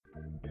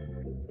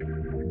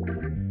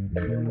Let's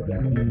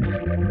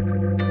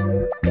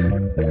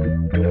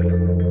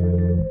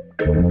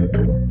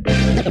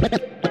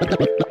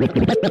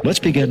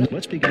begin.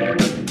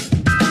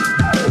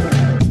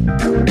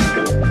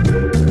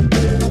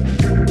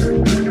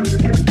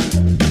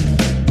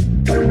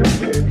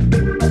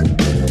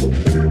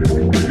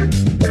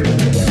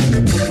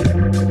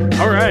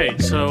 All right,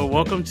 so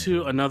welcome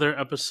to another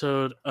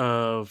episode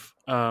of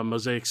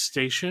Mosaic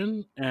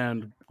Station,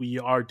 and we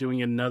are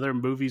doing another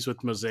Movies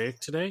with Mosaic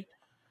today.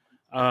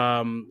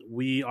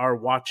 We are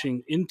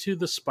watching Into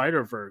the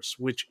Spider-Verse,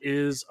 which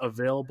is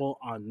available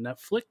on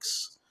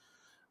Netflix.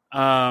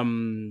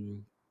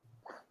 And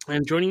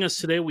joining us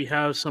today, we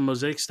have some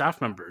Mosaic staff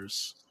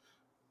members.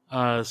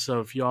 So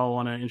if y'all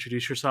want to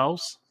introduce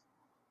yourselves.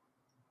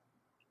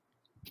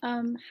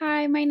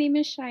 Hi, my name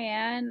is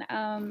Cheyenne.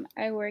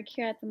 I work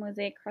here at the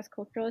Mosaic Cross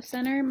Cultural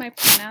Center. My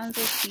pronouns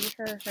are she,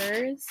 her,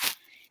 hers.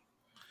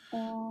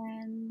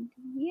 And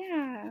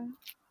yeah.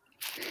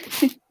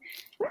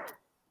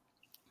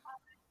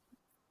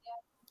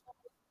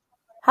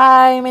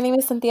 Hi, my name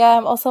is Cynthia.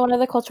 I'm also one of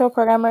the cultural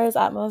programmers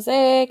at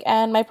Mosaic,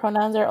 and my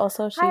pronouns are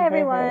also she, Hi, her,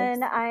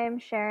 everyone. hers. I'm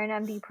Sharon.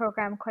 I'm the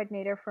program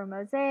coordinator for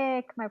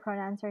Mosaic. My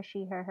pronouns are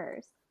she, her,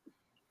 hers.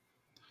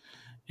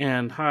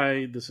 And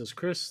hi, this is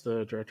Chris,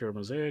 the director of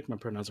Mosaic. My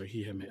pronouns are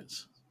he, him,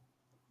 his.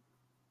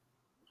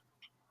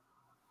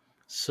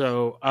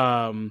 So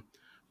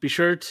be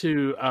sure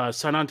to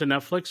sign on to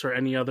Netflix or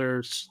any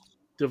other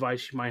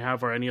device you might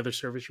have or any other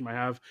service you might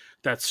have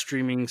that's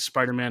streaming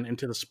Spider-Man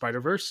Into the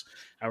Spider-Verse.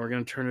 And we're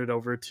going to turn it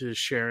over to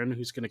Sharon,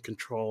 who's going to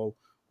control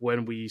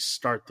when we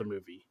start the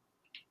movie.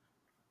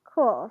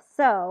 Cool.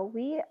 So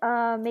we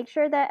make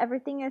sure that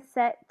everything is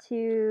set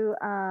to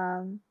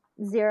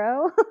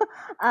 0.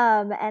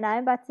 And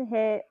I'm about to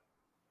hit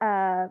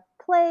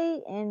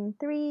play in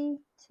 3,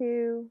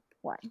 2,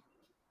 1.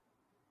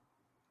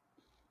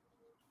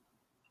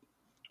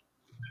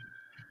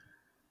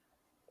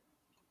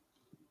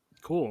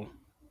 Cool.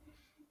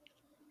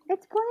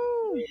 It's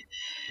playing.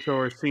 So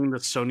we're seeing the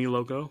Sony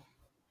logo.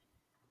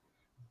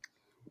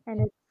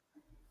 And it's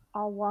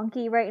all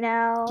wonky right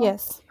now.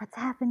 Yes. What's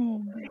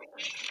happening?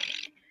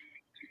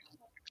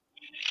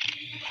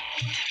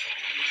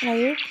 Are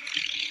you?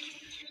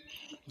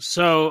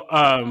 So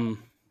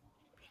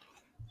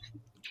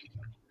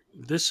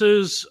this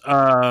was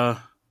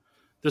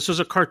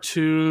a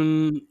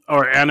cartoon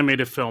or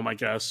animated film, I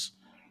guess.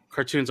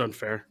 Cartoon's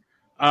unfair.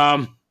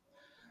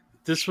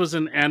 This was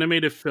an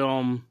animated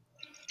film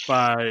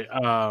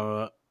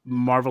by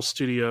Marvel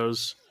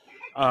Studios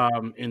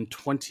in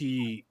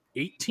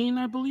 2018,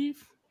 I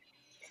believe,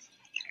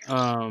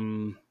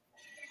 and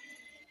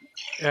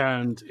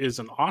is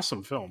an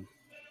awesome film.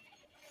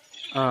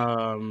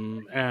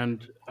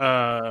 And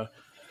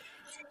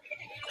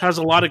has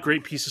a lot of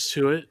great pieces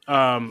to it.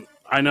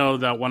 I know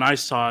that when I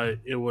saw it,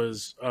 it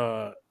was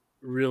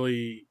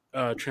really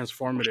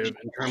transformative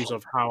in terms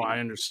of how I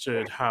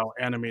understood how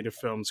animated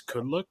films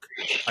could look.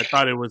 I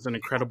thought it was an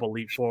incredible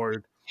leap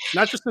forward,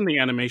 not just in the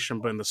animation,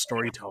 but in the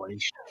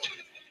storytelling.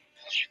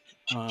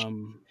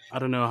 I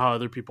don't know how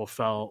other people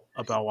felt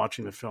about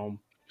watching the film.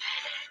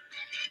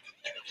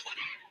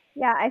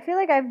 Yeah, I feel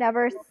like I've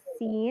never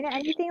seen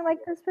anything like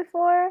this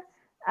before.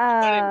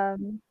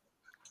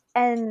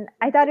 And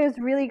I thought it was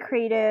really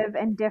creative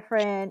and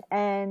different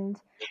and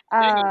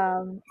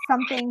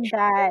something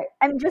that,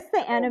 I mean, just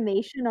the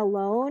animation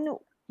alone,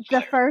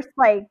 the first,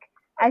 like,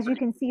 as you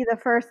can see, the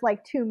first,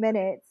 2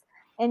 minutes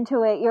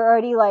into it, you're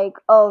already like,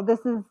 oh, this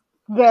is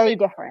very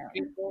different.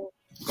 People,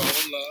 fall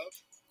in love,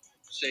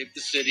 save the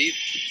city,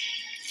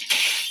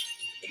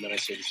 and then I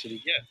saved the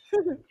city again,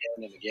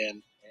 and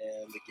again,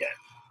 and again.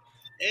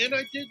 And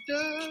I did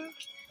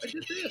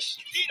this.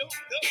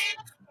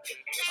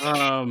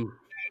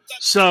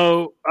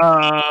 So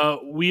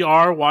we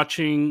are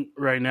watching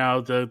right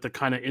now the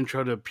kind of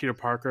intro to Peter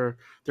Parker.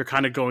 They're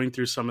kind of going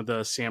through some of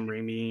the Sam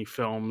Raimi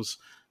films.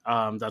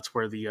 That's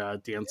where the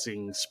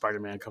dancing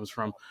Spider-Man comes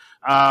from.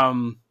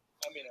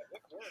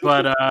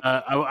 But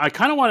I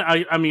kind of want.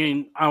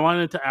 I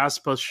wanted to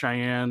ask both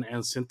Cheyenne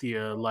and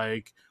Cynthia.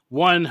 Like,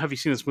 one, have you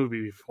seen this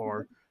movie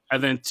before?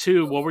 And then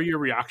two, what were your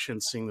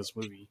reactions seeing this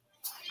movie?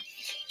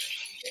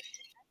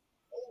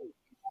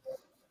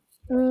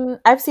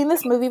 I've seen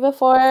this movie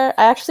before. I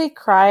actually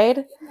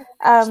cried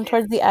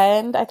towards the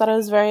end. I thought it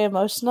was very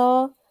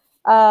emotional.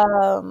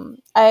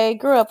 I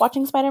grew up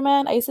watching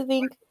Spider-Man. I used to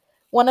think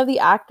one of the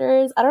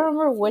actors, I don't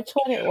remember which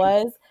one it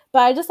was,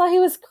 but I just thought he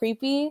was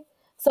creepy.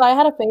 So I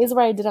had a phase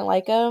where I didn't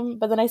like him,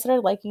 but then I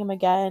started liking him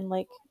again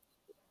like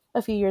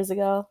a few years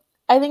ago.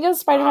 I think it was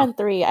Spider-Man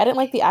 3. I didn't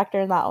like the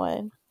actor in that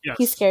one. Yes.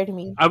 He scared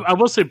me. I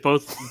will say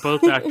both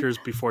actors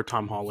before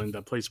Tom Holland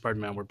that played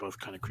Spider-Man were both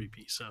kind of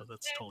creepy, so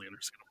that's totally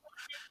understandable.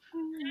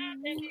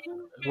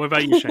 What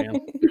about you, Cheyenne?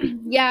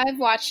 Yeah, I've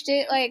watched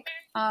it like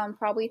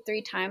probably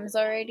 3 times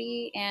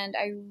already, and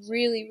I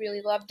really,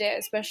 really loved it,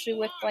 especially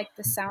with like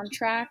the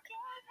soundtrack.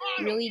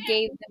 Really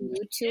gave the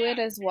mood to it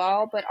as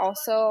well, but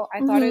also I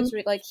thought it was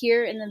like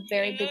here in the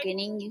very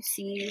beginning you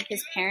see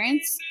his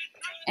parents,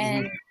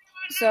 and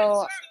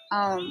so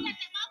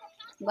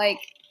like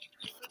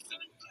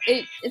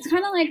it's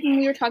kind of like when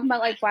we were talking about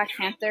like Black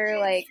Panther,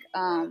 like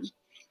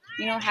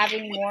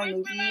having more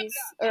movies,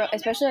 or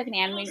especially like an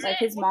anime, like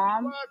his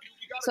mom.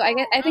 So I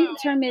think the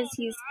term is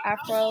he's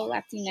Afro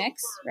Latinx,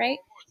 right?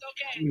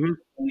 Mm-hmm.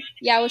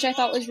 Yeah, which I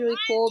thought was really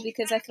cool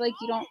because I feel like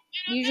you don't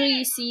usually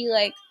you see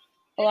like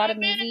a lot of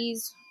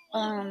movies,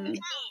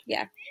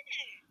 yeah,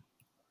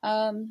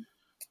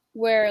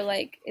 where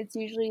like it's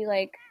usually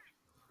like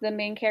the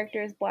main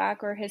character is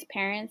black or his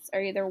parents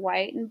are either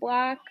white and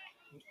black,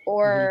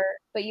 or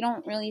but you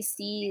don't really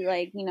see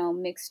like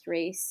mixed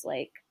race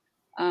like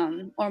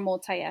or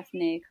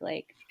multi-ethnic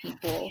like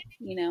people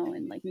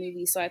in like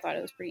movies. So I thought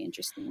it was pretty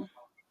interesting.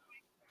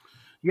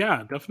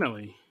 Yeah,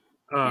 definitely.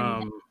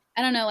 And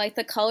I don't know, like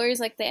the colors,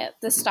 like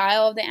the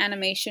style of the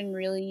animation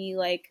really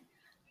like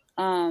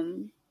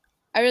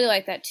I really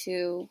like that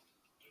too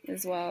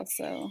as well.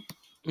 So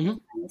it was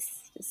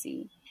nice to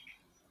see.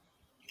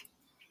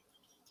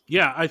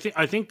 Yeah, I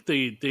think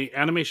the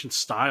animation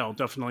style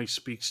definitely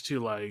speaks to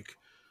like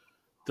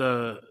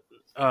the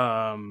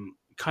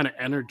kind of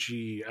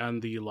energy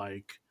and the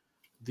like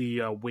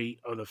the weight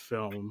of the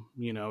film.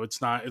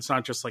 It's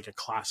not just like a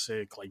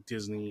classic like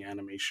Disney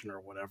animation or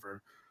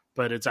whatever,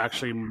 but it's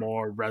actually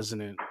more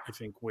resonant, I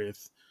think,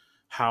 with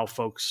how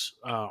folks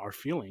are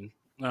feeling,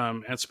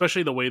 and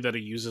especially the way that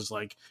it uses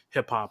like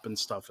hip hop and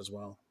stuff as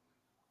well.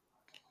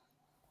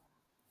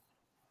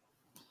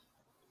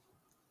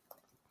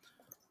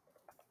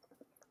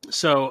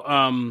 So,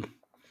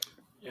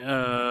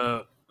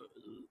 uh,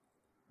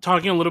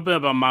 talking a little bit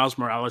about Miles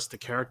Morales, the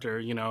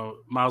character,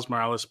 Miles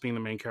Morales being the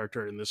main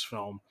character in this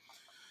film.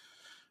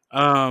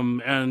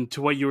 And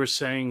to what you were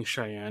saying,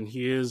 Cheyenne,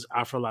 he is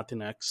Afro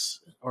Latinx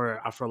or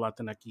Afro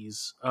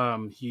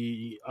Latinx.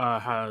 He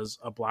has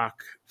a black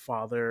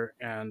father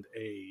and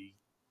a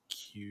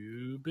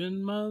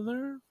Cuban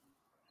mother.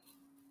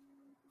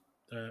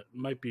 That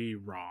might be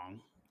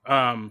wrong.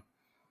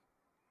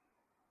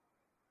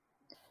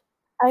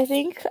 I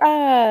think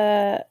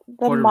the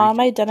Puerto mom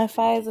Rican.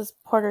 identifies as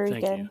Puerto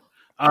Thank you. Rican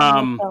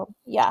in the film.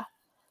 Yeah.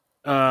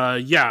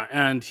 Yeah,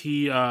 and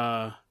he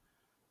um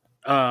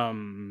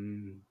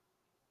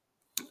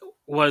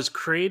was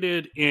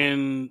created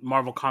in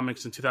Marvel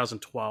Comics in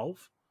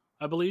 2012,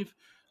 I believe,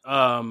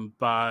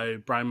 by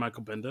Brian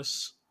Michael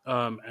Bendis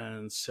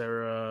and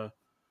Sarah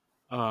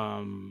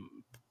um,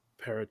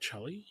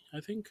 Pericelli,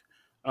 I think,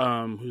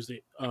 who's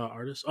the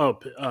artist? Oh,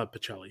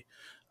 Picelli,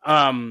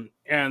 and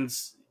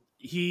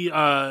he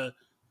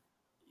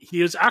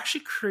he was actually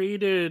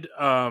created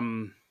uh,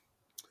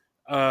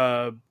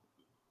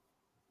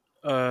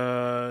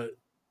 uh,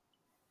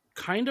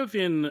 kind of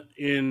in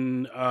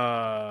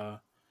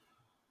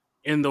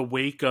the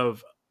wake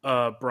of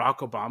Barack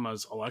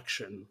Obama's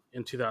election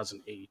in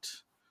 2008.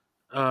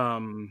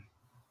 Um,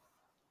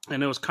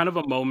 and it was kind of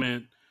a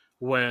moment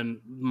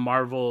when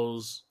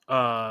Marvel's,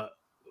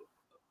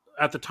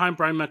 at the time,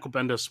 Brian Michael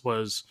Bendis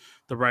was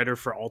the writer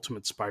for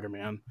Ultimate Spider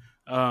Man,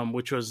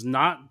 which was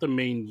not the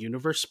main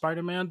universe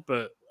Spider Man,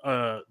 but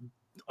a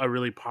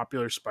really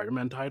popular Spider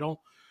Man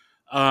title.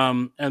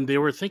 And they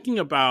were thinking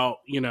about,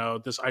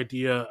 this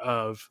idea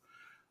of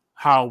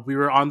how we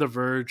were on the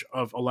verge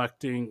of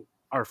electing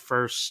our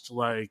first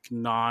like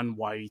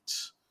non-white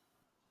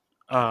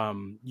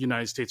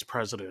United States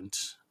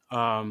president,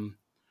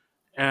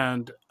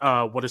 and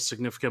what a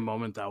significant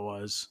moment that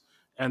was.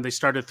 And they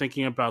started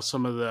thinking about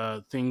some of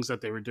the things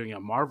that they were doing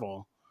at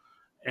Marvel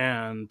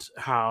and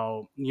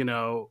how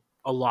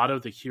a lot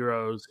of the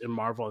heroes in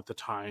Marvel at the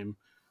time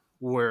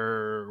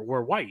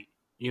were white,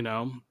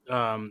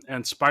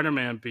 and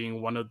Spider-Man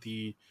being one of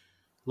the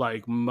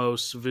like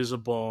most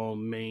visible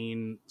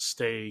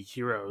mainstay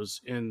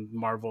heroes in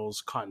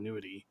Marvel's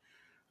continuity,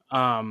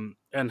 and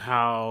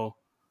how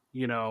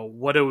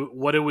what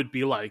it would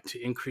be like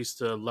to increase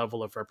the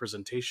level of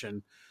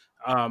representation,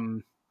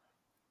 um,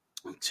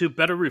 to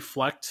better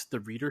reflect the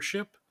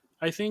readership,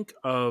 I think,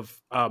 of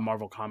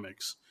Marvel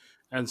Comics.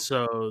 And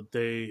so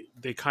they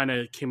kind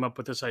of came up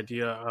with this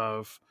idea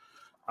of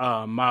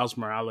Miles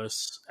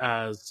Morales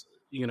as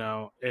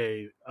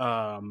a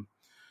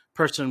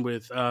person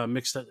with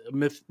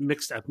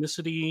mixed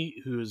ethnicity,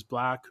 who is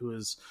black, who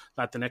is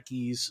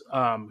Latinx,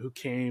 who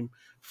came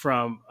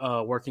from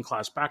a working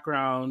class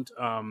background,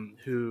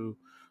 who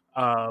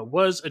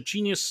was a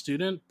genius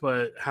student,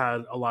 but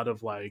had a lot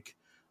of like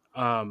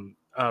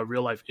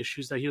real life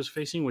issues that he was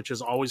facing, which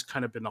has always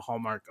kind of been the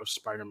hallmark of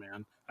Spider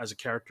Man as a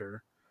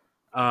character.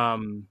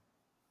 Um,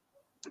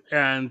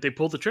 and they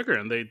pulled the trigger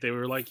and they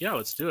were like, yeah,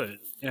 let's do it.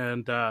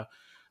 And I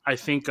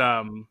think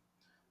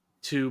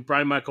to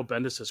Brian Michael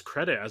Bendis'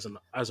 credit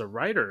as a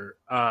writer,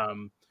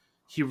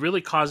 he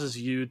really causes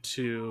you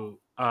to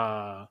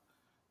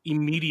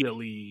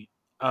immediately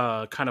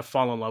kind of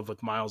fall in love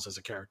with Miles as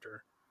a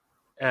character,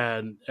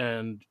 and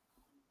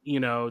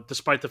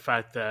despite the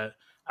fact that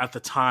at the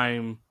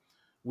time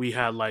we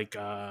had like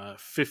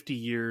 50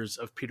 years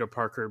of Peter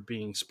Parker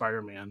being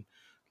Spider-Man.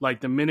 Like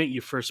the minute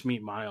you first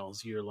meet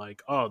Miles, you're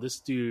like, oh,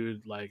 this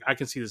dude, like I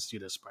can see this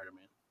dude as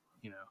Spider-Man,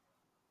 you know.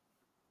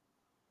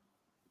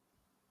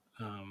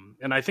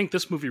 And I think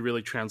this movie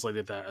really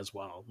translated that as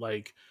well.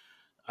 Like,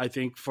 I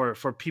think for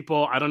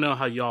people, I don't know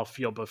how y'all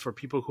feel, but for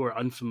people who are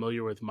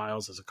unfamiliar with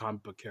Miles as a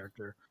comic book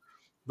character,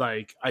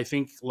 like I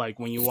think like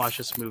when you watch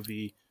this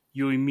movie,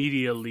 you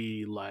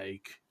immediately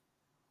like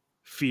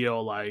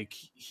feel like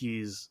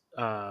he's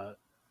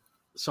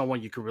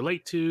someone you can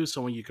relate to,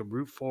 someone you can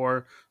root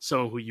for,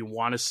 someone who you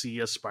want to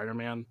see as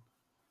Spider-Man.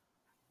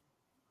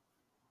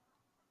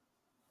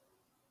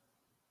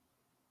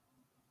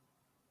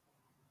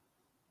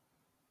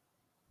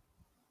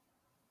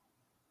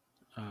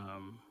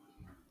 Um,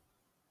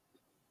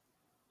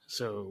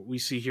 so we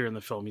see here in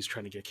the film he's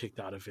trying to get kicked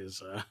out of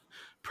his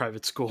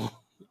private school.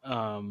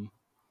 Um,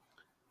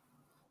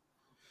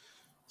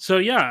 so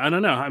yeah, I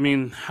don't know. I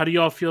mean, how do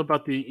you all feel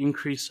about the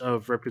increase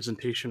of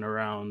representation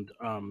around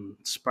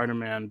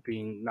Spider-Man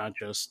being not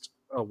just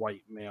a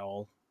white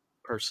male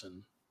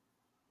person?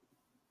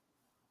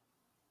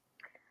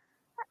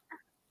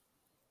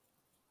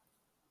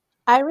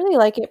 I really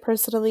like it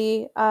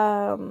personally.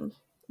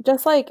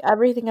 Just like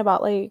everything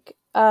about like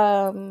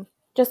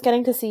just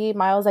getting to see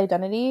Miles'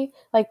 identity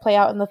like play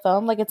out in the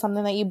film, like it's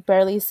something that you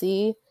barely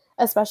see,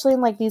 especially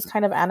in like these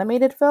kind of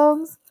animated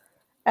films.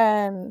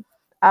 And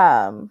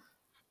um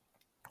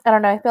I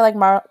don't know, I feel like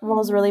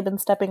Marvel's really been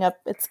stepping up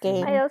its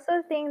game. I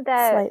also think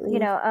that Slightly.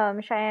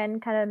 Cheyenne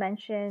kind of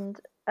mentioned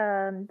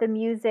the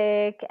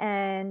music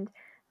and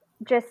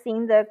just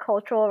seeing the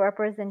cultural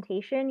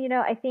representation.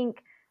 I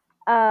think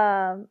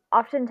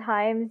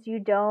oftentimes you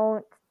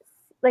don't,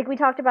 like we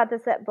talked about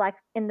this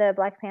in the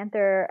Black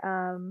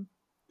Panther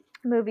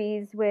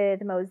movies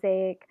with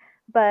Mosaic,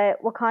 but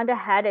Wakanda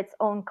had its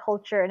own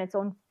culture and its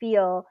own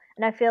feel,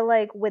 and I feel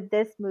like with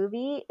this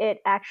movie,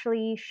 it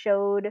actually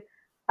showed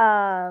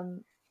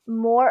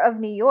more of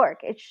New York.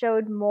 It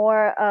showed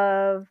more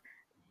of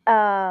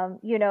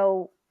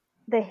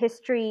the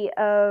history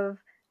of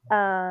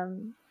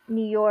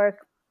New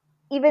York,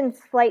 even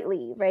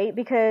slightly, right?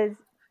 Because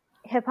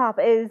hip hop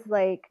is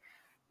like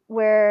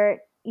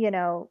where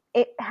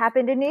it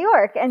happened in New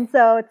York, and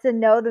so to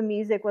know the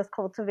music was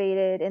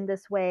cultivated in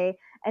this way,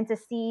 and to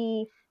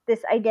see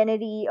this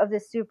identity of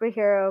this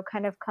superhero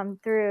kind of come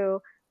through,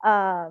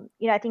 I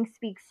think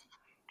speaks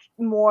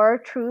more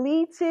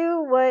truly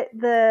to what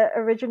the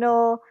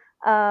original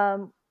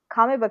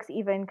comic books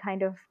even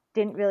kind of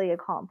didn't really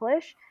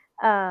accomplish,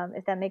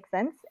 if that makes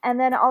sense. And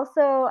then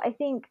also, I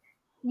think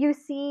you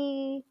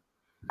see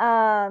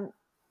um,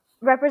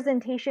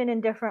 representation in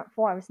different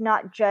forms,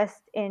 not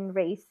just in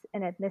race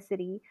and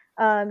ethnicity.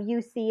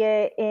 You see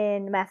it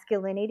in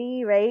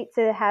masculinity, right?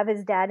 To have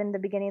his dad in the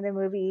beginning of the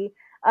movie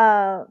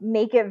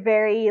make it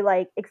very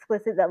like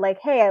explicit that like,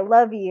 hey, I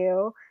love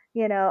you.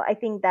 I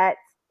think that's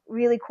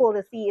really cool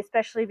to see,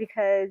 especially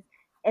because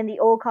in the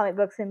old comic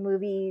books and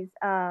movies,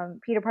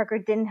 Peter Parker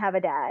didn't have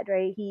a dad,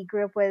 right? He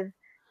grew up with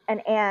an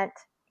aunt.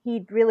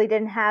 He really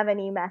didn't have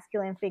any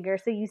masculine figure,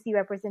 so you see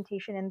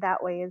representation in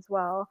that way as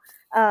well.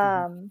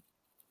 And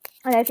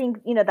I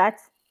think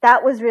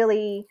that was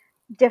really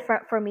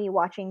different for me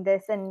watching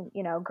this, and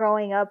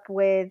growing up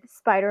with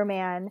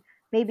Spider-Man,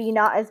 maybe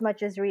not as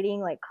much as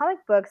reading like comic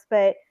books,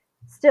 but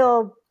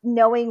still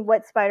knowing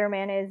what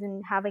Spider-Man is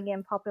and having it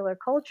in popular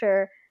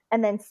culture,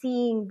 and then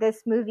seeing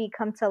this movie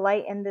come to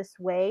light in this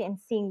way and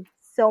seeing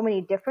so many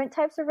different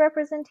types of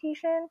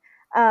representation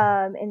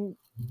and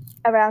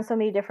around so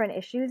many different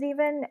issues,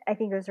 even, I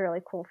think it was really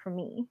cool for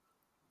me.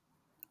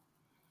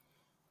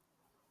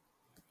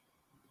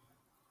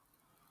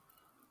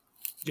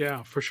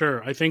 Yeah, for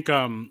sure. I think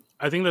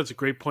that's a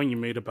great point you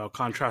made about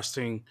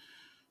contrasting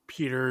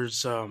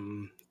Peter's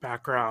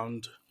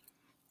background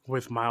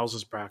with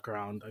Miles's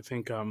background. I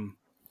think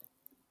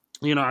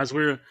as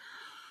we're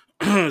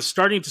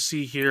starting to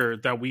see here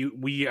that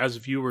we as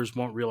viewers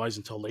won't realize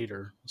until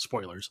later,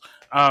 spoilers.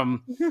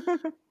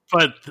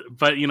 But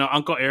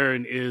Uncle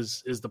Aaron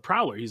is the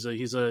Prowler. He's a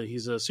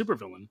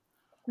supervillain.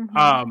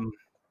 Mm-hmm.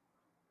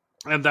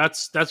 And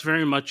that's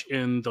very much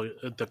in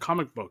the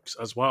comic books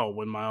as well.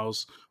 When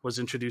Miles was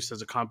introduced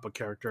as a comic book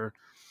character,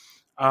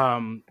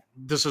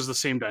 this is the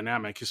same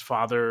dynamic. His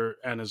father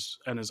and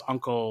his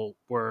uncle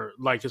were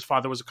like, his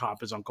father was a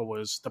cop, his uncle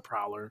was the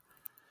Prowler,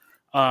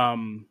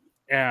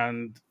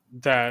 and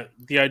that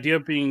the idea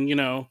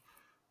being,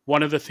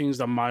 one of the things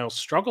that Miles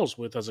struggles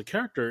with as a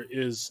character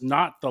is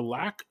not the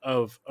lack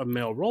of a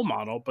male role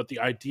model, but the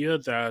idea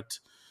that,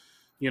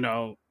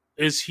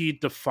 is he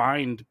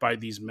defined by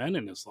these men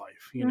in his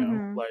life?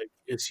 Mm-hmm. Like,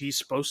 is he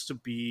supposed to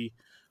be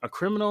a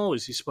criminal?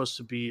 Is he supposed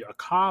to be a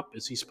cop?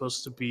 Is he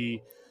supposed to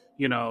be,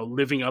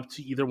 living up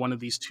to either one of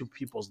these two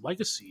people's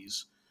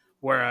legacies?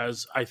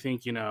 Whereas I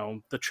think,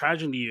 the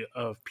tragedy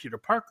of Peter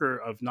Parker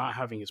of not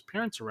having his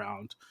parents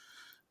around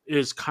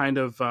is kind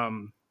of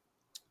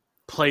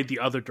played the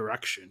other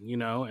direction,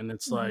 and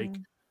it's like,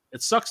 Mm-hmm.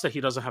 it sucks that he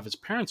doesn't have his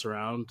parents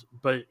around,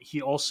 but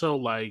he also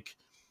like,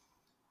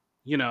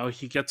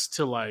 he gets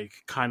to like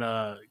kind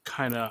of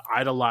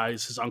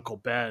idolize his Uncle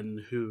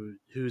Ben,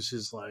 who's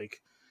his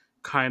like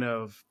kind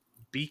of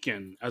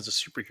beacon as a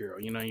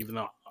superhero, even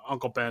though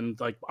Uncle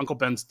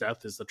Ben's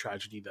death is the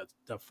tragedy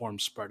that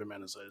forms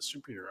Spider-Man as a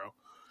superhero.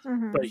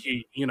 Mm-hmm. But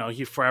he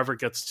forever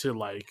gets to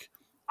like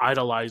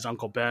idolize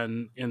Uncle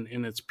Ben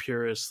in its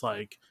purest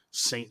like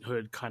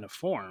sainthood kind of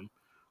form,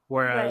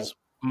 whereas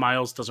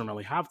Miles doesn't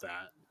really have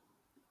that.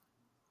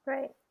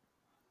 Right.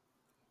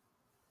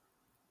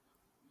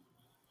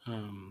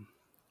 Let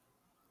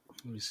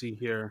me see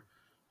here.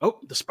 Oh,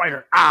 the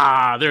spider.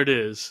 Ah, there it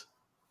is.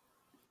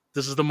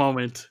 This is the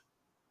moment.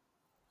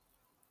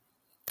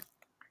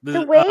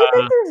 The way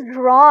this is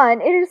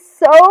drawn, it is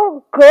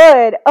so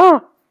good.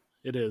 Oh,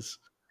 it is.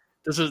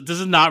 This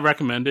is not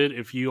recommended.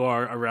 If you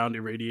are around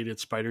irradiated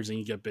spiders and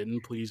you get bitten,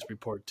 please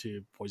report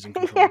to poison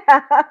control.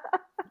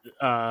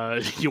 yeah.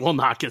 You will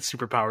not get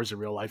superpowers in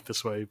real life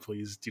this way.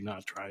 Please do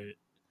not try it.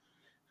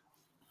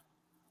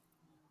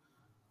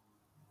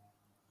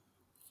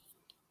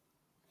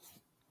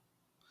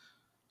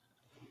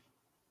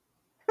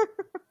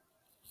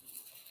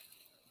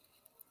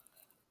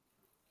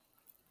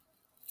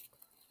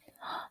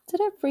 Did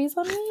it freeze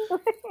on me?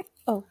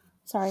 Oh,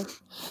 sorry.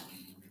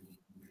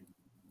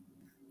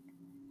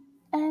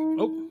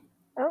 Oh.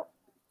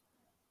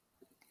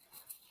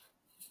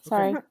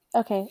 Sorry.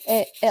 Okay.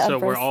 It so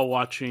unfroze. We're all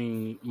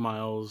watching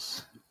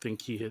Miles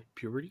think he hit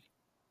puberty?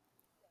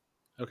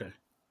 Okay.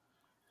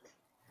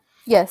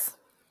 Yes.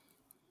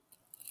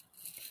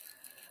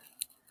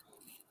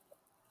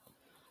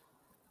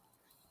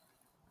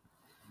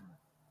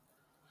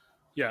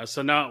 Yeah,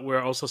 so now we're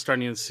also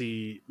starting to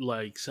see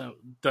like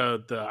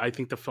the I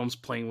think the film's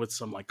playing with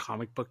some like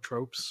comic book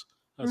tropes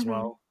as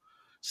well.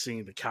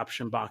 Seeing the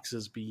caption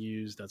boxes be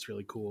used, that's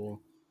really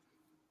cool.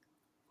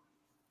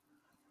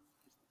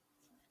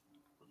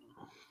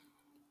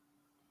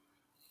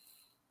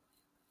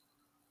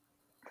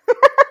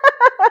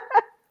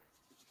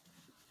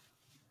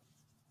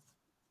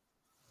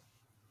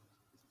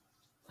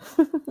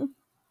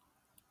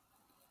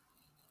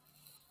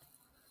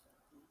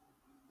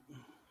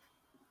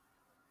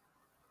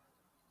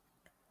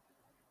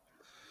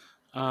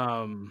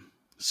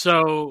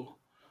 So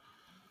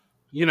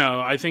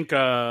I think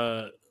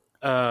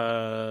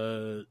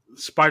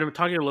Spider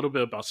talking a little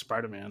bit about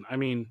Spider-Man. I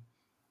mean,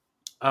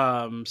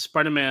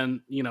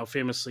 Spider-Man,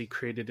 famously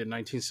created in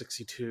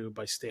 1962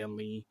 by Stan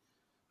Lee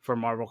for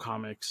Marvel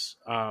Comics,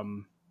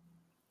 and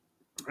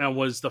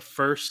was the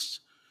first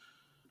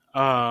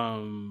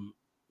kind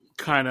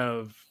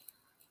of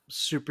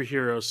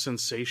superhero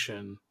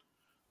sensation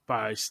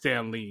by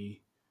Stan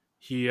Lee.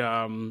 He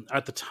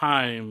at the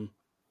time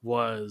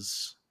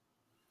was,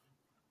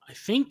 I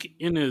think,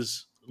 in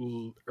his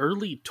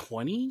early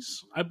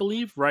 20s, I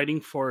believe,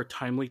 writing for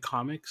Timely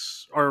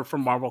Comics, or for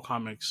Marvel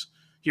Comics.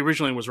 He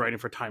originally was writing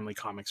for Timely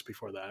Comics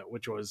before that,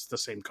 which was the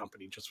same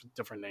company, just with a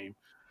different name.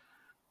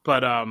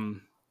 But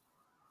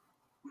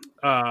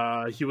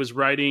he was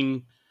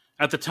writing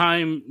at the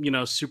time.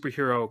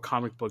 Superhero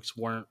comic books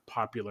weren't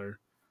popular,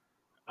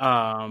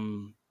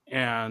 and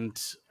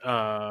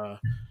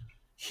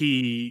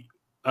he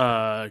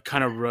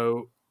kind of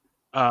wrote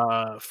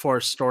for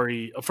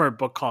a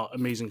book called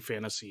Amazing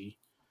Fantasy,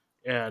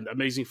 and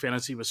Amazing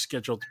Fantasy was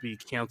scheduled to be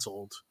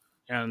canceled,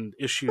 and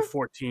issue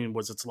 14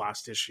 was its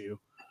last issue.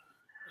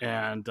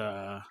 And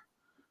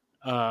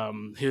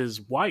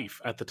his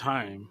wife at the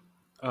time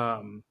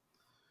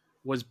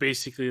was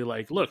basically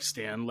like, look,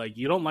 Stan, like,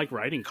 you don't like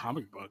writing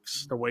comic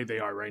books the way they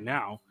are right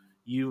now.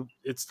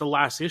 It's the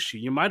last issue.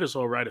 You might as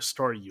well write a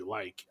story you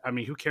like. I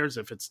mean, who cares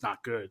if it's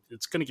not good?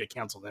 It's going to get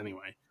canceled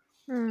anyway.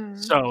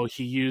 So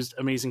he used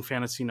Amazing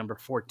Fantasy number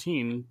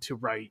 14 to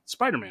write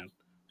Spider-Man.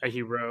 And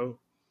he wrote,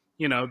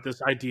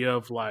 this idea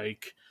of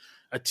like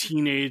a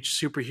teenage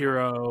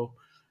superhero.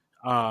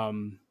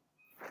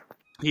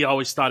 He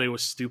always thought it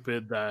was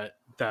stupid that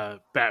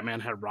Batman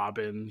had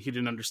Robin. He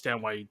didn't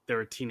understand why there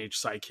were teenage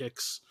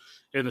sidekicks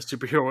in the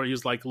superhero. He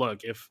was like,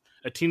 look, if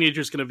a teenager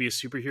is going to be a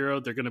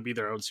superhero, they're going to be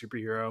their own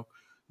superhero.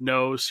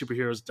 No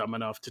superhero is dumb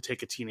enough to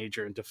take a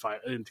teenager into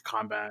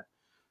combat.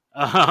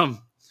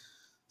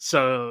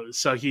 So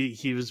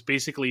he was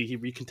basically, he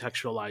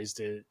recontextualized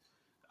it,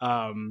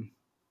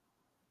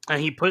 and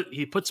he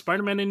put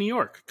Spider-Man in New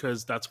York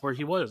because that's where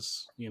he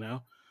was,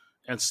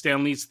 And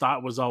Stan Lee's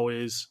thought was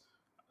always,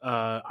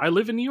 I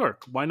live in New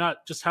York. Why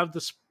not just have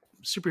the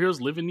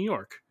superheroes live in New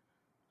York?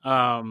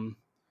 And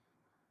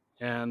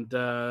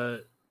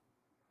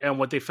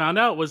what they found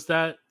out was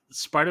that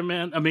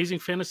Spider-Man Amazing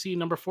Fantasy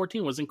number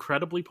 14 was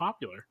incredibly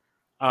popular.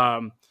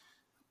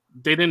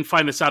 They didn't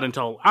find this out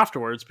until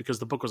afterwards because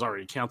the book was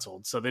already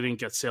canceled, so they didn't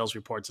get sales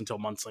reports until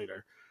months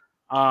later.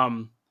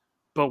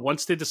 But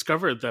once they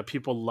discovered that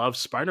people love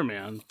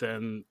Spider-Man,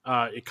 then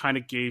it kind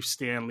of gave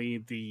Stan Lee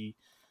the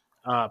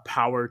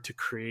power to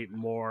create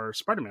more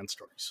Spider-Man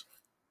stories.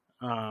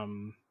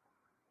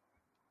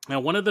 Now,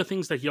 one of the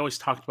things that he always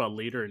talked about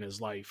later in his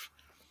life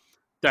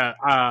that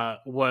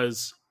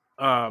was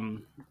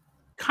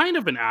kind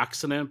of an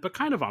accident, but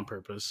kind of on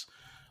purpose,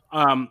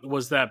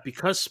 was that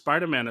because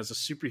Spider-Man as a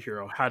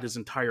superhero had his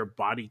entire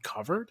body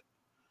covered,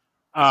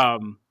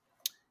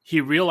 he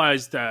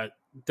realized that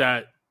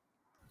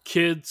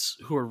kids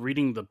who are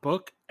reading the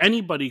book,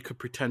 anybody could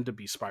pretend to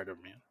be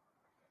Spider-Man,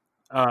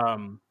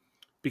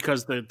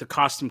 because the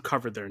costume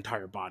covered their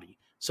entire body.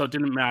 So it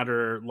didn't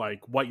matter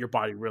like what your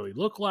body really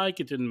looked like.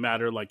 It didn't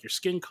matter like your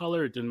skin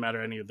color. It didn't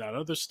matter any of that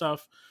other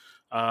stuff.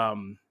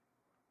 Um,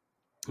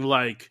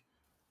 like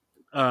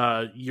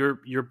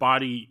your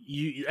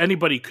body,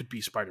 anybody could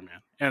be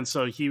Spider-Man, and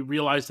so he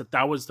realized that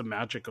that was the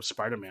magic of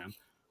Spider-Man,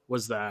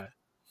 was that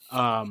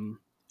um,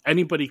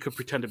 anybody could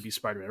pretend to be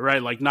Spider-Man,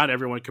 right? Like not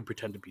everyone could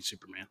pretend to be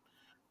Superman,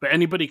 but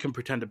anybody can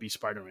pretend to be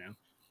Spider-Man,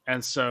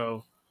 and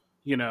so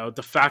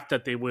the fact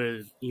that they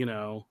would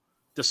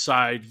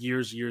decide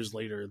years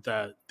later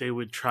that they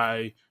would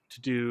try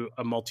to do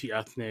a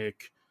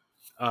multi-ethnic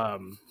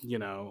um, you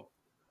know,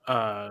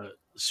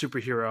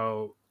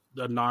 superhero,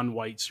 a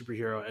non-white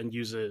superhero, and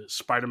use a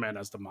Spider-Man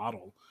as the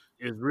model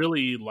is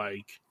really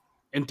like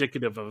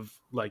indicative of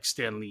like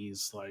Stan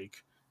Lee's like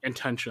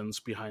intentions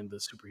behind the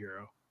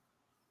superhero.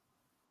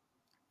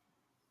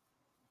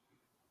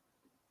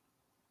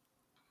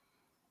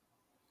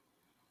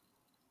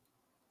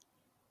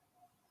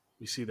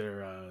 We see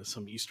there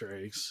some Easter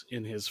eggs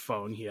in his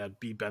phone. He had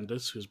B.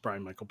 Bendis, who's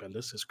Brian Michael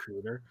Bendis, his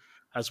creator,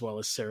 as well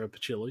as Sarah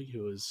Pachilli,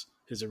 who is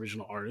his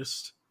original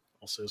artist,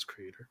 also his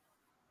creator.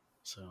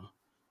 So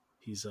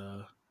he's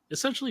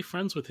essentially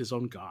friends with his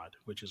own god,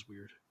 which is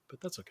weird, but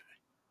that's okay.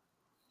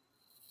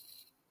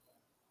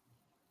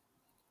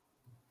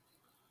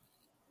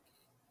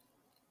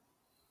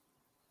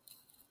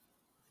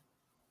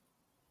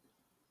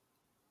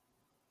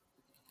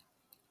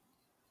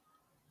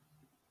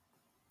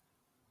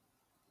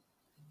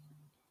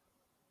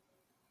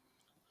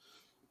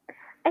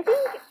 I think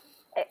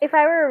if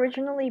I were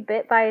originally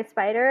bit by a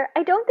spider,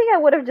 I don't think I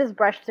would have just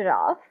brushed it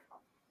off.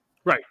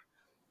 Right.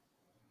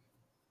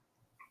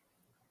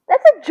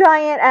 That's a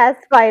giant ass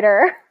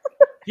spider.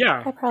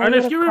 Yeah. I probably And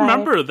if would've you cried.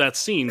 remember that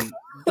scene,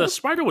 the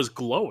spider was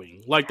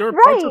glowing. Like there were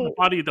parts of the Right.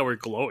 body that were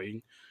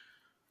glowing.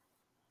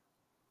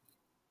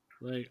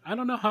 Like I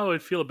don't know how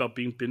I'd feel about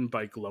being bitten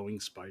by a glowing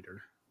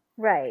spider.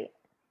 Right.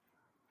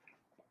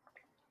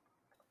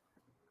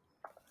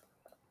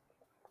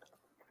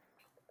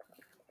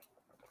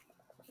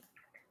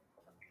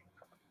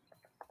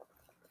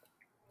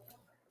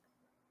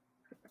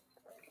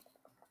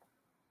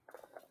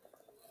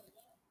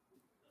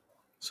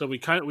 So we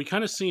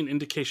kind of see an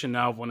indication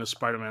now of one of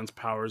Spider-Man's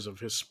powers of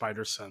his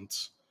spider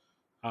sense,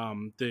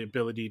 the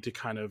ability to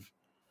kind of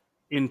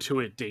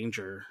intuit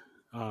danger,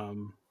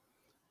 and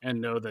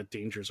know that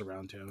danger's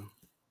around him.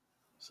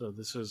 So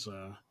this is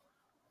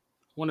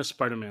one of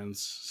Spider-Man's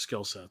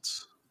skill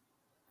sets.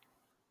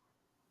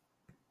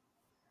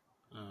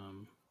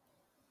 Um,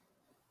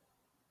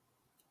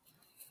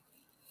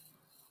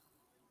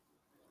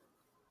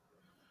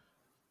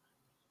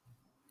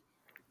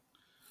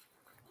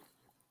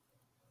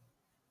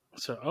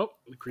 the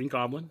Green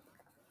Goblin.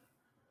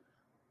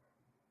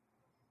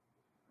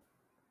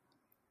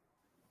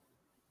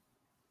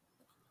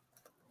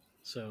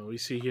 So we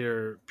see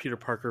here Peter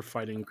Parker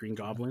fighting Green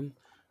Goblin,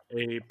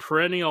 a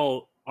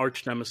perennial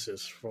arch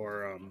nemesis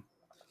for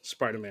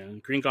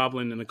Spider-Man. Green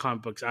Goblin in the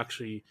comic books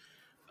actually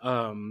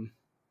um,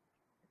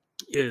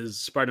 is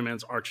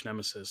Spider-Man's arch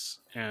nemesis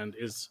and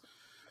is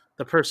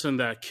the person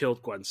that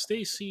killed Gwen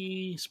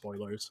Stacy.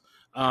 Spoilers.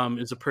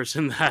 Is a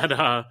person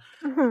that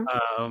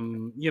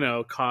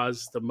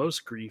caused the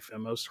most grief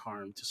and most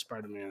harm to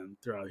Spider-Man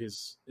throughout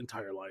his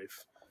entire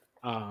life,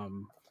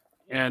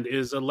 and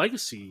is a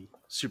legacy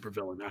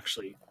supervillain.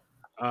 Actually,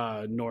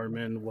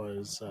 Norman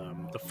was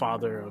the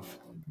father of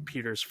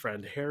Peter's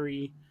friend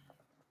Harry,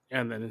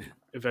 and then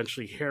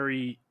eventually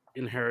Harry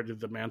inherited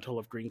the mantle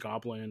of Green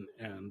Goblin,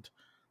 and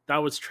that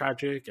was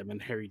tragic. And then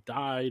Harry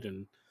died,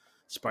 and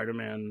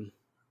Spider-Man,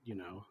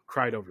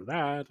 cried over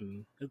that,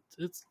 and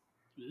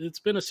it's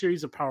been a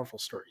series of powerful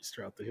stories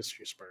throughout the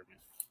history of Spider-Man.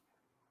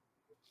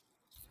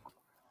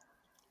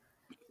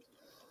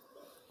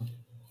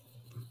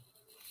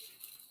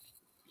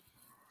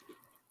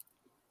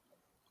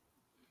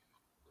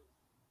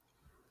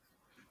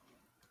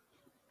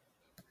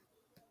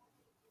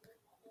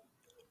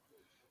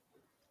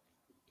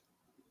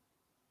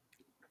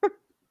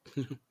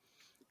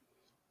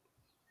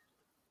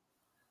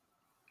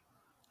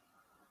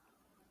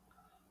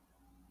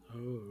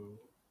 Oh.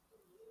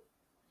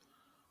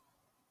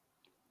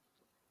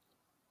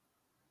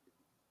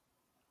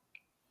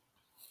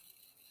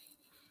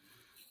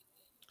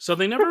 So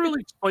they never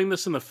really explained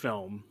this in the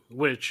film,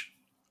 which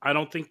I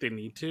don't think they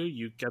need to.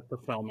 You get the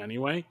film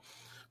anyway.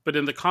 But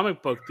in the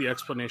comic book, the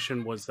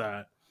explanation was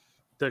that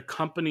the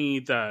company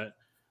that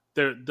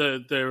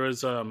there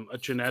was a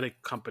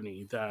genetic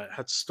company that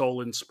had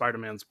stolen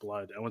Spider-Man's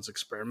blood and was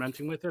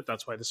experimenting with it.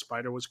 That's why the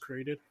spider was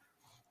created,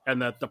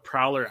 and that the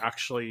Prowler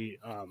actually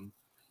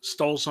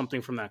stole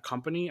something from that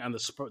company, and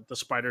the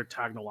spider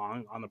tagged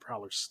along on the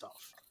Prowler's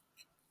stuff.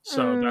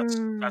 So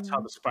that's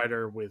how the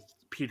spider with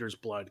Peter's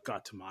blood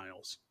got to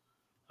Miles.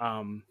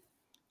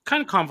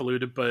 Kind of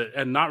convoluted,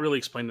 and not really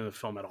explained in the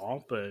film at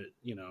all. But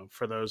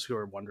for those who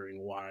are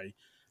wondering why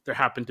there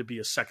happened to be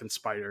a second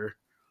spider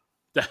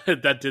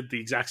that did the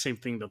exact same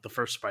thing that the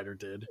first spider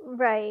did.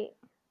 Right.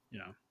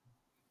 Yeah.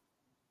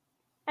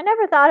 I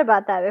never thought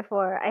about that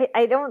before.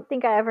 I don't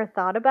think I ever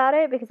thought about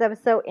it because I was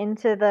so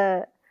into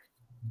the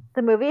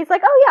the movie. It's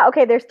like, oh yeah,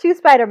 okay, there's 2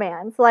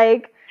 Spider-Mans.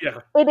 Like,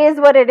 Yeah. it is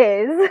what it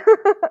is.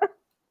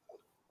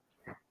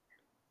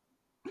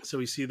 So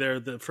we see there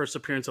the first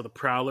appearance of the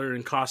Prowler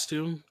in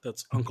costume.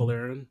 That's Uncle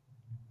Aaron.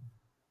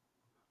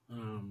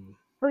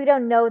 We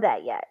don't know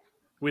that yet.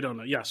 We don't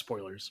know. Yeah,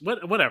 spoilers.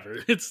 Whatever.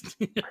 It's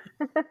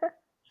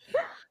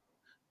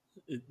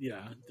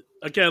yeah.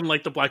 Again,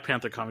 like the Black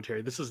Panther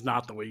commentary, this is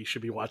not the way you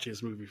should be watching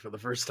this movie for the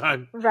first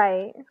time.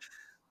 Right.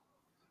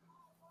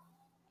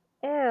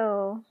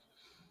 Ew.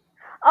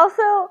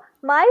 Also,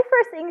 my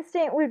first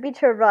instinct would be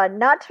to run,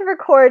 not to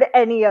record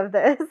any of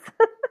this.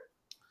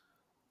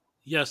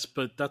 Yes,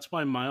 but that's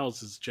why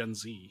Miles is Gen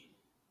Z,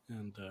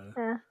 and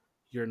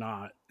you're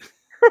not.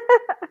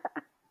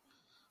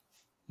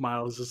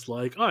 Miles is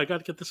like, oh, I got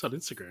to get this on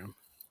Instagram.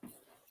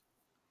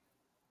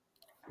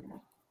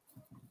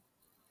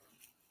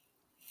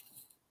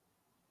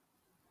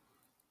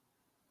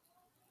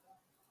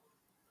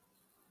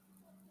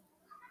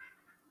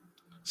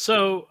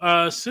 So,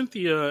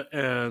 Cynthia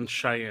and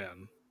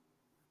Cheyenne,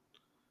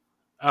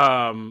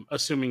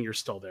 assuming you're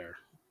still there.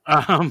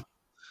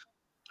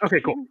 Okay,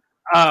 cool.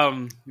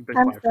 I'm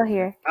still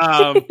here.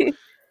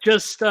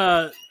 Just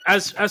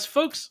as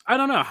folks, I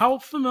don't know, how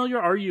familiar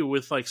are you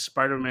with like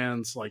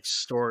Spider-Man's like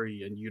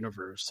story and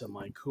universe and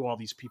like who all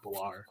these people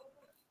are?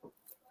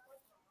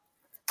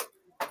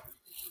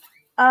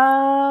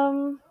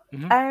 I'm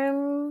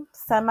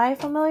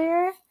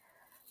semi-familiar.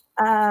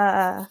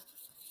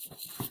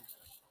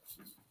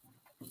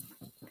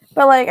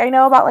 But like I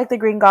know about like the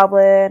Green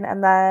Goblin,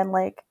 and then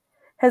like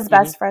his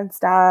best friend's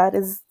dad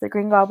is the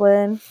Green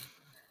Goblin.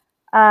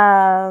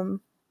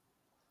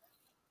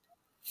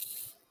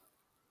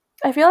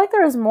 I feel like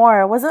there was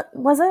more.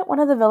 Wasn't one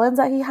of the villains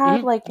that he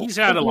had like he's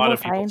had a lot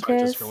of people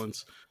scientists?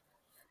 villains.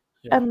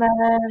 Yeah. And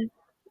then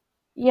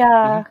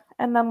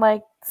and then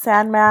like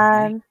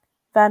Sandman,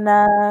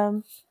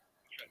 Venom.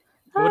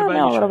 I don't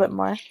know a little bit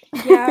more.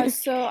 Yeah,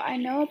 so I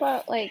know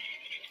about like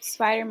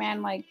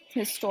Spider-Man, like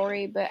his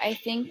story, but I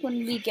think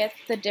when we get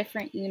the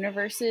different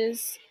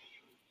universes,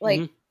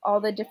 like all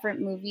the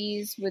different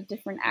movies with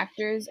different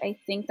actors, I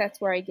think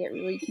that's where I get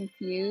really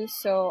confused.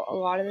 So a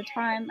lot of the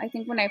time, I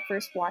think when I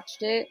first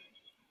watched it,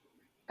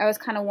 I was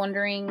kind of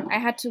wondering, I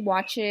had to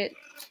watch it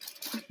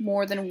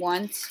more than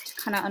once to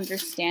kind of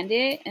understand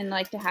it and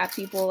like to have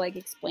people like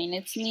explain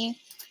it to me,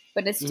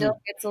 but it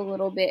still gets a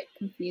little bit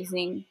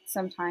confusing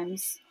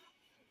sometimes.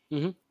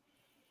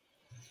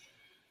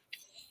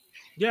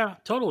 Yeah,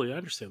 totally. I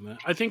understand that.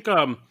 I think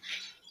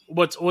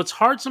what's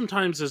hard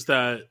sometimes is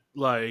that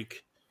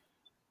like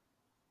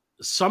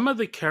some of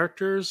the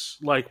characters,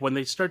 like when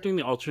they start doing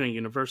the alternate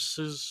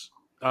universes,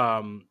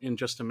 in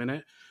just a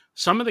minute,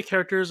 some of the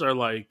characters are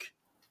like,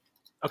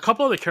 a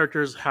couple of the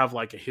characters have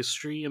like a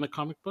history in the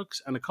comic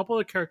books, and a couple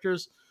of the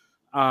characters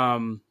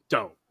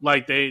don't.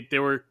 Like they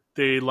were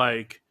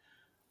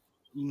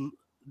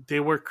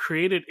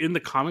created in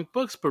the comic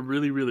books, but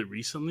really, really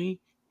recently,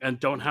 and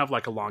don't have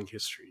like a long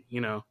history,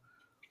 you know.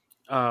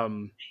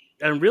 And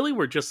really,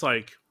 we're just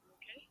like,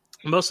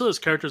 most of those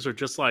characters are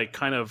just like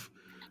kind of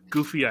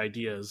goofy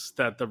ideas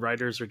that the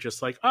writers are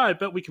just like, oh, I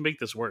bet we can make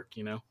this work,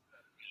 you know.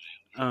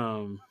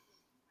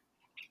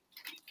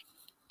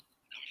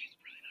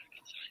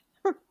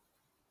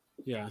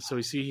 Yeah, so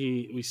we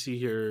see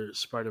here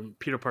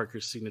Peter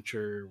Parker's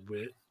signature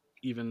with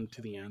even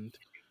to the end,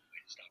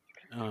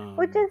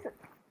 which is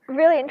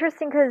really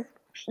interesting because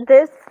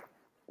this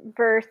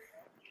verse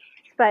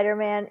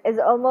Spider-Man is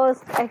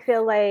almost, I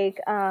feel like,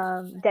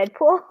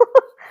 Deadpool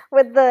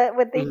with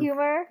the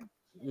humor,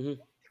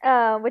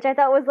 which I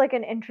thought was like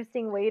an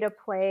interesting way to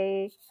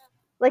play.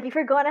 Like, if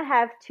you're going to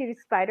have 2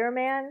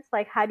 Spider-Mans,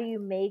 like, how do you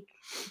make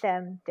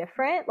them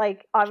different?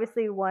 Like,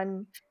 obviously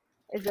one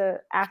is a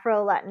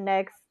Afro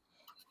Latinx,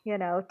 you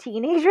know,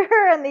 teenager,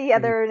 and the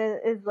other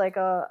is like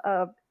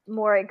a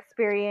more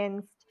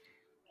experienced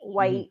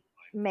white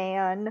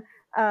man.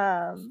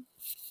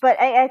 But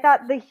I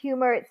thought the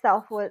humor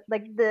itself was,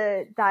 like,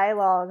 the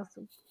dialogues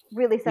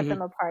really set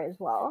them apart as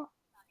well.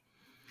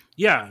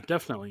 Yeah,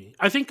 definitely.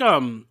 I think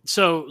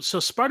so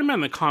Spider-Man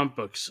in the comic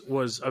books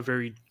was a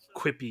very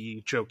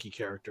quippy, jokey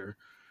character.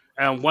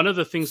 And one of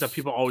the things that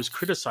people always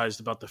criticized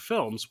about the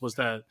films was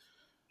that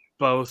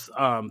both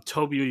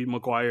Tobey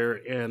Maguire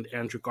and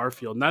Andrew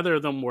Garfield, neither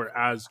of them were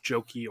as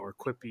jokey or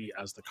quippy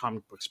as the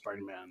comic book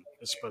Spider-Man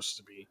is supposed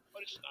to be.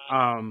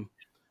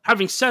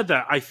 Having said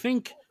that, I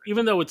think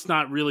even though it's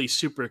not really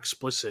super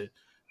explicit,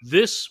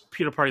 this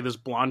Peter Parker, this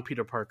blonde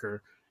Peter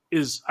Parker,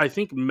 is, I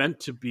think, meant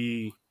to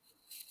be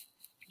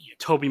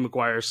Tobey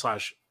Maguire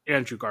 /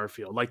 Andrew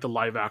Garfield, like the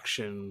live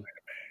action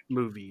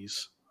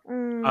movies.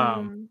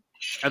 And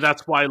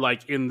that's why,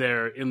 like, in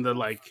the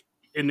like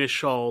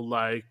initial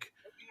like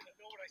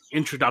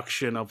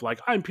introduction of like,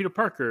 I'm Peter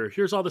Parker,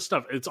 here's all this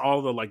stuff, it's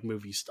all the like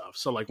movie stuff.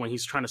 So like when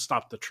he's trying to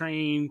stop the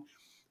train,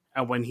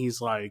 and when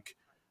he's like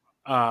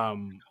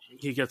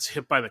he gets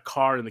hit by the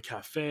car in the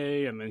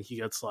cafe, and then he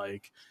gets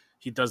like,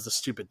 he does the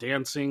stupid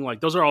dancing, like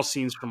those are all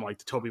scenes from like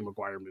the Tobey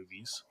Maguire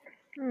movies.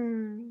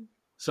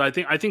 So I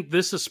think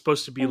this is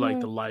supposed to be like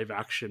Mhm. the live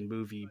action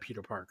movie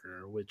Peter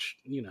Parker, which,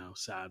 you know,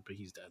 sad, but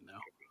he's dead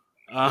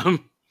now.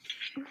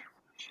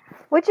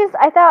 Which is,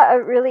 I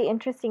thought, really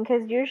interesting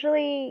because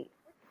usually,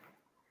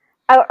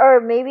 or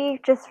maybe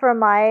just from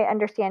my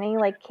understanding,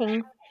 like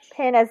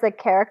Kingpin as a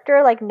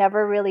character, like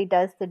never really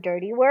does the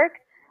dirty work,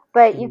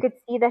 but you could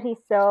see that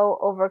he's so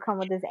overcome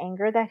with his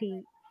anger that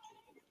he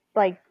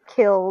like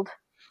killed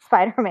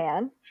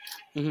Spider-Man.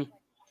 Mhm.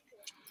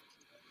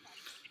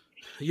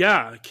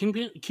 Yeah,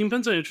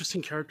 Kingpin's an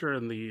interesting character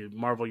in the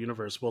Marvel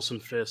universe. Wilson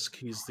Fisk,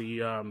 he's the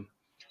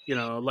you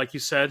know, like you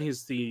said,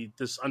 he's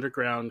this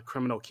underground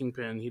criminal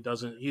kingpin. He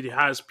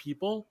has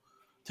people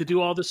to do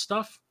all this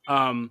stuff.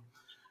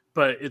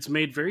 But it's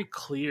made very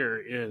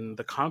clear in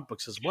the comic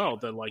books as well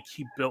that like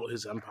he built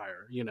his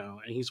empire, you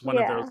know, and he's one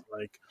of Yeah. those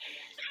like,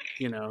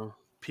 you know,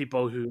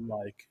 people who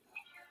like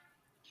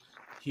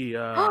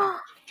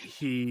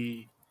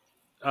he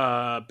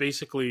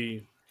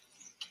basically,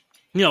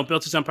 you know,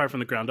 built his empire from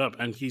the ground up,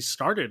 and he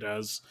started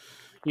as,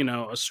 you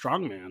know, a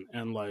strongman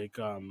and like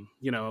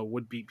you know,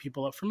 would beat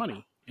people up for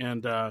money,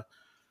 and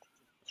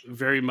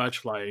very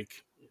much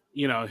like,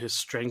 you know, his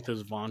strength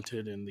is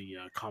vaunted in the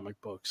comic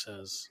books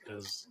as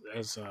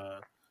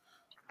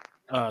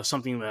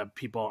something that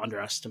people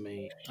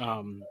underestimate.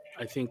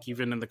 I think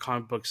even in the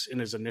comic books, in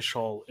his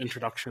initial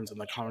introductions in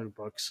the comic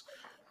books,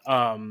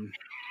 um,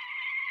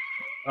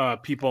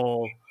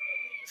 people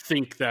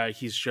think that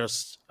he's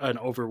just an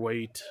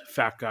overweight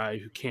fat guy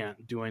who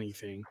can't do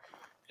anything,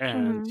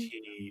 and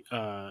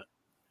Mhm.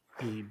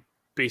 he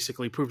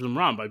basically proves them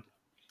wrong by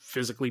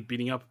physically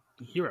beating up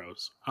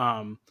heroes.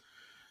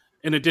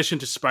 In addition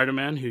to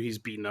Spider-Man, who he's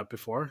beaten up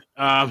before,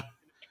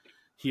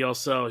 he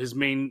also his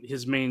main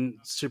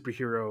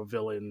superhero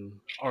villain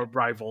or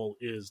rival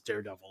is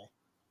Daredevil,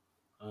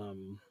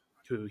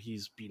 who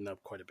he's beaten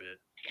up quite a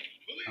bit.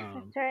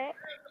 That's right.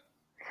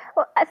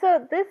 Well,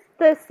 so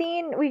the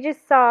scene we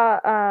just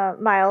saw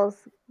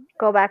Miles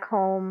go back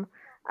home,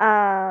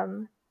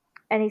 and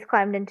he's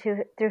climbed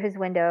into through his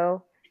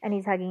window and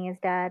he's hugging his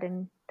dad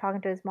and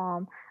talking to his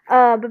mom.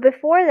 But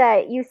before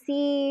that, you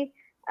see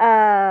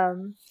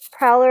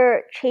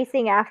Prowler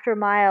chasing after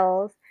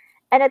Miles,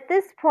 and at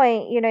this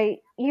point, you know,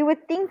 you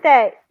would think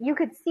that you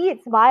could see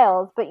it's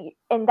Miles,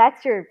 and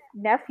that's your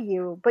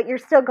nephew, but you're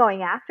still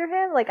going after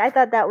him. Like I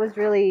thought that was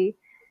really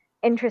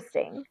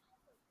interesting.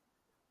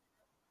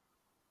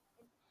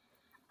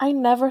 I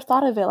never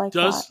thought of it like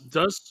that.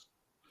 Does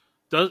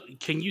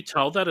can you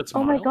tell that it's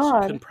Oh my Miles?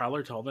 god. Can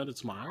Prowler tell that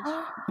it's Miles?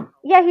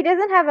 Yeah, he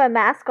doesn't have a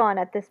mask on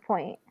at this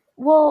point.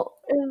 Well,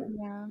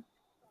 Yeah.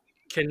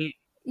 Can he?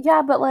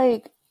 yeah, but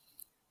like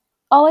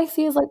all I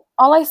see is like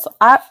all I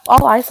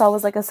saw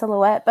was like a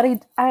silhouette. But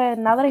I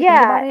now that I think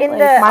Yeah, about it, in like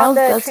the on Miles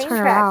the does train turn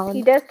tracks,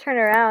 he around. does turn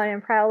around,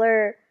 and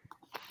Prowler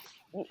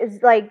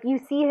is like you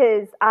see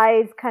his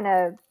eyes kind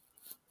of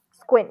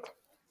squint.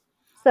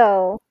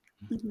 So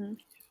Mm-hmm.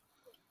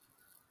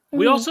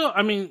 We Mhm. also,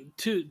 I mean,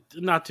 to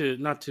not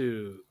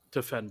to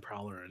defend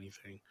Prowler or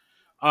anything,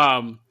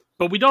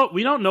 but we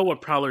don't know what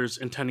Prowler's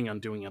intending on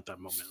doing at that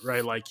moment,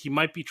 right? Like he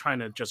might be trying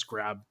to just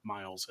grab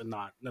Miles and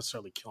not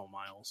necessarily kill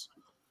Miles.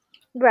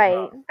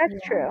 right, that's Yeah.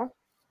 true.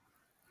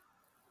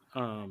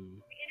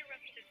 Um,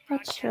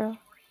 That's true.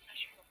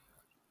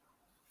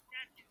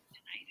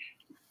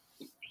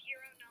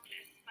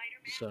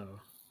 so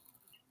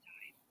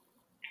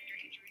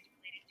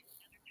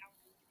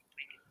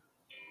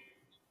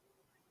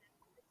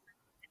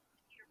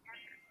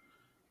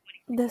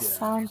This yeah,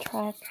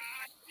 soundtrack.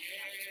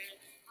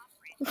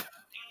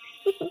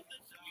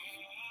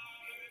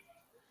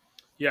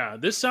 yeah.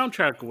 This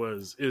soundtrack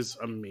is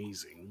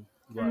amazing.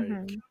 Like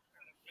Hmm.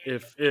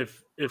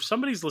 if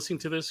somebody's listening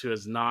to this who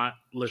has not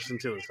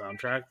listened to the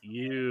soundtrack,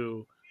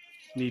 you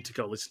need to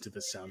go listen to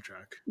this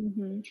soundtrack.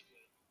 Mm-hmm.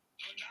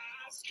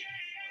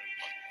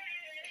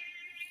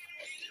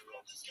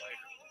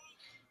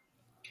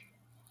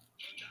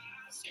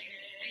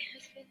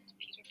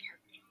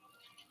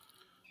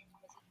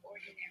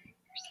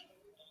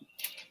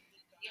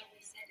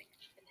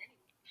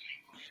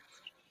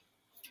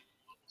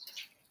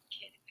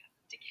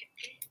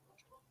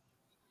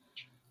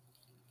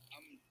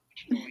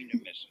 Going to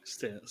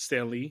miss it.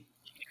 Stan Lee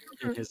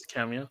in his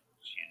cameo.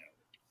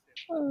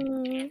 Can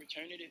I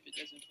return it if it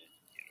doesn't fit?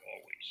 It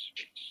always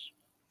fits.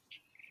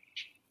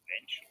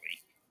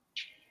 Eventually.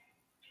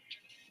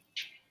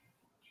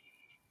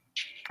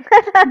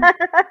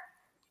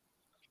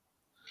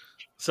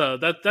 So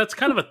that's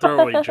kind of a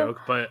throwaway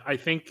joke, but I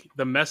think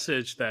the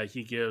message that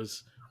he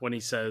gives when he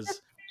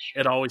says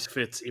it always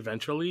fits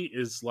eventually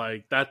is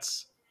like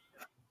that's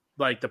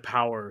like the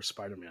power of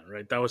Spider-Man,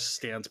 right? That was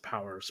Stan's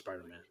power of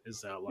Spider-Man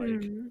is that like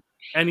Mm.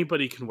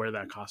 anybody can wear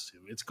that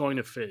costume. It's going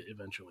to fit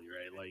eventually,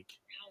 right?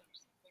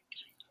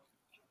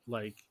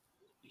 Like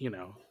you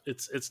know,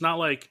 it's not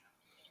like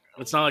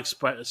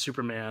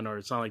Superman or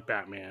it's not like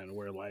Batman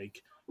where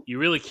like you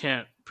really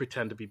can't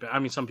pretend to be I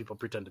mean some people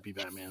pretend to be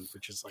Batman,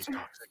 which is like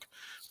toxic.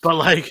 But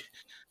like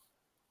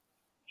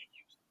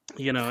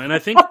And I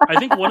think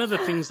one of the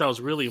things that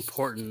was really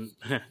important,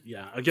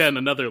 yeah, again,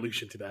 another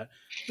allusion to that,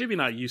 maybe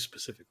not you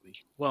specifically.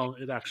 Well,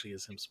 it actually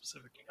is him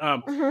specifically.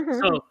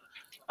 So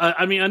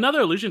I mean,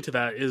 another allusion to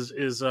that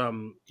is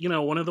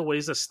one of the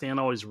ways that Stan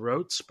always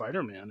wrote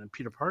Spider-Man and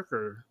Peter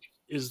Parker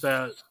is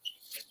that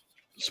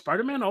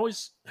Spider-Man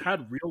always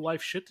had real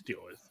life shit to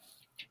deal with.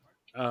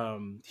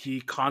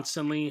 He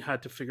constantly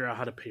had to figure out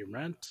how to pay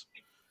rent.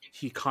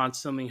 He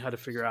constantly had to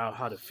figure out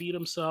how to feed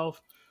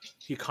himself.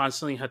 He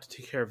constantly had to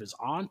take care of his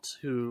aunt,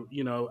 who,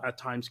 at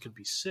times could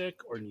be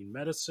sick or need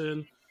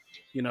medicine.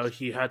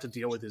 He had to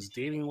deal with his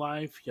dating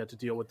life. He had to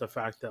deal with the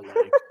fact that,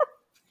 like,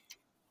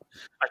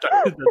 I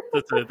thought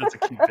that's a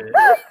cute bit.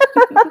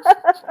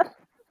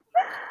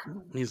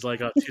 He's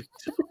like,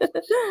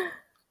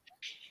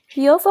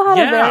 He also had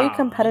a very yeah,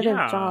 competitive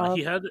yeah, job.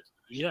 he had,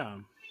 yeah,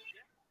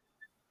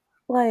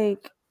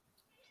 Like,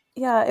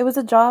 yeah, it was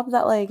a job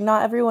that, like,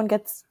 not everyone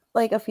gets,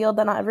 like, a field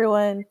that not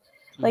everyone,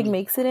 like, Mhm.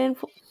 makes it in,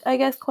 I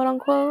guess, quote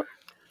unquote.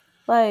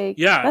 Like,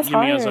 yeah. that's You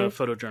mean as a hard.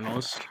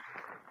 photojournalist?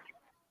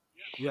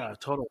 Yeah,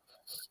 totally.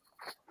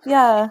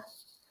 Yeah.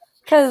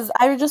 Because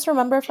I just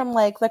remember from,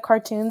 like, the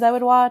cartoons I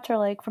would watch or,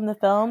 like, from the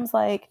films,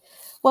 like,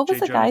 what was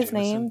J. the Jonah guy's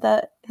Jameson. name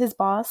that his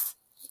boss?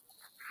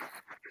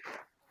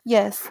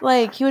 Yes,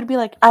 like, he would be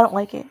like, I don't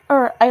like it,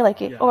 or I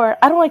like it, Yeah. or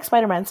I don't like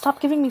Spider-Man, stop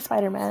giving me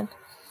Spider-Man,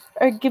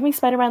 or give me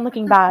Spider-Man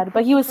looking bad,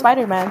 but he was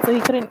Spider-Man, so he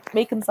couldn't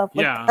make himself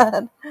look Yeah.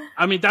 bad.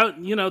 I mean, that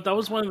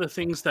was one of the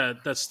things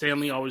that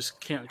Stanley always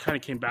kind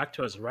of came back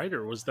to as a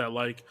writer, was that,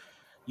 like,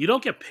 you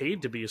don't get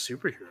paid to be a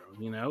superhero.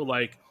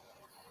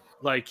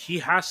 Like he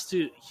has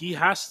to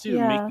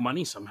Yeah. make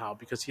money somehow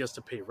because he has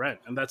to pay rent,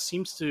 and that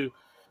seems to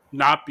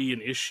not be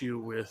an issue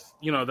with,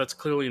 that's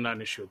clearly not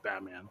an issue with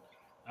Batman.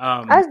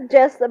 I was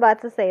just about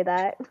to say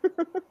that.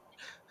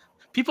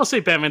 People say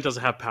Batman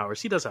doesn't have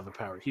powers. He does have a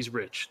power. He's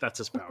rich. That's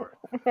his power.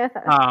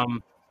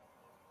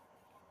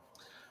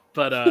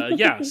 But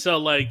yeah, so,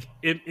 like,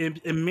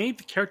 it made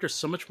the character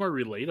so much more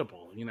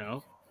relatable,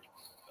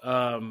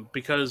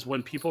 because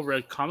when people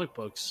read comic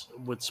books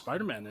with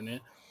Spider-Man in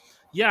it,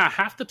 yeah,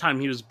 half the time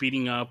he was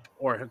beating up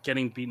or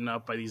getting beaten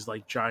up by these,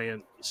 like,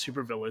 giant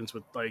supervillains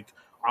with, like,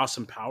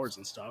 awesome powers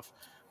and stuff.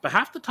 But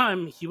half the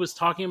time he was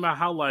talking about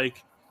how,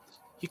 like,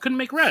 he couldn't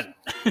make rent.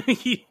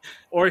 he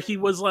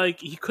was like,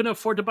 he couldn't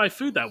afford to buy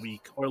food that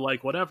week, or,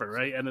 like, whatever,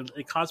 right? And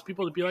it caused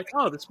people to be like,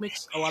 oh, this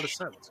makes a lot of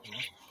sense.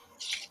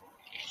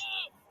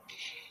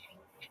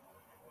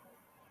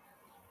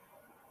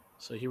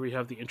 So here we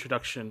have the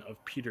introduction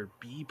of Peter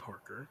B.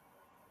 Parker,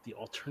 the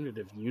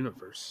alternative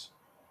universe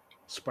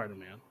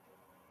Spider-Man,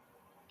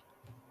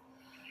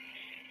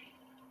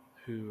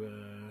 who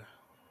a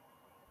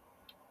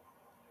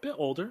bit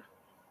older,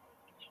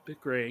 bit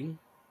graying,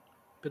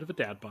 bit of a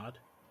dad bod.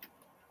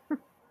 All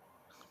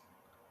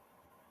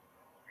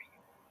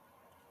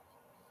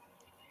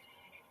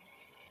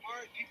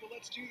right, people,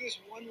 let's do this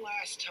one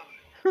last time.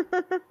 My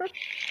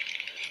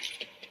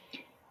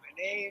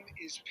name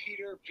is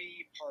Peter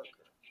B. Parker.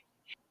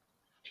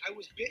 I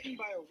was bitten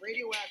by a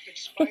radioactive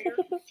spider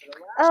for the last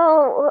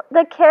Oh,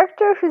 the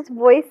character who's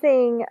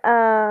voicing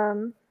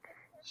Spider-Man.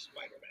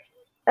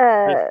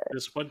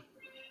 This one?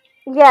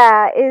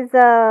 yeah, is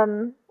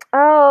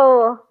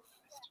oh,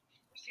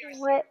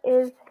 what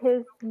is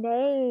his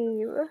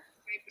name?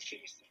 Save the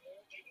city some more,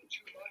 taking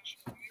too much.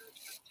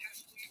 Parents got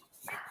testing,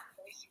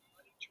 dicey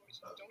money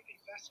choices. Don't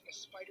invest in a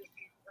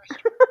spider-themed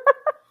restaurant.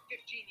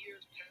 15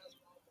 years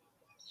past, blah, blah,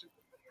 blah, super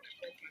bored. I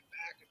broke my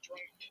back, a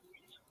drunk food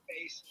in my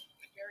face.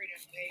 I buried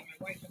that name. My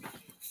wife and I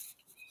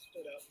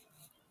stood up.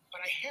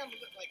 But I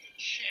handled it like a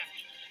champ.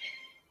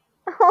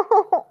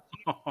 Oh.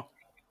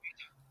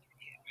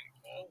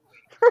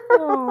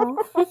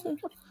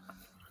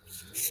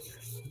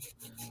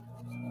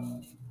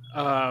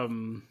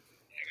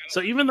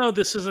 So even though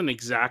this isn't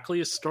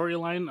exactly a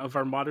storyline of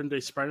our modern day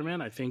Spider-Man,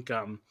 I think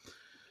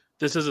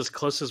this is as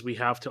close as we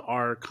have to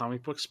our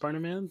comic book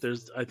Spider-Man.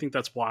 I think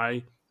that's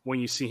why when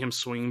you see him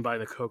swinging by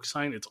the Coke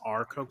sign, it's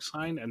our Coke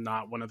sign and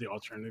not one of the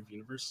alternative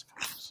universe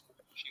Cokes.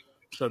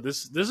 So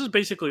this is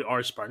basically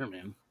our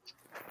Spider-Man.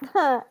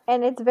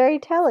 And it's very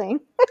telling.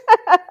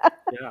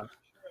 Yeah.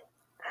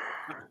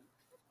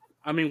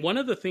 I mean, one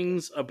of the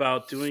things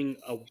about doing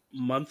a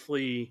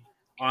monthly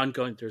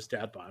ongoing, there's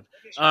Dad Bod.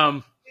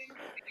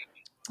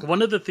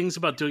 One of the things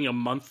about doing a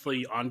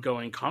monthly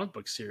ongoing comic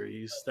book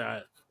series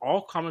that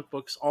all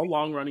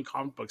long running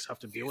comic books have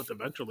to deal with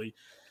eventually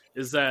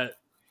is that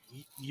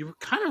you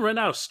kind of run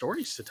out of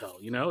stories to tell.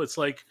 It's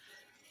like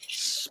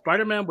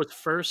Spider-Man was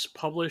first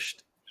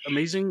published,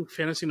 Amazing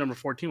Fantasy number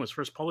 14 was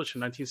first published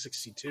in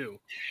 1962.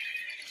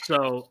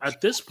 So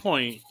at this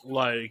point,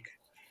 like,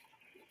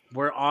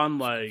 we're on,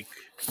 like,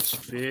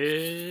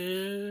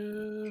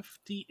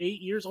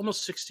 58 years,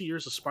 almost 60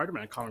 years of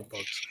Spider-Man comic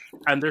books,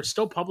 and they're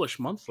still published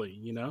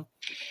monthly,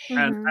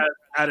 And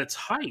at its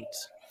height,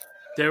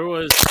 there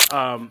was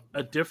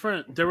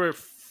there were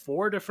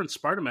 4 different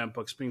Spider-Man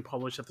books being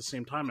published at the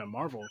same time at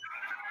Marvel,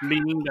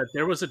 meaning that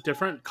there was a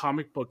different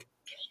comic book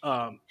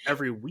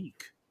every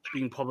week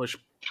being published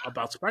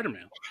about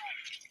Spider-Man.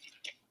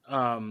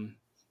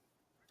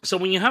 So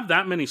when you have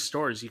that many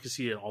stores, you can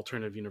see an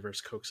alternative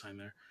universe Coke sign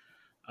there,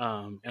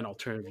 and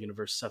alternative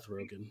universe Seth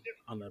Rogen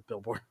on the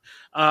billboard.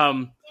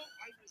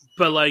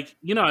 But like,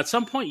 you know, at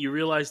some point you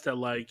realize that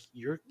like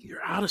you're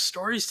out of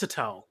stories to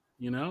tell,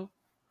 you know,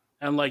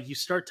 and like you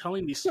start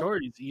telling these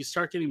stories, you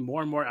start getting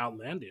more and more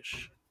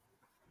outlandish.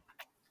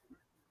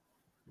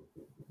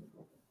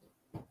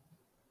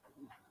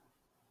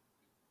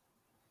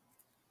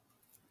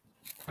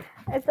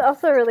 It's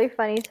also really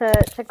funny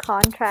to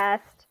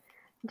contrast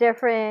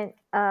different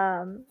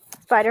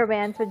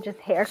Spider-Mans with just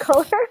hair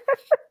color.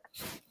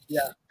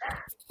 Yeah.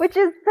 Which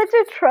is such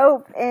a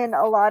trope in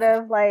a lot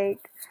of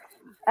like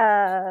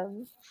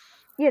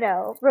you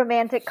know,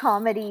 romantic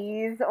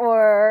comedies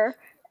or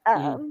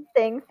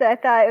things. So I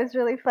thought it was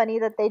really funny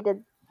that they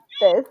did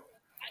this.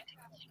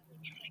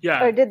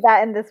 Yeah. Or did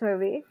that in this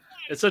movie.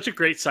 It's such a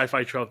great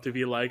sci-fi trope to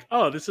be like,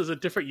 oh, this is a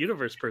different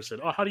universe person.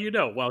 Oh, how do you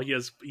know? Well,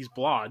 he's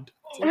blonde.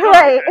 Like, oh,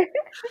 right.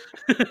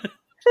 Okay.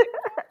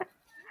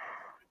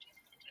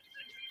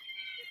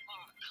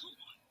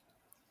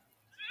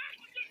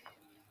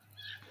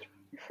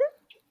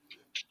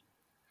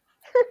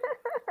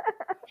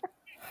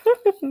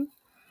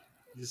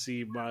 You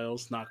see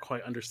Miles not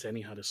quite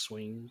understanding how to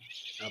swing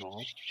at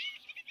all.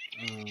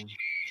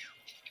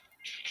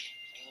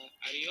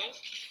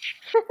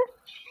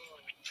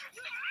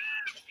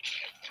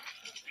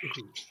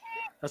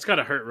 That's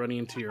gotta hurt running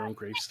into your own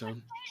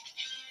gravestone.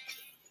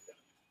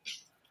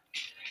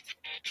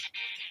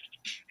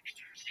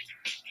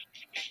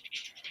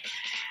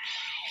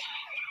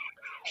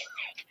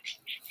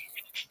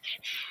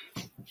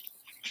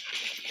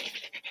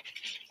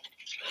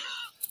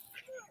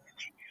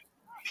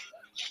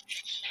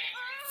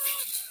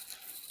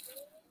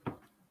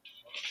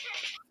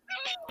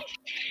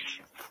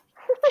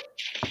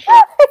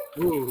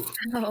 Ooh.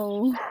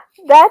 Oh,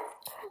 That's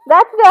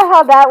not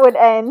how that would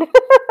end.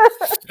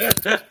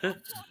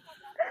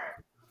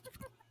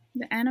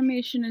 the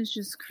animation is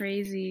just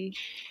crazy.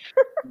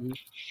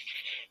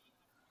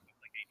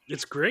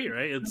 It's great,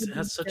 right? It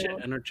has such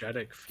an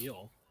energetic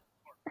feel.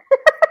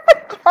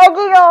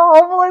 Hugging a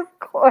homeless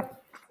corpse.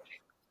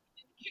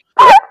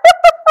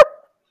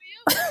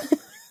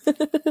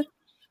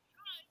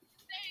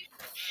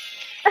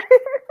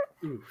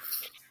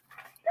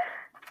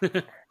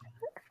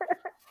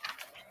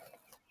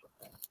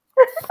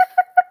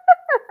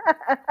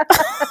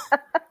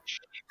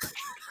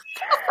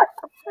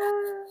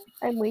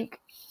 I'm weak.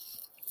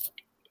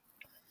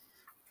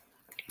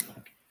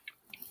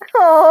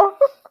 Oh.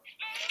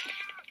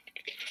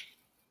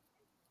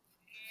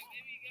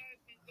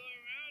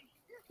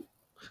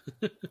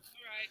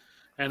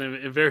 And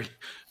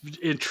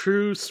in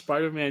true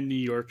Spider-Man New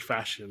York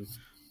fashion,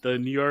 the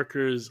New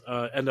Yorkers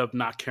end up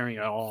not caring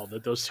at all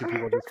that those two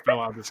people just fell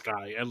out of the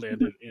sky and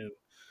landed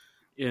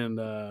in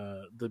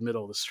the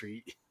middle of the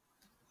street.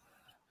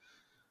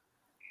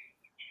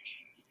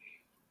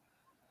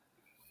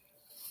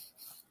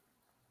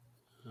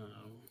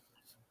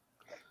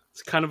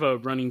 It's kind of a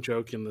running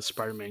joke in the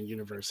Spider-Man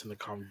universe in the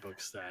comic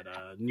books that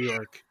New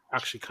York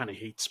actually kind of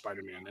hates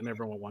Spider-Man and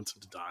everyone wants him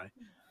to die.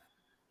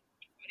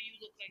 Why do you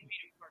look like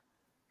Peter Parker?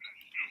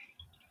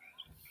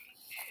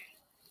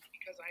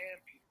 Because I am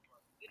Peter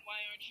Parker. Then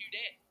why aren't you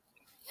dead?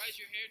 Why is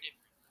your hair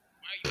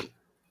different?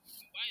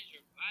 Why is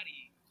your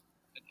body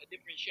a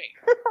different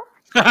shape?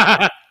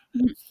 Are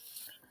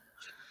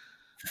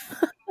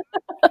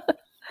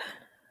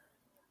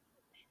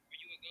you a ghost? Are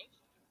you a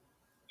zombie?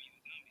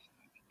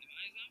 Am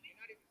I a zombie? You're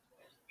not even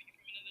close. Are you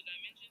from another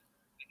dimension?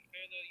 Like a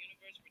parallel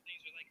universe where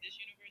things are like this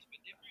universe but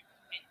different?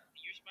 And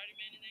you're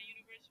Spider-Man in that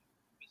universe,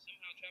 but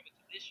somehow traveled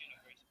to this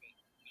universe, but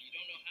you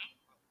don't know how?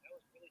 That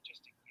was really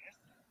just a guess.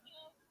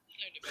 Well, you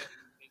learned about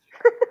physics.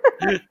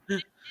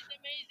 It's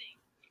amazing.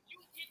 You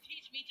can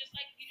teach me just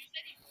like Peter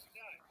said he would.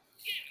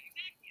 Yeah,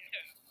 exactly.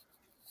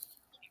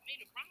 Yeah. You made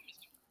a promise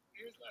to me.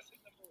 Here's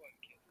lesson number 1,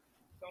 kid.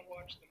 Don't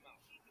watch the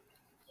mouth.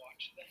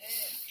 Watch the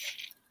hands.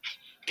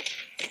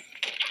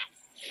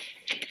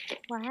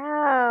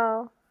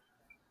 Wow.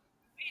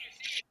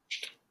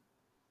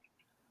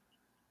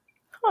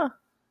 Huh.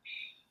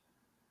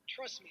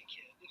 Trust me,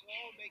 kid. It'll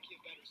all make you a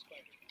better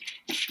Spider-Man.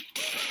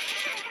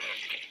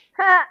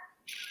 Ha.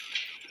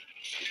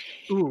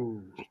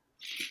 Ooh.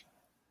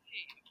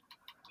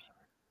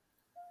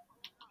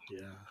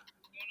 Yeah.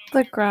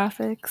 The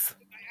graphics.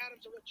 My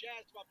atoms are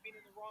jazzed about being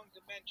in the wrong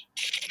dimension.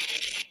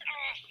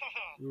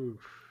 Ooh.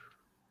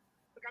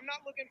 Look, I'm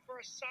not looking for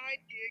a side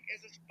gig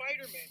as a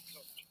Spider-Man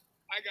coach.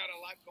 I got a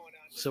lot going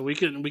on. So we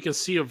can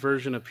see a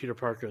version of Peter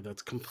Parker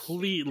that's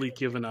completely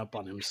given up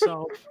on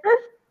himself,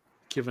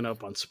 given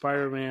up on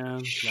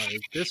Spider-Man.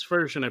 Like this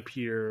version of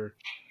Peter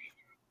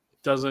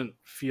doesn't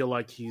feel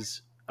like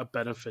he's a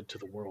benefit to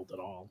the world at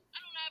all. I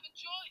don't have a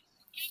choice.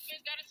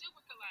 Kingpin's got a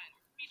super collider.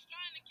 He's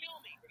trying to kill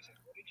me.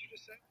 What did you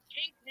just say?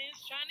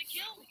 Kingpin's trying to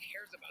kill me. Who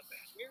cares about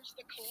that? Where's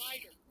the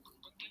collider?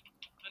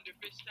 Under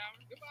Fish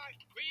Tower. Goodbye.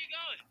 Where you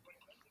going?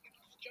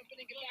 Jump in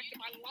and get back to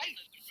my life.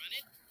 To run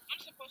it. I'm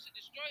supposed to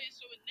destroy it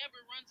so it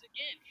never runs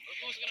again. Or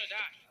who's gonna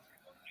die?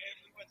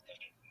 Everyone's gonna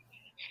die.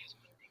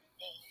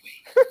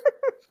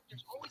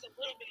 There's always a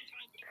little bit of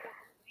time before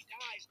he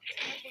dies, and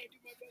that's when I do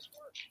my best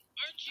work.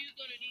 Aren't you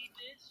gonna need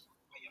this?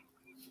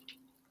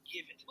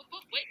 Give it.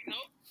 Wait, no,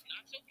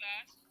 not so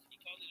fast. He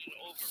calls it an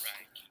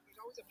override key. There's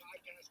always a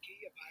bypass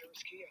key, a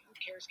virus key, a who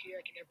cares key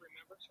I can never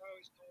remember, so I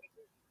always call it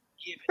this.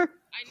 Give it.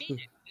 I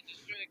need it to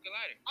destroy the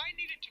collider. I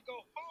need it to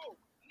go home.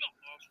 No,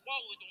 I'll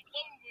swallow it, don't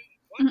blow me.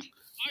 What?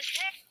 I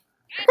swear.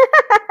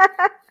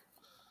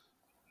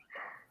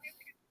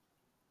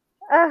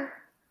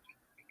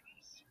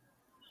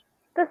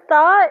 The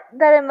thought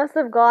that it must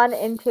have gone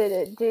into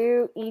to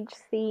do each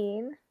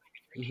scene.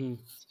 Mm-hmm.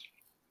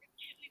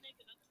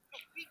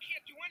 We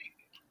can't do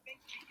anything.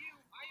 Thanks to you,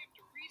 I have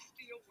to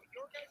re-steal what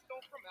your guys stole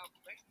from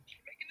Alchemist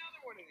and make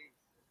another one of these.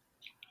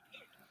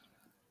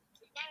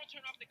 If I don't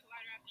turn off the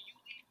collider after you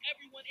leave,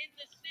 everyone in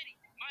the city,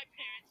 my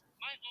parents,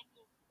 my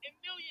uncle, and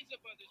millions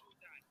of others will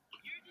die.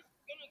 You're just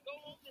gonna go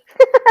home and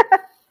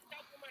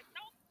out for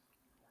myself?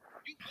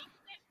 You good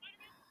with that,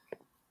 Spider-Man?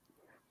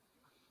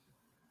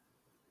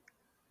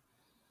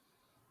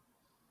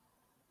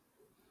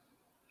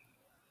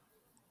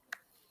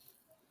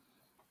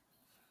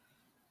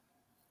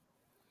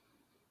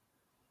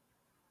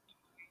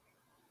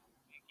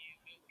 You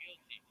feel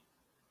guilty.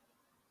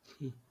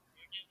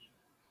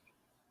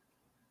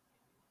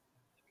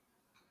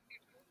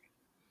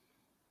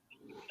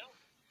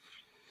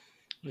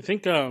 I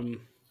think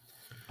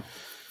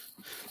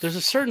there's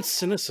a certain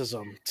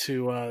cynicism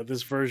to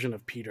this version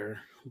of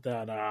Peter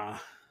that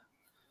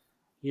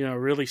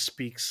really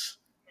speaks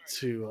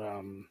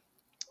to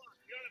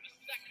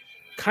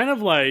kind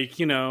of like,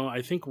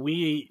 I think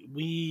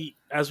we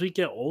as we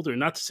get older,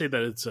 not to say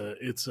that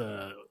it's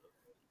a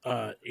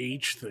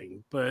age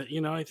thing, but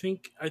I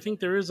think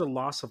there is a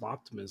loss of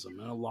optimism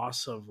and a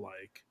loss of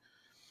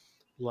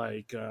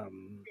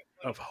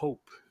of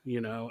hope,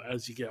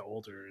 as you get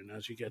older and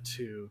as you get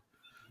to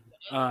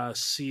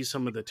see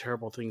some of the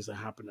terrible things that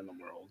happen in the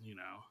world,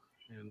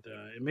 and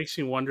it makes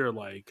me wonder,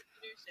 like,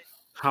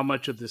 how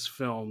much of this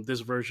film,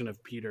 this version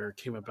of Peter,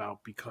 came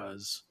about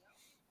because,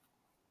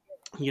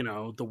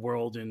 the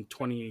world in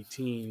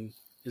 2018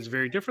 is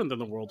very different than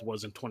the world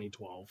was in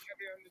 2012,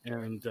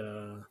 and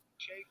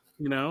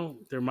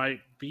there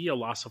might be a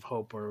loss of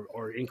hope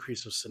or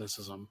increase of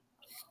cynicism.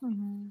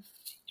 Mm-hmm.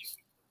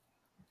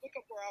 Look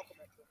up where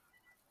Alchemist is.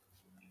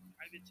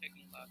 I've been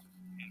taking a lot of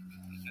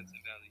campus in Hudson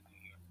Valley,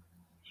 New York.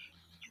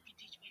 You can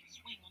teach me to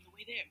swing on the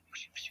way there.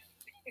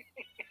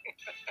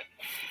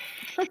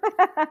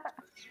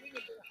 Swing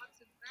into the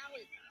Hudson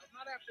Valley now,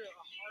 not after a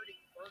hearty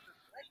burger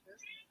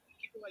breakfast.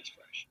 Keep your legs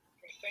fresh.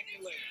 Thank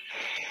you later.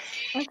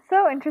 It's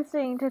so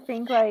interesting to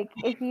think, like,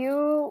 if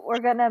you were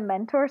gonna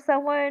mentor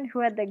someone who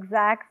had the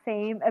exact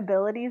same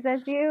abilities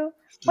as you,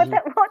 what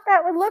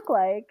that would look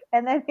like.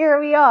 And then here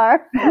we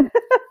are.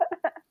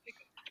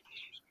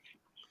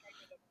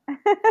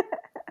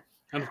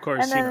 And of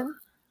course, and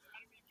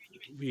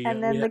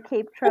then the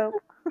cape trope.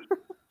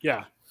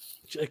 Yeah,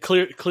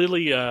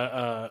 clearly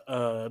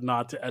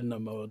nod to Edna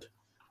Mode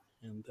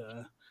and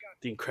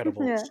The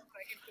Incredibles. Yeah.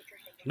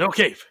 No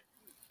cape.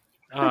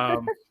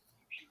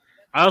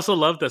 I also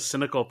love that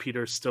cynical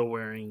Peter's still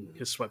wearing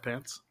his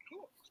sweatpants.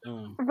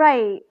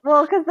 Right.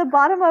 Well, because the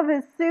bottom of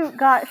his suit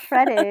got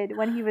shredded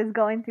when he was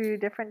going through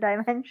different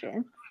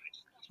dimensions.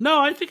 No,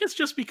 I think it's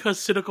just because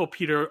cynical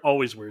Peter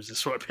always wears his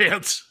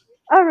sweatpants.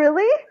 Oh,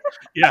 really?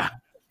 Yeah.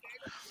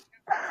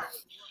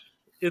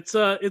 It's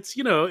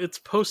it's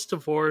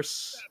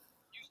post-divorce,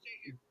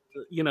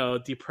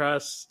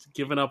 depressed,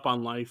 given up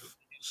on life.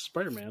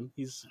 Spider-Man,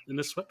 he's in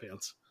his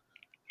sweatpants.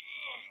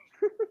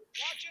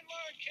 Watch and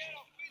learn, kid.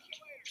 I'll feed you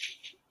later.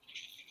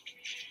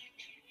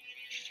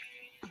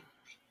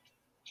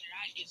 I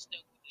get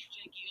stuck with this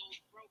janky old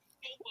broke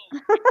Bobo.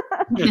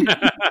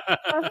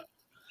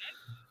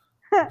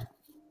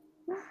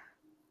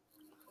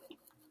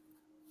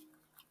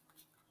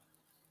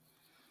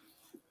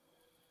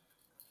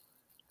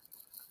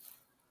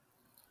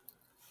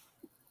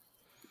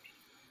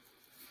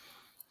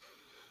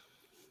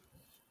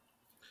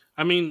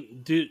 I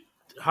mean,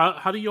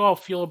 how do you all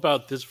feel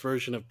about this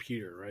version of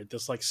Peter, right?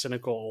 This like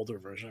cynical older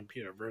version of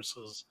Peter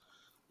versus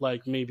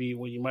like maybe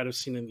what you might have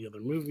seen in the other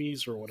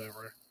movies or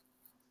whatever.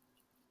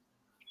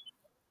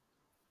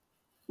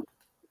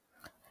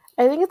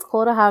 I think it's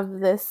cool to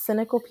have this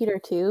cynical Peter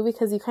too,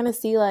 because you kind of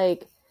see you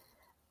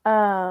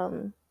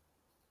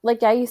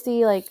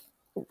see like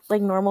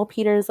normal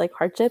Peter's like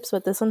hardships,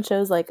 but this one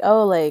shows like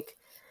like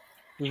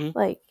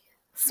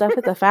stuff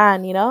at the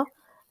fan,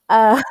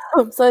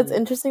 so it's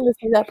interesting to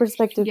see that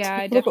perspective. Yeah,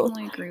 too. I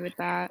definitely agree with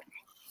that.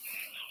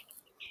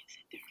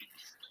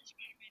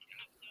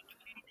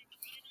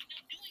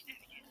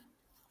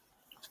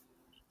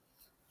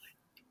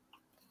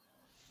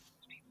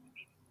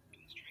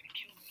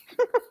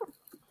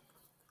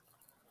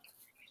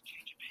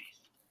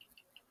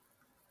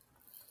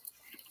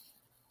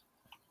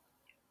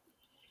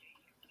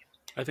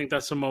 I think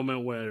that's a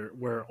moment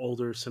where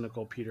older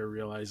cynical Peter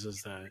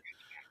realizes that,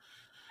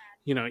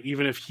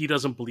 even if he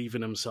doesn't believe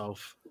in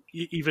himself,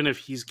 even if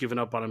he's given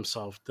up on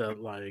himself, that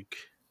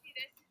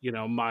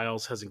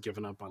Miles hasn't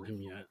given up on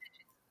him yet.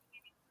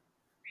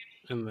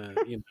 and then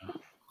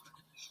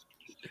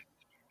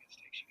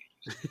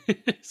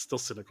still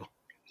cynical.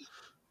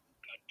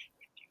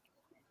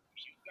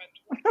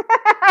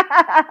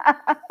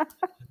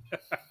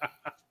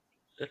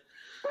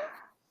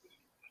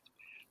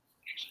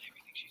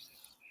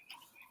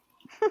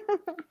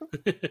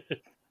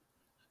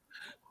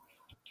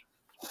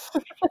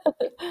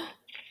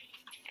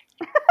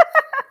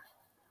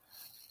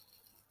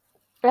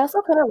 I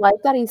also kind of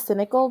like that he's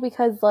cynical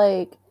because,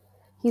 like,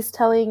 he's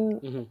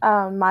telling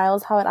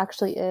Miles how it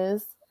actually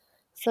is,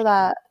 so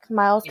that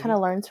Miles kind of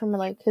learns from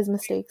like his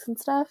mistakes and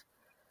stuff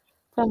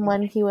from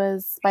when he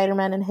was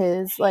Spider-Man in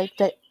his like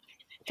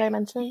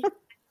dimension.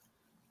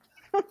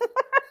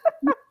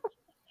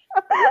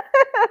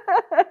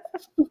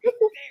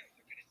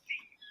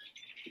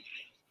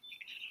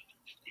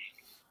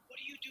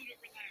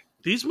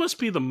 These must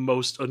be the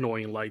most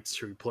annoying lights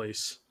to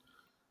replace.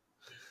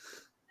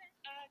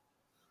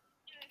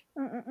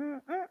 I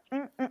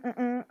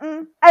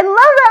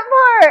love that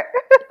part.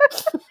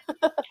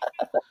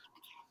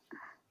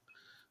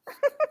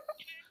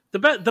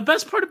 The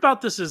best part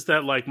about this is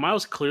that like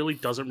Miles clearly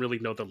doesn't really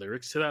know the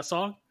lyrics to that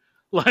song.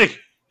 Like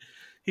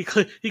he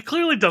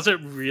clearly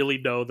doesn't really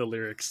know the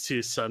lyrics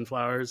to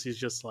Sunflowers. He's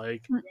just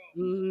like,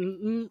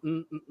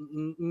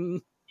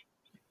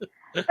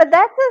 But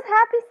that's his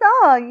happy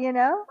song, you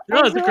know?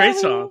 No, it's a great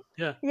song.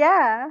 Yeah.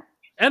 Yeah.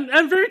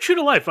 And very true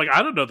to life. Like,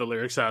 I don't know the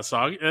lyrics to that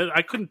song. And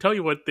I couldn't tell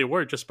you what they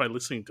were just by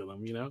listening to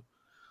them, you know?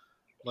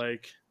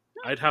 Like,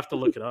 I'd have to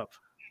look it up.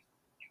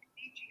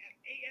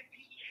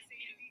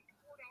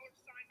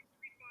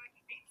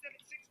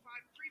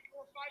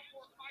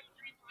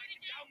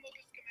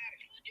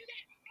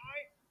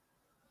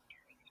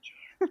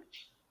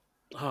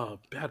 Oh,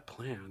 bad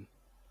plan.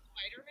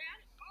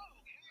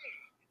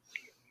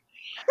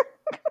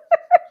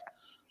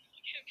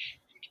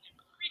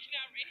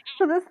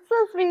 So this is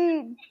supposed to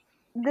be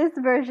this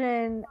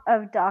version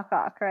of Doc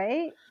Ock,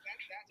 right?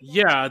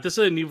 Yeah, this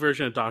is a new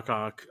version of Doc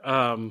Ock.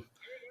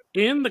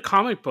 In the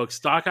comic books,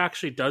 Doc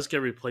actually does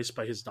get replaced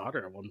by his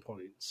daughter at one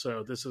point.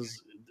 So this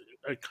is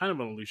a kind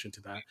of an allusion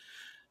to that.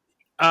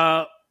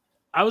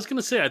 I was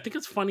gonna say, I think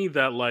it's funny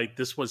that like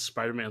this was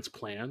Spider-Man's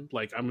plan.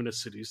 Like, I'm gonna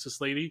seduce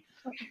this lady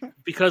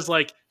because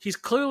like he's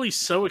clearly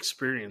so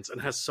experienced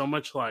and has so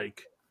much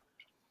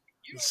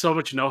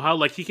know-how.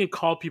 Like, he can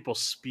call people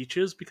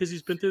speeches because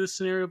he's been through this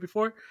scenario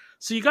before.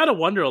 So you got to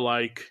wonder,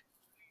 like,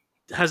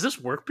 has this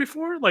worked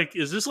before? Like,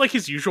 is this like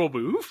his usual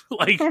move?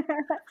 Like,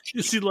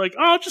 is he like,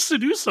 oh, I'll just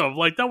seduce him?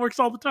 Like, that works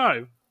all the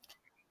time.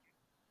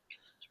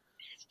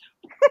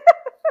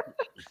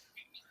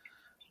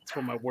 That's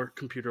what my work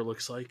computer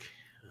looks like.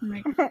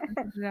 That's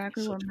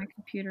exactly what my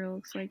computer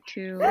looks like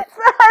too. I love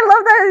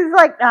that he's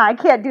like, nah, I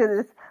can't do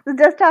this. The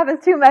desktop is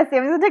too messy.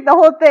 I'm gonna take the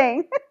whole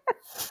thing.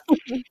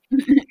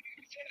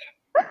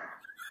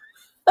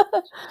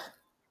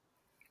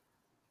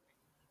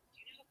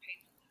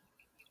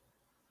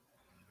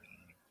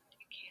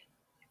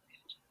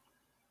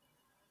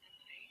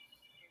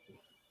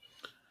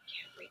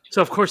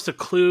 So, of course, the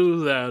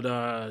clue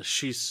that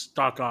she's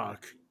Doc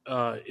Ock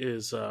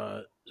is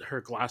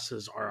her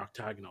glasses are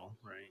octagonal,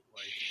 right?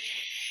 Like,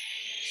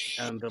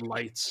 and the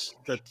lights,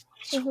 the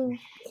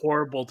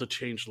horrible to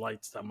change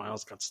lights that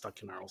Miles got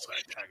stuck in are also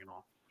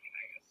octagonal.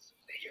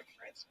 Your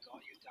friends call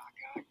you Doc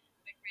Ock?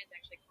 My friends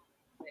actually call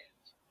me Liv.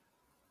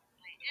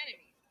 My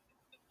enemies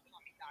call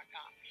me Doc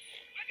Ock.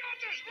 I got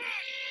this,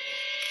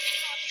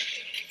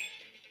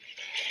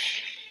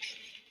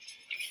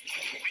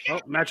 Oh,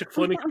 magic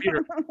floating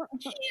computer.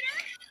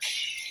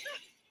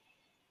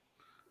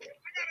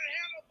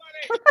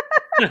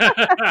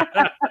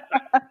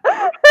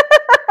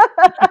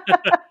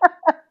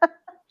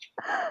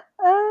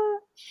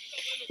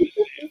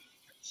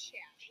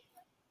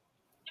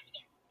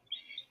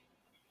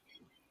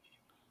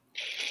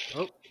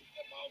 Oh,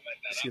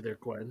 see there,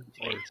 Gwen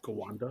or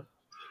Gowanda.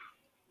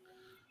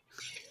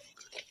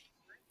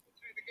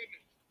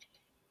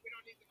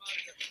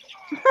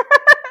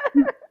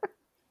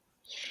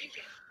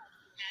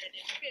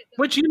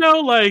 Which, you know,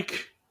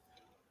 like,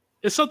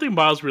 it's something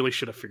Miles really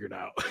should have figured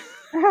out.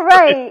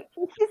 Right.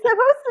 He's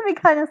supposed to be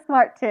kind of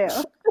smart, too.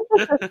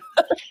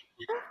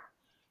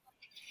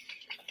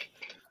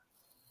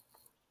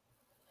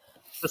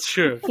 That's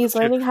true. He's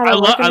learning how to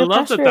work I under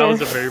love pressure. that was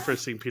the very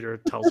first thing Peter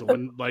tells him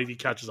when like he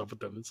catches up with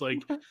them. It's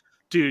like,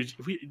 dude,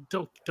 we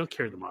don't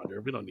carry the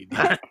monitor. We don't need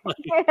that. Like,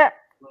 Yeah.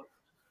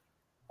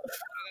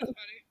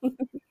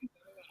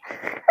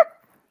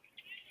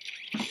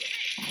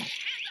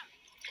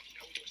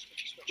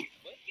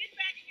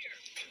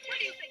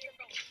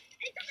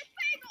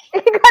 He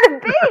got a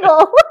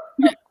bagel.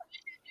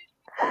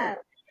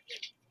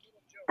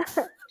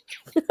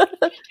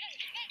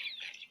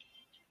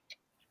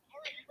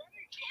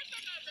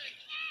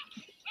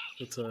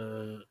 it's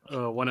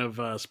one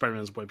of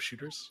Spider-Man's web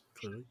shooters,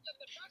 clearly.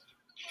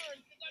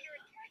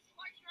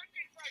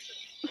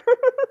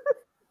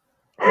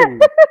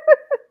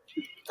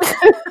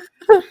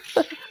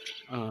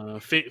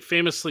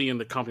 Famously in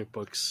the comic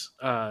books,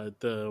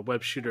 the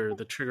web shooter,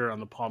 the trigger on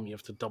the palm, you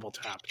have to double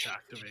tap to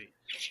activate.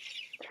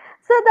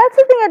 So that's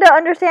the thing I don't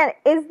understand.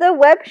 Is the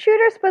web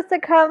shooter supposed to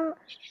come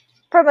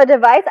from a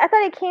device? I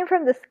thought it came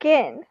from the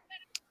skin.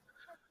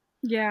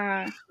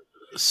 Yeah.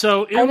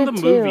 So I in did the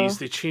movies,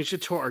 too. they changed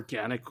it to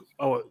organic.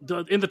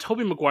 In the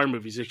Tobey Maguire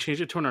movies, they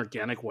changed it to an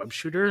organic web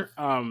shooter.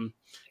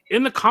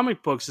 In the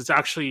comic books, it's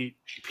actually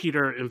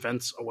Peter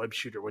invents a web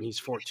shooter when he's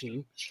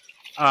 14.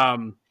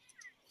 Um,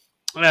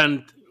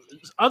 and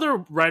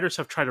other writers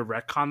have tried to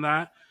retcon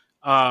that.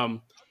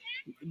 Um,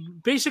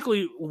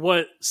 Basically,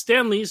 what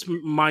Stan Lee's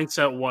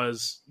mindset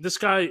was: this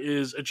guy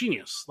is a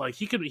genius. Like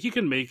he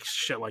can make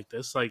shit like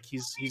this. Like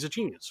he's a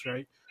genius,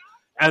 right?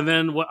 And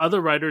then what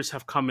other writers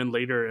have come in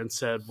later and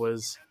said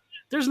was,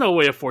 there's no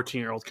way a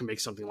 14-year-old can make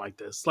something like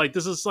this.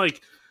 This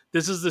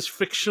is this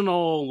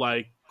fictional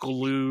like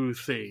glue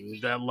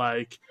thing that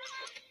like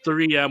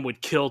 3M would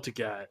kill to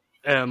get,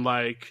 and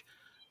like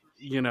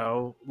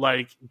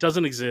like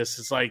doesn't exist.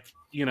 It's like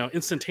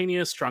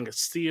instantaneous, strong as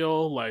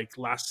steel, like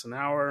lasts an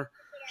hour.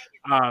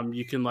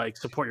 You can like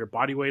support your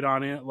body weight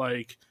on it.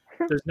 Like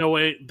there's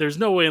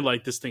no way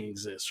like this thing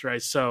exists,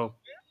 right? So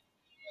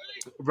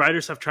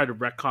writers have tried to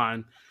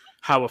retcon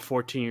how a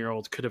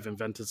 14-year-old could have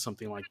invented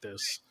something like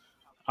this.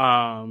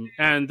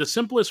 And the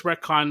simplest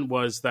retcon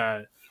was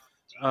that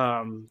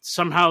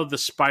somehow the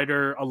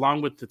spider,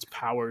 along with its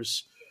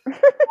powers,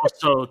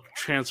 also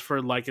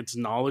transferred like its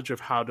knowledge of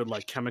how to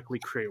like chemically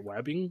create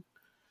webbing.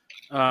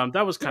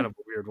 That was kind of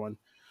a weird one.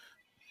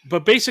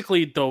 But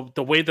basically,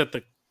 the way that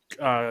the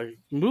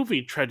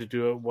movie tried to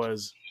do it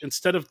was,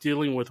 instead of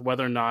dealing with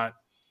whether or not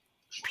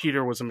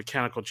Peter was a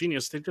mechanical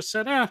genius, they just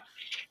said,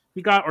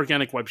 we got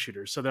organic web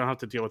shooters, so they don't have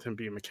to deal with him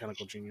being a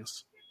mechanical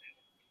genius.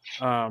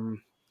 But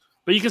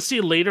you can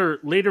see later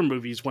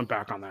movies went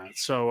back on that.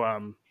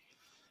 So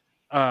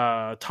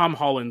Tom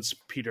Holland's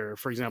Peter,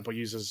 for example,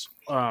 uses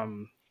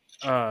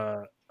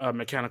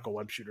mechanical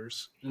web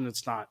shooters, and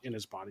it's not in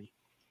his body.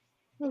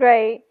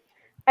 Right.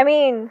 I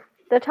mean,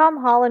 the Tom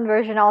Holland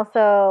version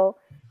also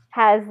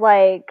has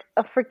like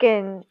a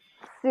freaking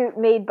suit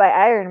made by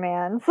Iron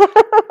Man.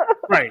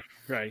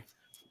 Right.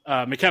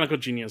 Mechanical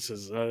genius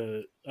is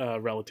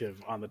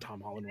relative on the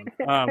Tom Holland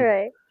one.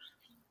 Right.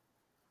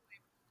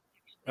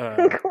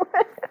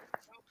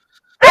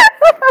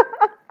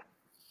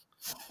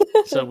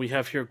 So we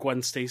have here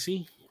Gwen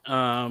Stacy.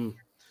 In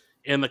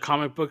the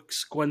comic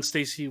books, Gwen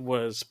Stacy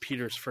was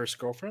Peter's first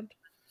girlfriend,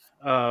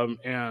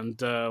 and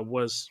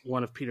was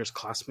one of Peter's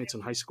classmates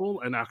in high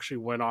school, and actually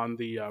went on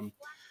the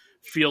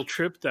field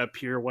trip that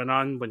Peter went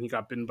on when he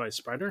got bitten by a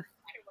spider.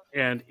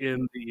 And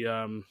in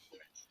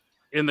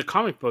the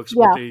comic books,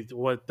 what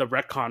the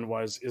retcon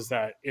was is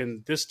that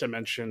in this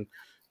dimension,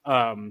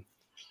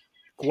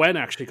 Gwen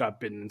actually got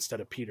bitten instead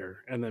of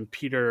Peter, and then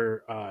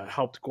Peter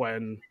helped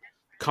Gwen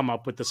come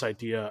up with this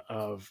idea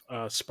of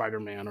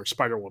Spider-Man or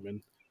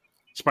Spider-Woman,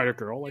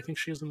 Spider-Girl, I think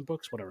she is in the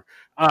books, whatever.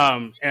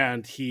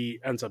 And he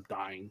ends up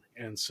dying,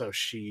 and so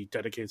she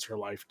dedicates her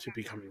life to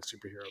becoming a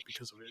superhero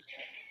because of it.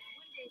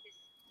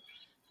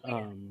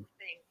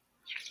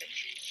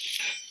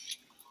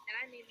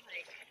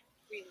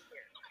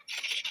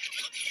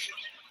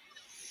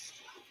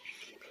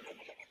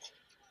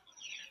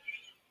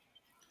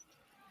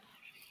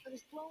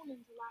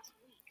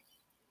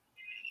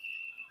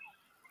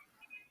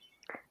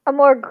 A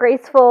more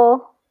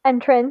graceful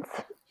entrance.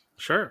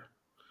 Sure.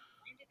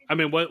 I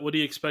mean, what do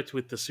you expect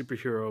with the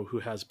superhero who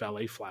has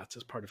ballet flats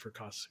as part of her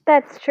costume?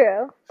 That's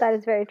true. That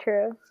is very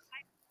true.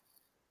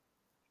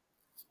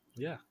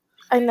 Yeah.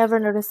 I never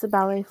noticed the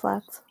ballet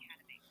flats.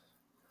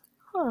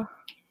 Huh.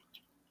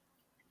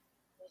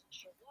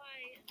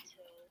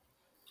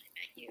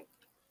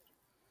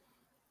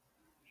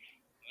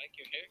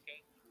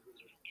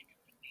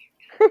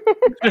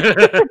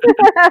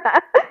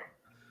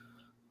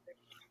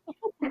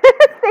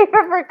 Save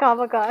it for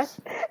Comic-Con.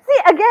 See,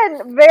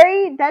 again,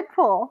 very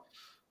Deadpool.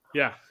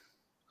 Yeah.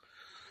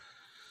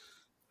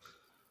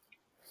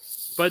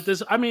 But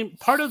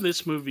part of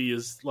this movie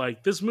is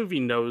like, this movie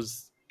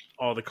knows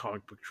all the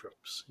comic book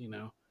tropes,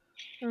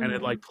 and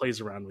it like plays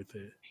around with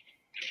it.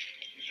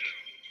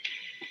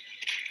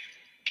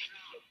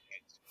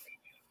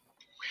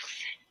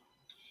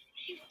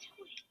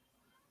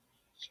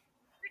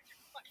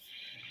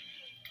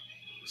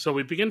 So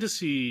we begin to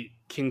see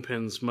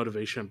Kingpin's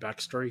motivation and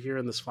backstory here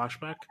in this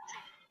flashback.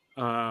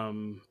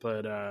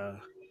 But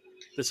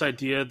this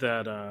idea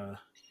that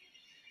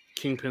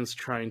Kingpin's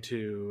trying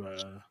to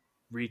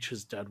reach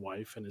his dead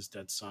wife and his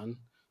dead son,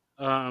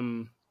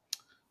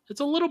 it's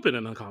a little bit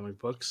in the comic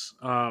books.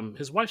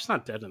 His wife's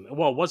not dead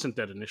wasn't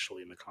dead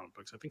initially in the comic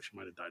books. I think she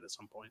might have died at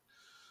some point,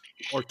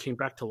 or came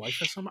back to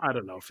life at some. I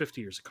don't know. 50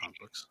 years of comic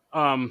books.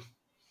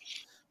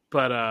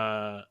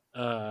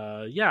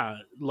 Yeah,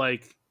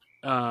 like.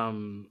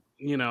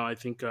 I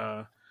think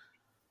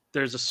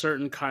there's a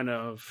certain kind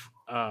of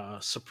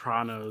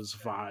Sopranos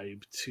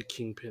vibe to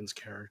Kingpin's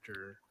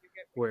character,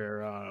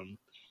 where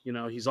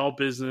he's all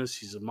business,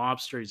 he's a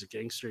mobster, he's a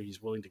gangster,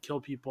 he's willing to kill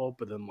people,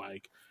 but then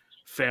like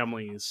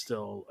family is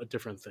still a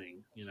different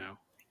thing,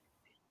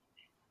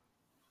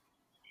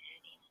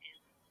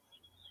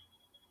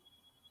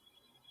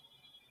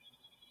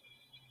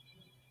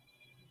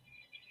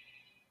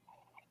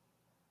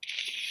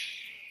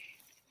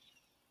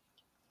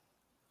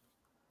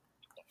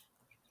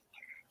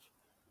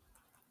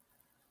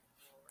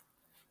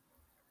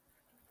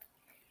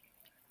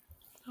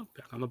 Oh,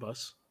 back on the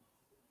bus.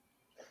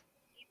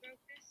 He wrote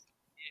this?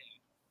 Yeah.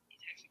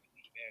 He's actually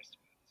really embarrassed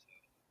about it, so.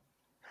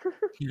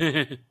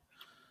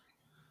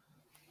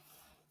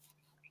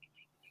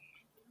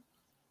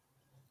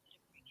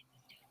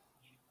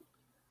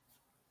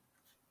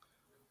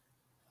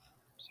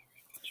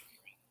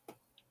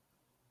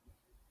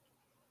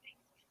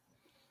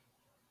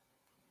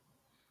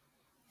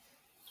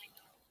 Sorry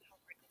about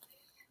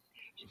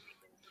your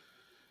friend.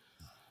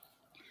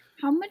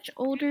 How much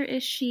older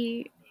is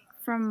she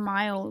from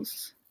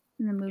Miles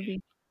in the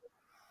movie?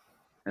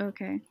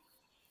 Okay.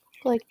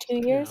 Like 2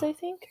 years, Yeah. I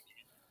think.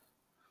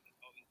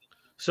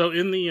 So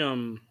in the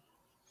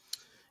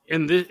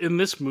in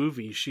this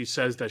movie, she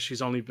says that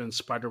she's only been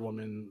Spider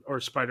Woman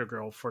or Spider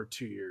Girl for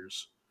 2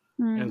 years,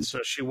 and so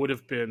she would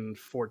have been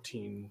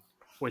 14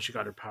 when she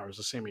got her powers,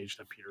 the same age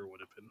that Peter would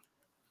have been.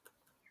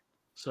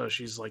 So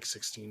she's like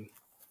 16.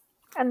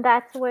 And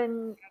that's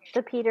when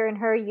the Peter in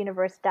her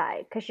universe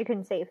died because she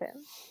couldn't save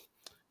him.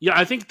 Yeah,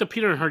 I think the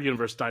Peter in her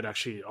universe died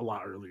actually a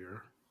lot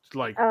earlier,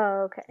 like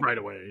Oh, okay. right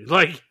away.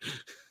 Like,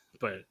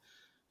 but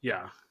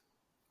yeah.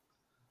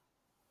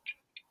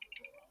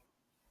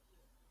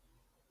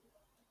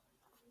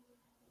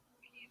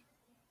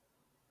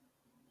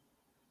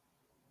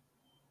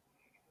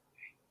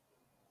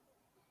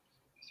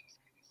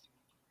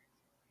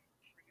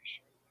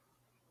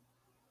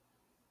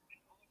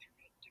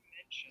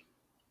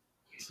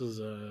 This is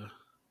a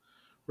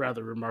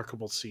rather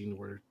remarkable scene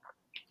where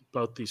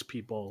both these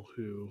people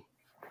who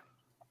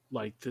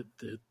like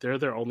they're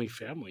their only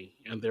family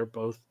and they're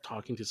both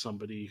talking to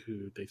somebody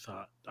who they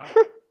thought died.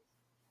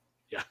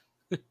 Yeah.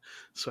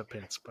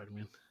 Sweatpants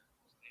Spider-Man.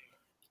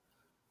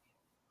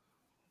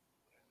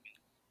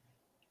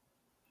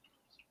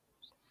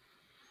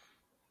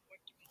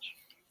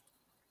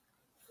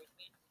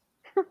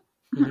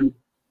 Mhm.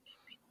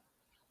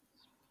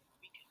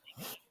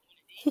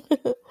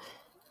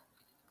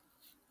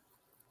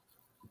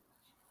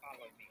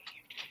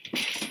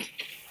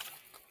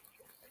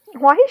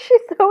 Why is she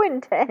so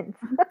intense?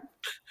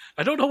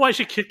 I don't know why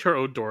she kicked her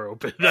own door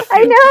open.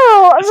 I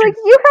know. I'm like,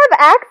 you have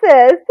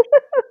access.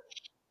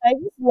 I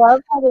just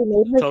love how they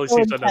made her Totally so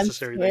seems intense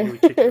unnecessary that you here.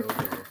 would kick your own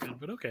door open,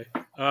 but okay.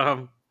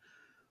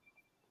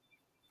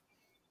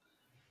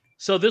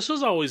 So this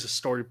was always a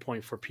story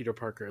point for Peter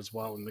Parker as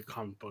well in the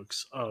comic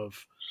books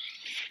of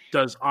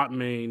does Aunt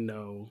May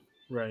know,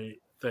 right,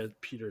 that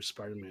Peter's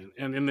Spider-Man?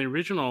 And in the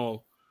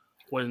original,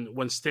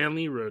 when Stan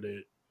Lee wrote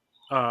it,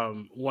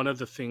 one of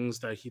the things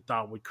that he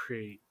thought would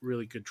create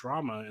really good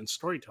drama and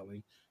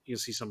storytelling, you can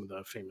see some of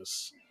the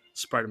famous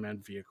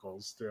Spider-Man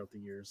vehicles throughout the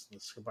years, the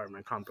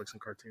Spider-Man comic books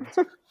and cartoons.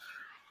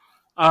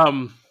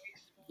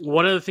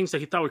 One of the things that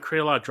he thought would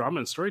create a lot of drama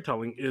and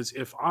storytelling is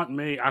if Aunt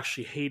May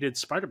actually hated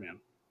Spider-Man.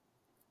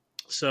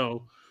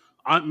 So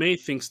Aunt May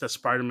thinks that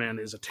Spider-Man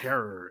is a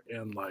terror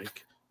and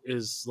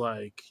is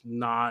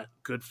not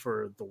good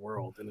for the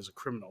world and is a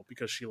criminal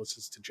because she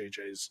listens to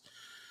JJ's.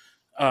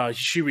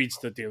 She reads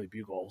the Daily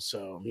Bugle,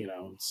 so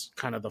it's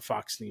kind of the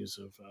Fox News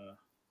of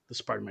the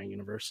Spider-Man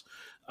universe.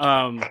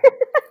 So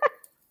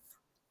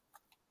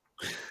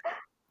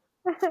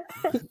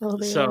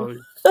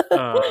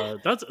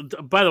that's,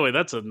 by the way,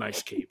 that's a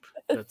nice cape.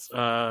 That's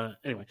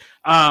anyway.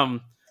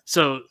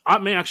 So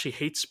Aunt May actually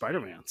hates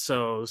Spider-Man.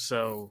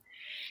 So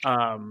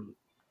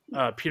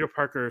Peter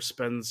Parker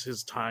spends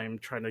his time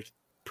trying to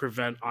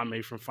prevent Aunt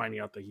May from finding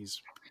out that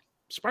he's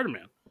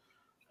Spider-Man.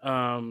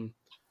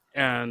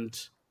 And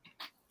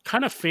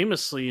kind of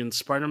famously in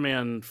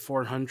Spider-Man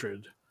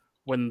 400,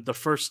 when the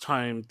first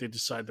time they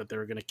decide that they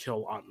were going to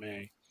kill Aunt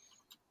May,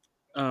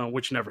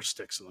 which never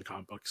sticks in the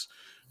comic books,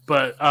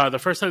 but the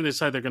first time they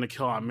decide they're going to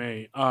kill Aunt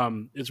May,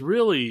 it's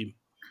really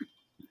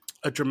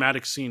a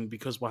dramatic scene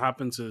because what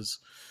happens is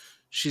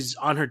she's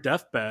on her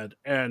deathbed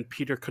and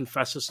Peter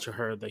confesses to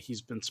her that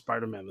he's been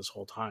Spider-Man this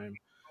whole time.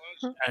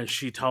 And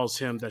she tells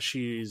him that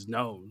she's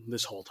known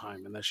this whole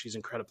time and that she's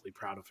incredibly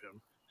proud of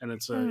him. And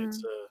it's a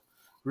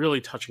really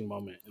touching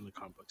moment in the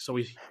comic book. So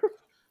we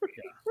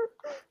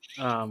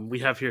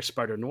have here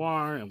Spider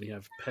Noir and we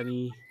have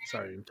Penny.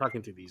 Sorry, I'm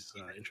talking through these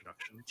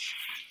introductions.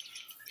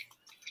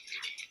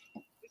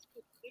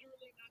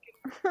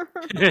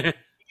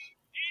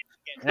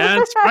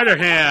 And Spider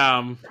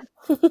Ham.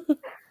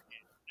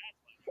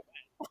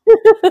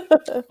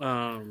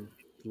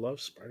 Love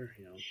Spider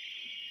Ham.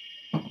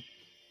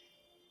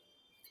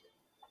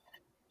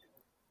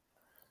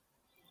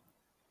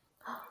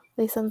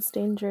 They sense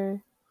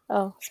danger.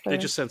 Oh, spoiler.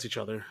 They just sense each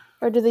other.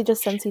 Or do they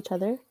just sense each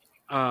other?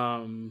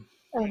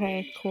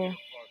 Okay, cool.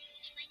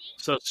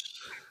 So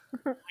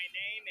My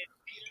name is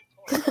Peter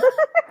Parker.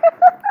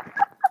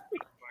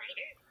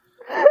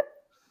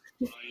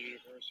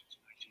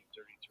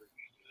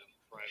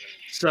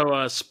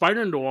 So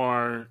Spider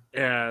Noir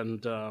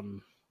and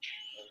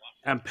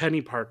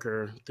Penny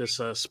Parker, this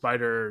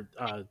spider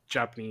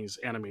Japanese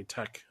anime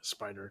tech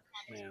Spider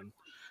Man,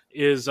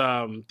 is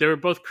they were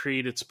both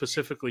created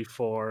specifically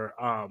for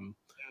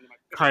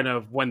kind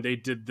of when they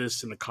did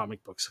this in the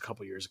comic books a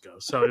couple years ago.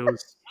 So it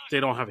was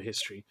they don't have a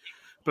history.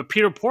 But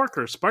Peter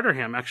Parker, Spider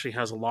Ham, actually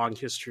has a long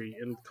history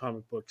in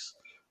comic books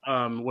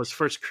was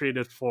first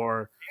created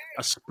for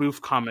a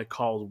spoof comic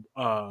called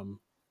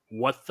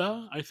What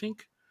the, I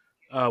think,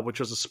 which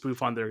was a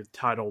spoof on their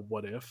title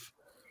What If.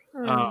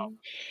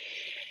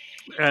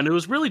 And it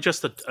was really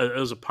just it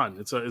was a pun.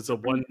 It's a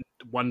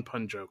one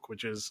pun joke,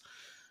 which is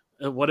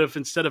what if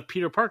instead of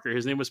Peter Parker,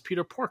 his name was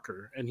Peter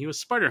Porker, and he was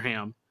Spider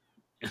Ham.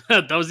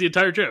 That was the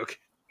entire joke,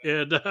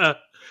 and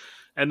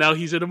now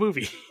he's in a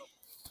movie.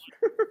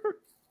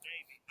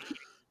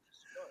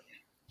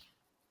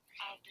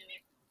 I'll do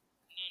it.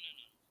 No.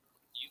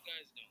 You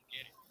guys don't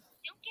get it.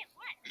 Don't get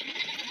what?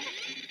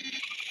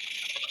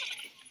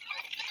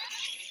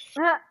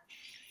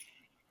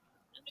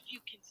 None of you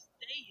can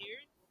stay here.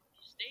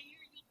 You stay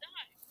here, you'll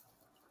die.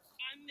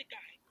 I'm the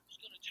guy who's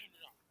gonna turn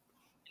it off.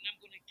 And I'm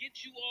gonna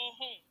get you all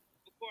home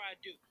before I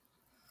do.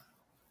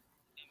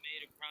 I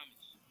made a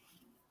promise.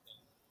 So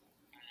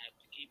I have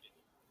to keep it.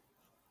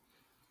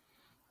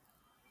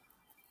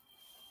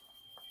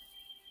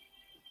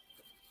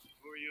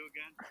 Who are you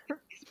again?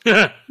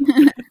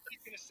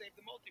 He's gonna save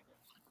the multiverse.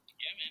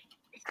 Yeah,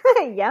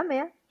 man. Yeah,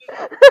 man.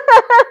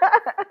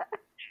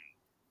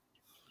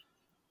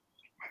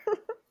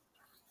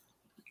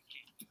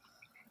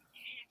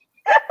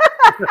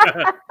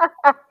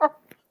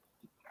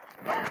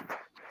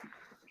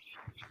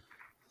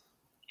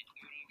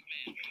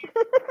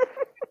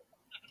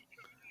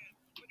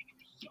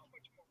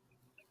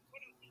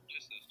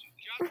 Just those two.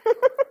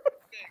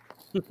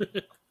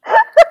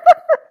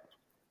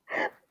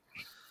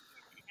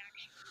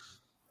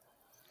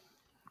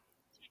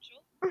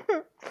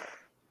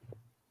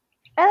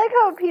 I like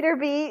how Peter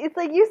B, it's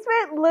like you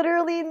spent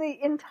literally the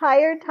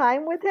entire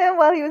time with him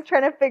while he was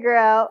trying to figure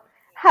out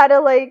how to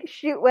like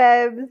shoot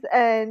webs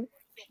and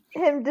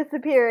him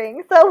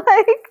disappearing. So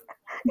like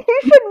you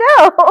should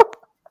know.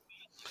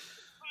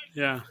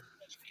 Yeah.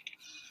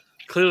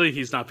 Clearly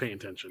he's not paying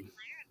attention.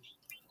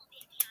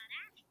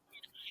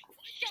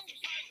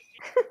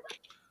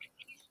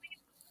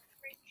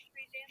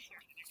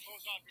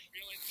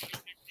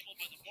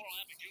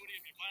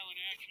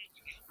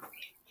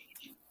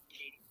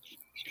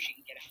 So she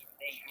can get out of the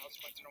dang house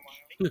once in a while.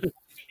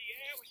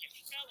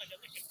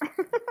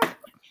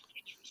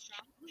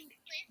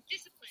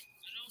 Discipline.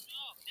 I don't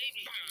know.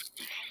 Maybe.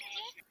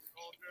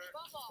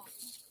 Above all,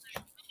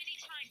 how many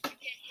times you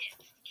get hit,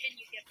 can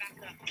you get back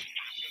up?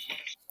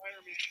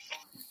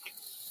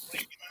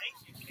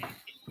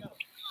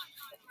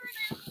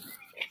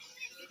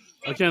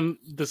 Again,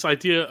 this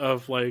idea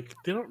of like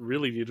they don't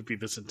really need to be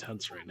this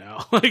intense right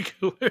now. Like,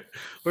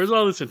 where's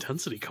all this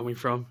intensity coming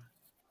from?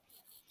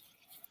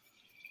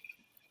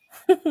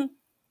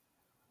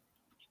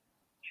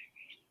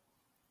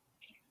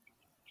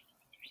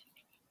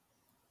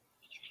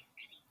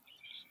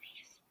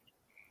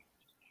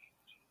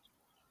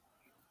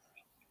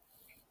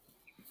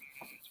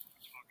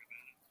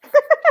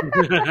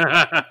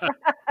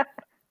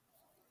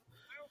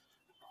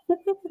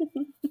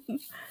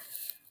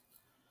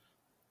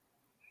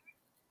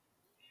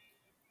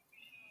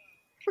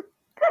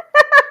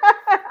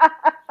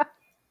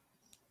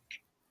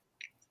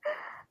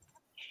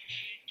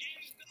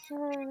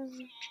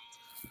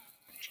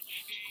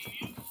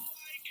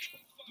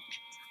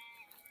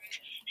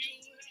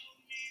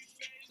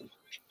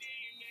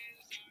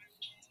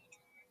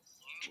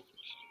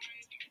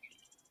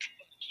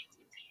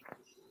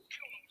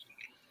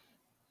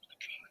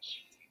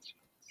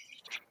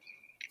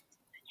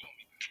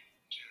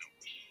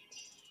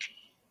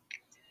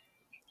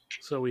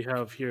 So we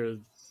have here,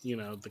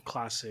 the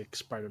classic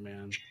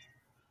Spider-Man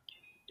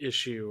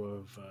issue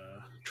of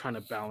trying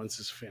to balance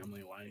his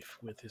family life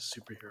with his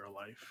superhero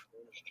life,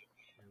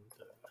 and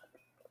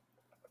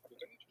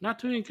not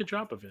doing a good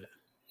job of it.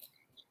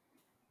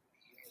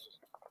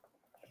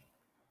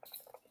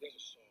 There's a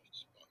soft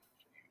spot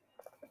for you.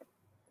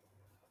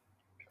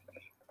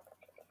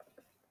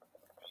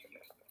 You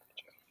know that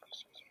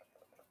this was our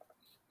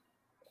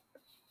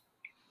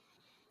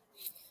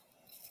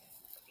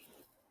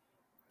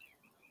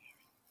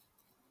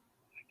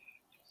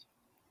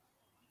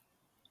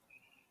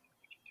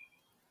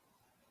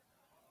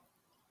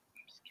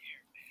I'm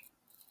scared, man.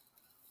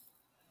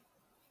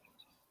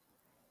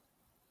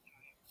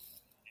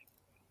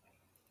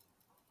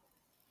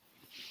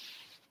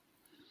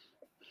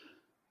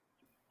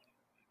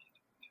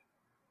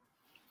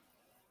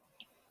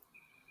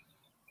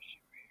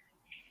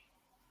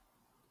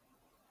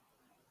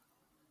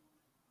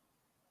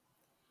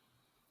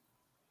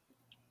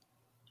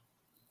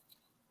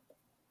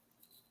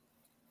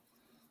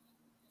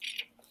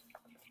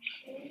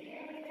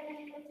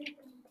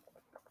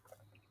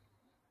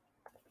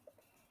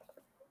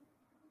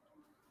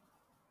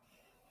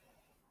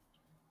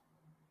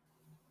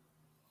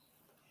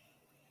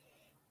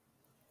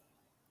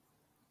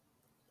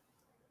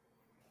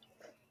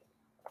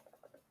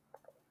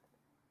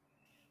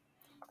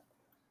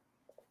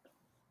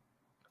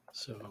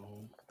 So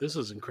this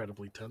is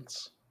incredibly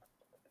tense.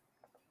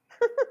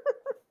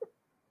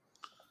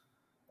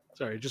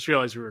 Sorry, I just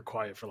realized we were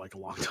quiet for like a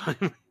long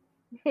time.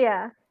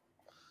 Yeah.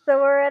 So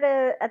we're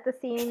at the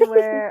scene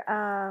where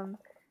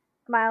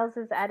Miles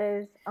is at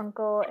his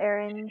uncle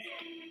Aaron's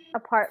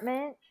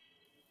apartment,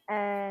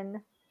 and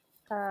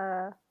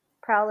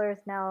Prowler is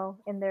now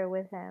in there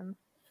with him.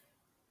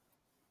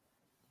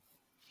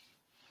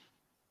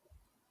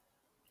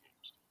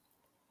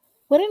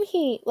 Wouldn't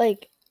he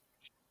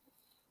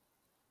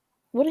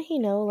Wouldn't he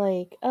know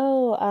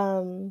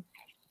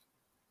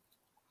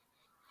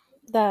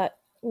that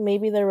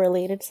maybe they're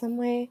related some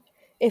way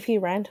if he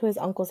ran to his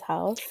uncle's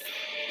house?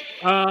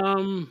 I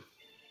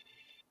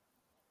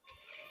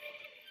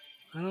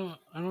don't I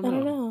don't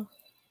know. know.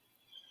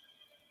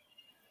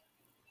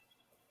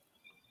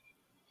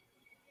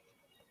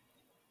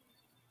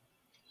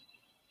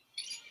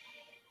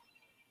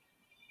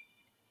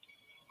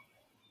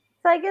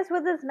 So I guess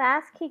with his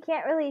mask, he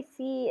can't really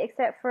see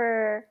except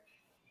for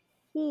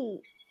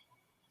heat.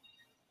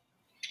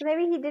 So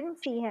maybe he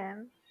didn't see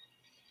him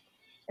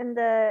on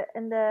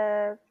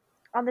the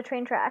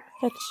train tracks.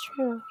 That's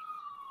true.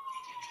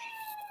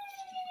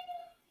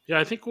 Yeah,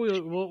 I think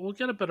we'll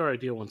get a better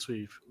idea once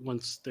they.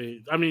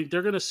 I mean,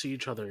 they're gonna see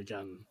each other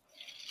again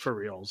for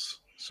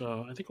reals.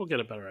 So I think we'll get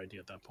a better idea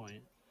at that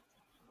point.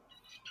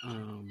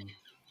 Oh.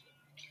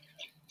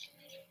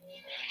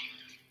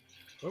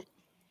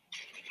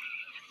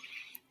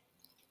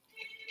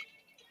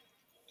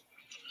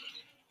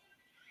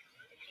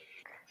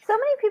 So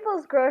many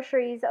people's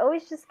groceries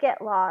always just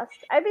get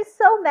lost. I'd be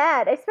so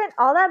mad. I spent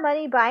all that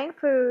money buying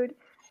food,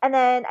 and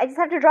then I just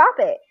have to drop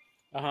it.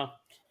 Uh-huh.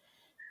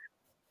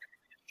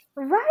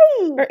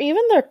 Right. Or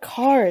even their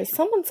cars.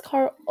 Someone's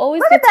car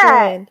always Look at gets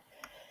that. ruined.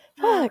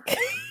 Fuck.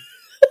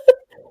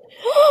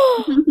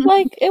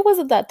 Like, it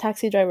wasn't that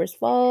taxi driver's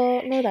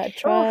fault, nor that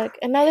truck.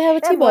 And now they have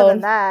a They have more than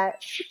T-bone.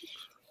 that.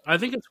 I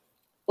think it's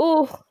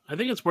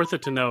worth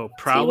it to know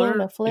Prowler,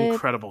 T-bone, a flip.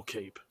 incredible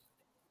cape.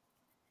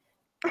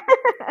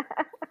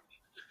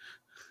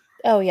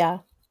 Oh, yeah.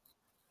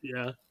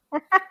 Yeah.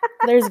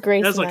 There's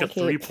grace It has in like a that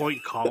cape.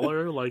 3-point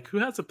collar. Like, who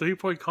has a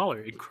 3-point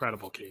collar?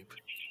 Incredible cape.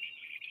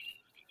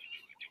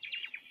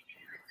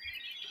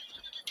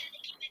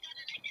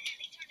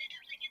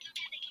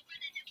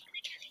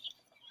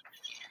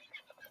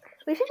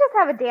 We should just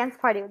have a dance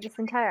party with this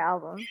entire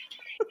album.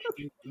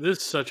 This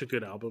is such a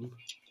good album.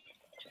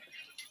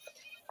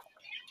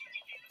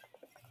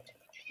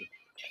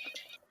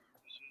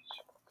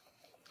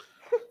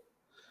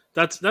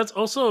 That's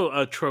also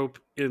a trope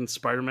in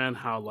Spider-Man,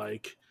 how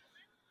like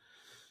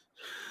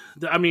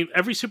I mean,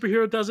 every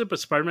superhero does it, but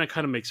Spider-Man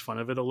kind of makes fun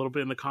of it a little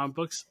bit in the comic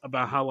books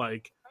about how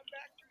like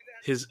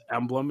his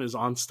emblem is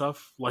on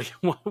stuff. Like,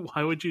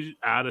 why would you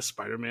add a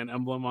Spider-Man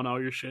emblem on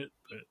all your shit?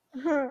 But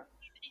He's the Prowler.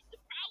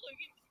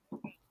 He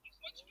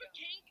once for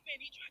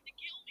Kingpin. He tried to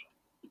kill me.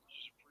 This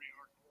is a pretty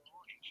hardcore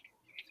origin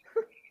story.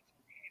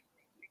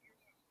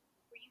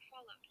 Were you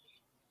followed?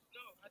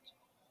 No, I don't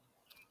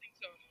think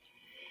so.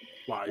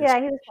 lies. Yeah,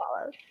 he was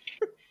followed.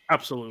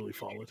 Absolutely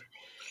followed.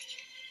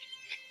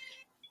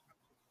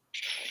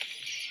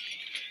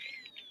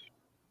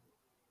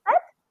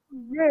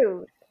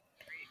 Rude.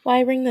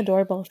 Why ring the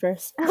doorbell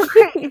first?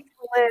 Okay, Slim.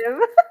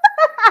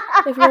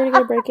 If you're already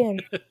gonna break in.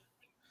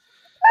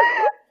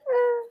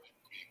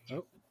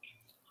 Oh.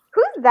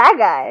 Who's that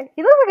guy?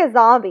 He looks like a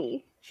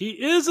zombie. He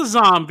is a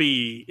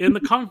zombie. In the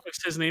comic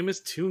books, his name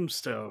is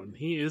Tombstone.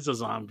 He is a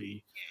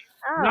zombie.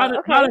 Oh, Not okay.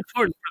 important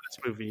for this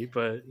movie,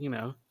 but you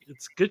know,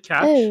 it's a good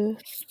catch. Ew.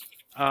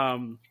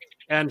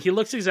 And he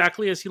looks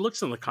exactly as he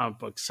looks in the comic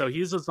books. So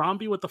he's a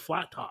zombie with a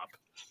flat top.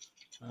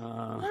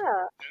 Oh.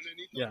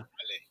 Yeah,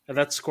 and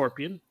that's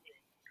Scorpion.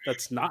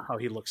 That's not how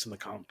he looks in the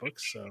comic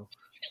books. So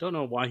don't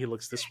know why he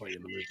looks this way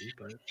in the movie,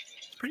 but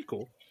it's pretty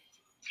cool.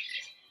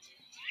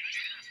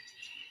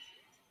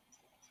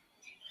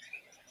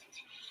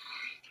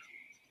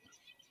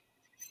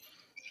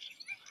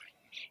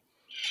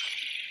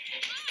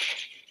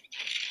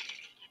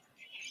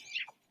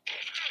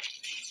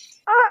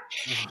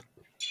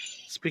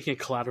 Speaking of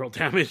collateral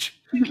damage,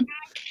 I got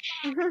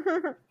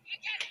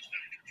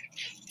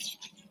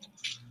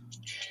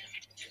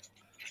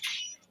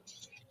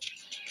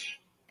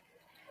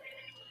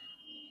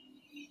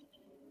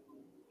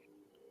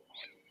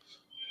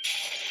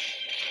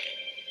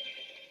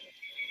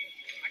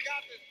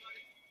this,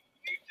 buddy.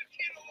 Leave the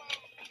kid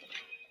alone.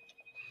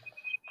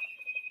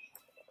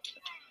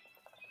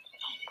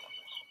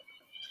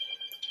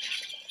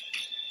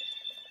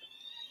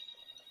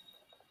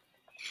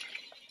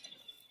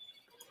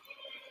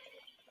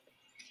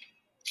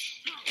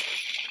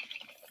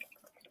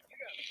 You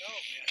gotta go,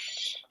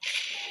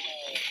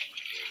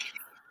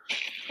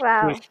 man.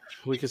 Wow.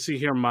 we can see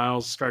here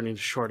Miles starting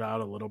to short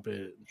out a little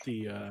bit.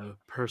 The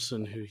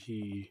person who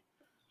he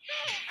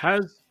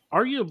has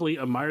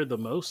arguably admired the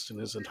most in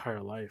his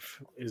entire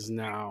life is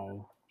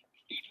now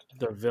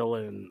the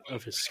villain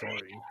of his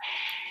story.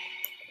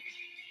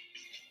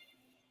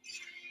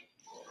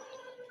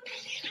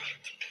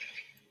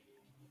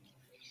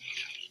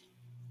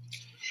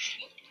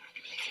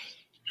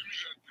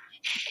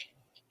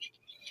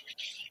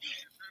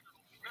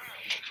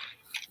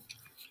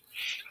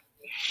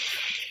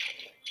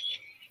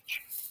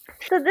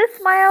 So this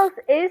Miles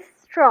is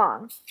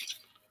strong.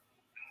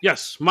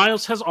 Yes,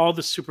 Miles has all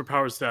the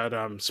superpowers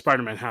that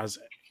Spider-Man has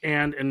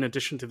And in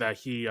addition to that,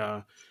 he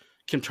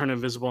can turn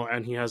invisible,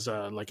 and he has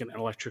like an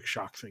electric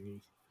shock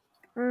thingy.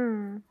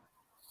 Mm.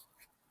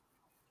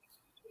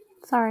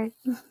 Sorry.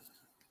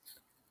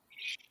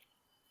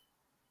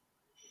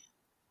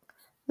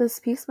 This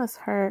piece must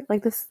hurt.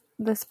 Like this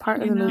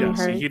part of the movie Yeah,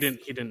 hurts. see, he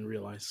didn't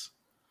realize.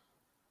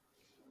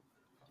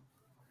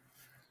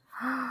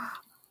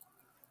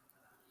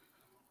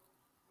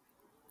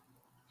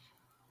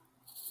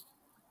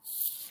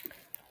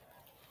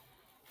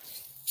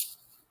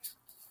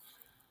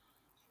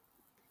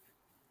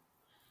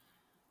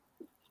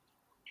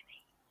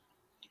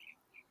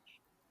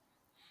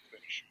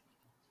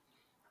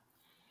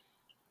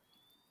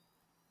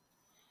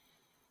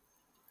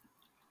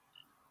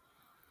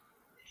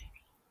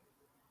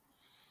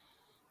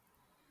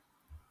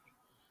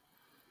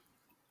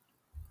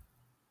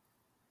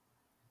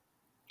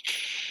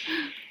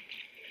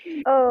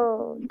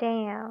 Oh,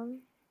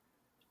 damn.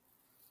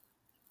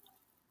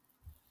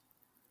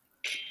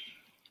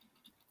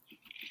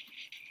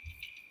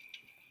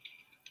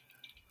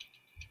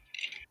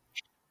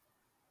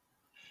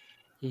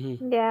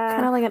 Mm-hmm. Yeah.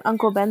 Kind of like an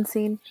Uncle Ben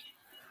scene.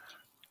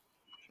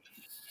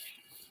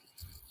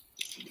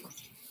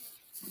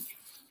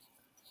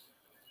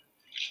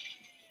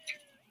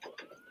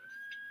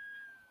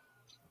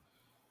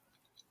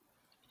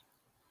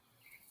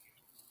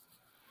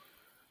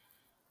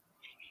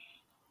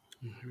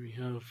 Here we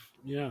have,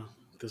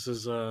 this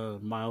is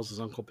Miles'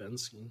 Uncle Ben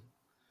scene.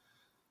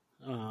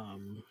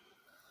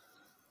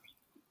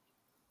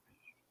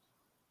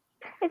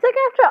 It's like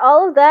after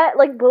all of that,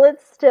 like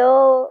bullets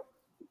still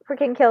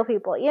freaking kill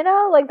people. You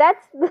know, like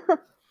that's.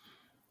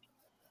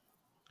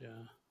 Yeah.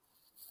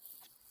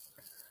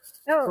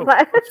 Oh,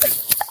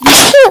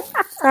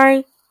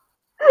 Sorry.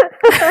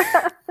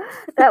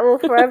 that will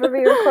forever be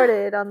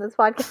recorded on this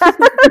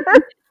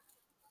podcast.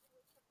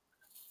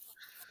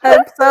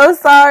 I'm so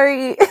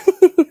sorry.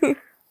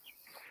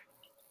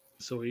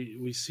 So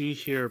we see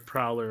here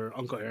Prowler,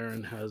 Uncle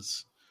Aaron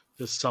has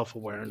this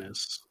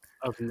self-awareness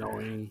of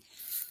knowing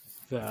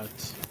that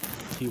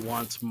he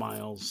wants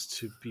Miles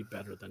to be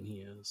better than he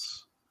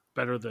is,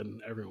 better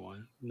than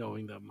everyone,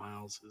 knowing that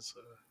Miles is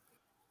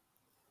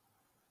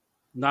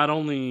not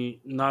only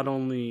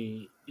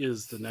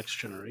is the next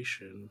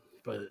generation,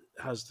 but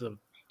has the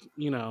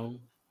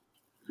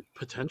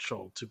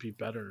potential to be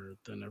better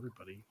than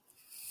everybody,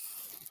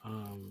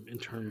 in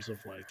terms of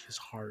like his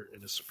heart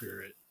and his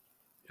spirit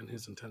and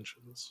his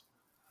intentions.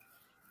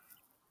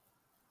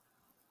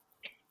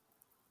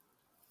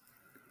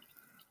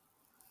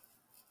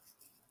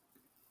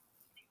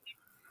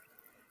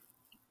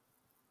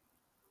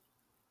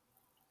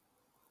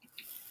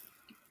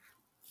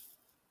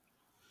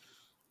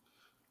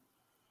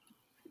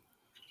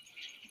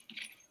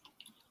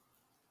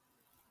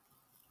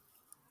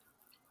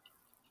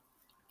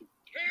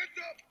 Hands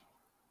up!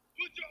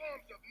 Put your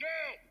arms up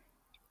now!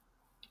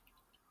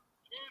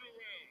 Turn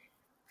around.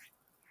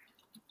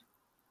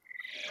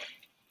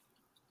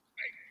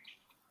 Hey!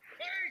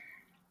 Hey!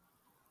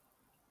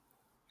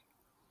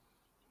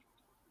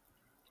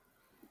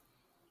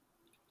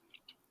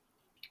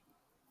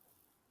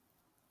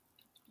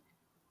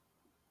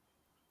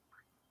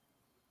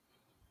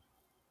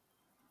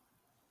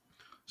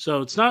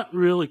 So it's not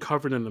really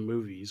covered in the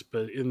movies,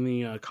 but in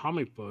the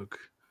comic book,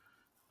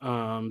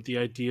 the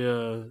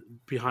idea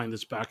behind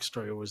this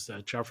backstory was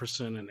that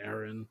Jefferson and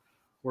Aaron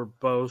were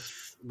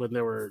both, when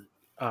they were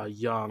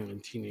young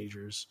and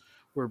teenagers,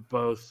 were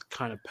both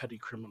kind of petty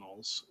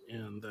criminals,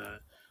 and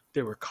that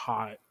they were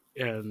caught.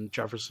 And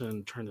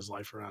Jefferson turned his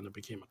life around and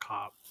became a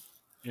cop,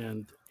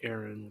 and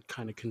Aaron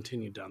kind of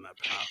continued down that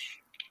path.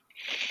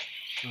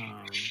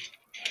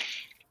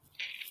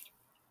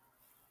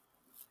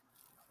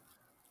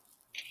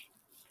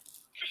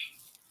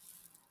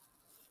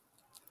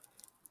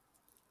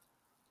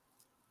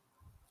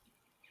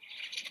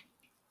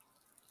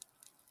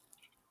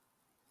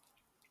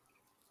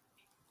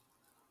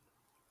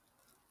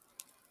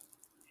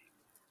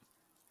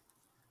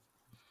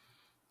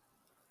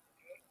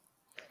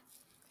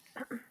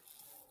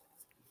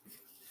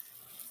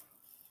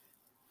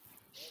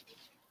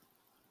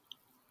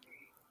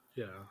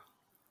 Yeah.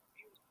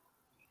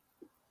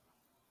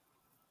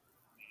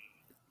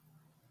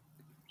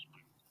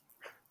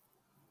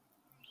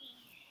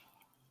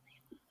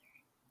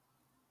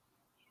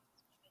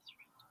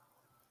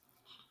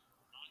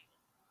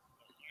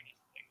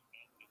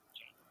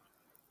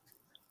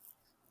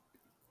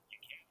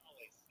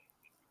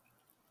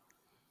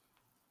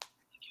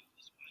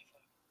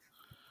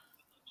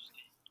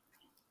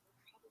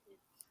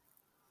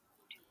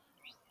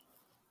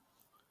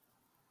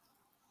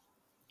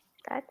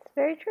 That's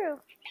very true.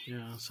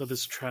 Yeah, so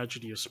this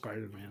tragedy of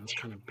Spider-Man is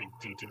kind of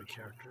baked into the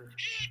character.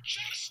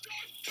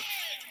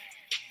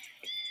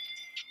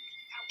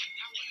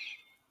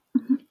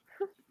 Do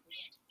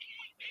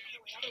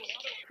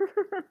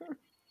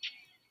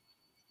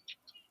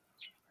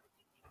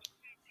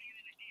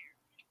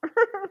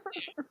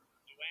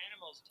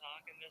animals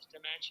talk in this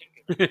dimension?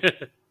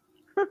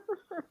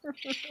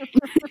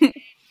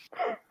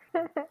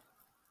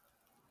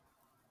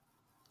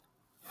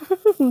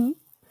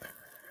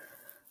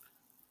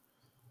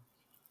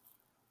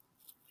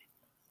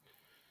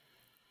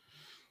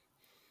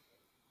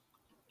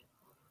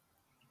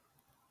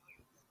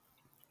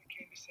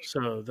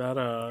 So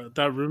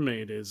that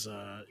roommate is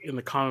in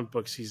the comic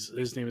books.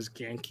 His name is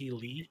Genki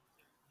Lee,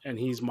 and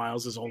he's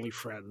Miles' only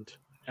friend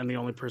and the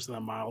only person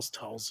that Miles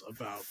tells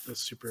about the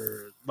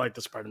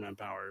Spider-Man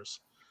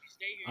powers,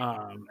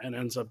 and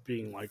ends up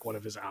being like one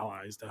of his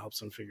allies that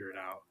helps him figure it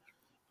out.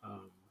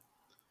 Um,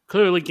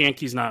 Clearly,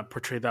 Genki's not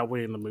portrayed that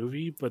way in the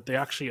movie, but they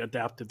actually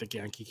adapted the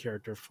Genki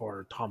character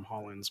for Tom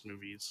Holland's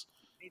movies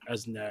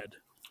as Ned.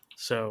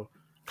 So,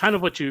 kind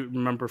of what you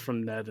remember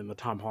from Ned in the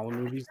Tom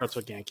Holland movies, that's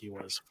what Genki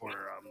was for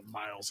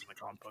Miles in the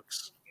comic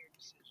books.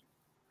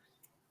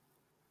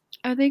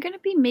 Are they going to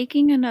be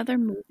making another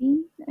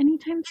movie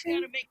anytime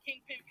soon?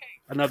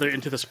 Another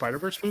Into the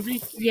Spider-Verse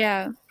movie?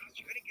 Yeah.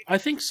 I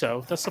think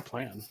so. That's the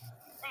plan.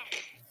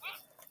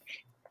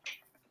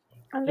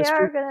 And they It's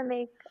are true. going to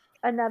make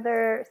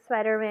another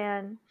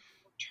Spider-Man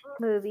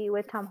movie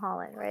with Tom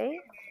Holland, right?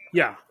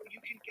 Yeah.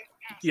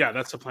 Yeah,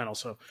 that's the plan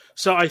also.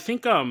 So I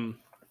think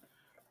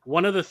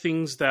one of the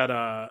things that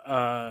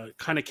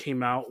kind of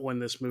came out when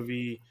this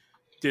movie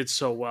did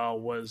so well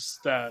was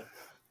that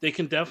they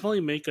can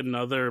definitely make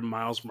another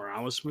Miles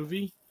Morales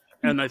movie,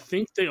 and I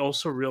think they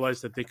also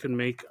realized that they could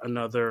make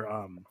another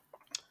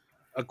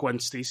a Gwen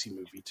Stacy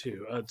movie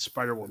too, a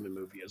Spider Woman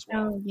movie as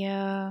well. Oh,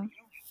 yeah.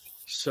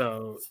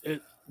 So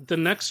the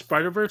next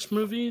Spider Verse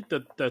movie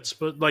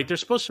like they're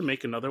supposed to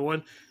make another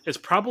one. It's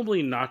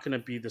probably not going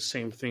to be the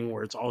same thing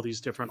where it's all these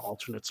different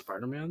alternate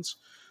Spider Mans,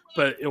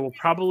 but it will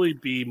probably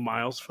be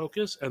Miles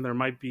focus, and there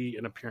might be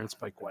an appearance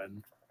by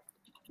Gwen.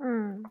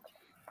 Hmm.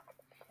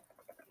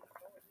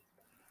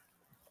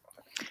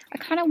 I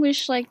kind of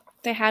wish like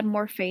they had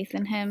more faith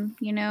in him,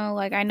 you know?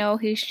 Like I know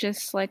he's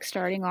just like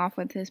starting off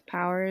with his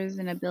powers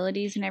and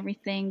abilities and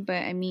everything, but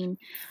I mean,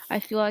 I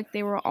feel like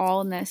they were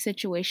all in that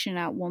situation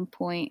at one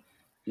point,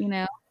 you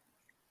know?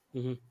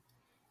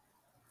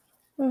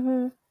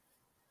 Mm-hmm.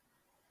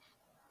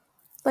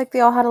 Like they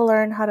all had to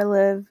learn how to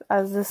live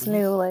as this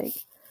new like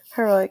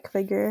heroic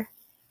figure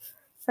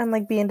and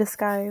like be in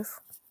disguise.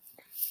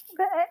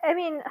 But I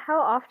mean,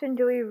 how often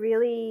do we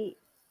really?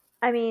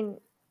 I mean,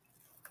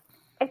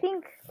 I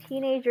think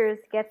teenagers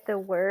get the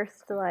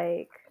worst,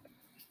 like,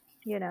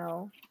 you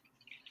know,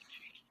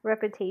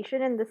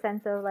 reputation in the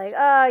sense of like,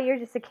 oh, you're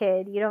just a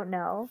kid, you don't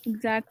know,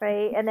 Exactly.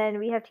 right? And then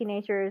we have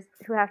teenagers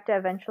who have to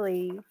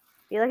eventually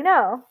be like,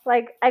 no,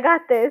 like I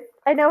got this,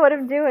 I know what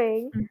I'm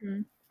doing.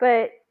 Mm-hmm.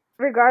 But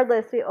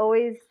regardless, we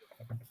always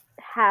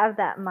have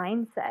that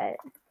mindset.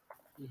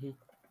 Mm-hmm.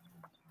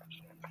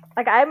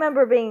 Like I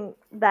remember being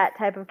that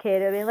type of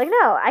kid and being like,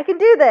 no, I can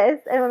do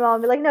this, and my mom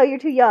would be like, no, you're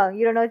too young,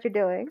 you don't know what you're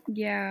doing.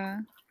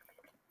 Yeah.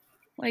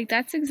 Like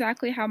that's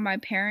exactly how my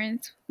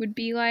parents would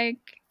be like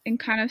and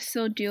kind of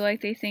still do.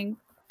 Like they think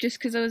just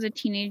because I was a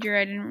teenager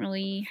I didn't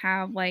really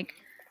have like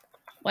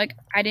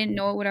I didn't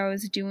know what I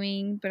was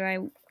doing, but I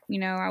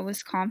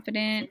was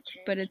confident,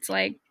 but it's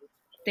like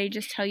they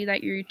just tell you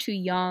that you're too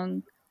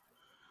young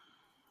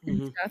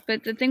and stuff.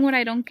 But the thing what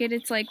I don't get,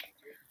 it's like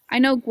I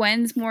know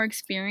Gwen's more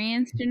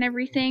experienced and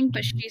everything,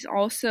 but she's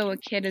also a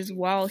kid as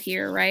well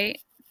here,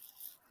 right?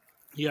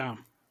 Yeah.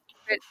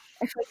 But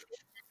I feel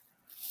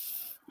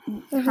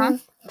Mm-hmm. Huh?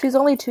 She's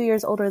only 2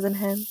 years older than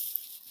him.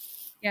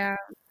 Yeah.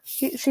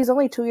 She's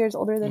only 2 years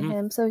older than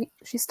him, so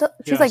she's Yeah,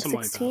 like something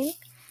like 16,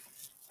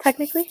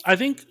 technically. I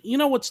think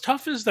what's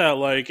tough is that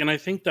like, and I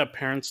think that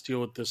parents deal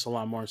with this a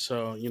lot more.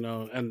 So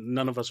and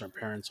none of us are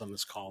parents on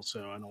this call,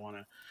 so I don't want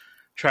to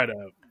try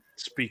to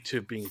speak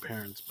to being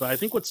parents. But I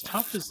think what's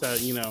tough is that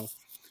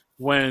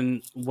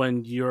when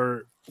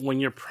your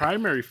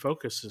primary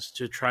focus is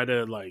to try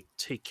to like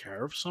take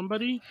care of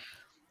somebody,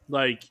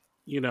 like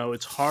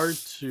it's hard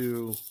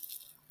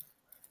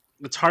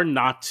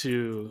not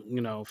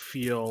to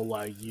feel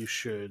like you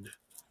should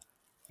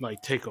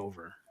like take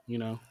over.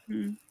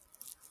 Mm.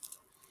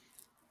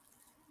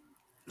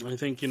 I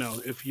think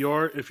if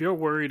you're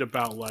worried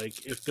about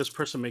like if this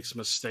person makes a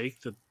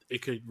mistake that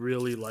it could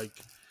really like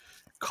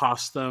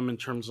cost them in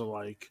terms of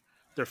like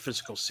their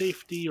physical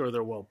safety or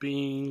their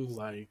well-being,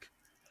 like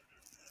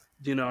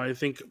I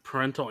think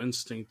parental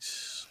instinct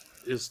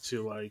is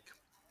to like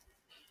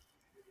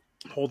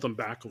hold them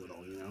back a little.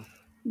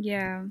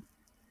 Yeah.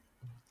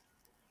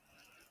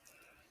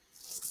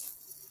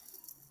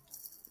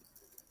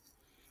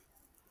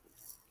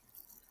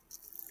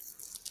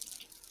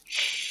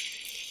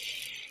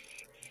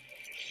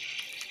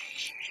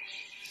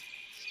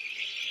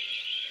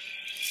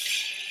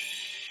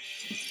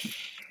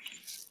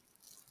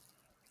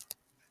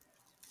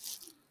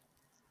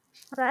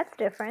 Well, that's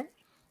different.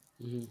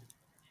 Mm-hmm.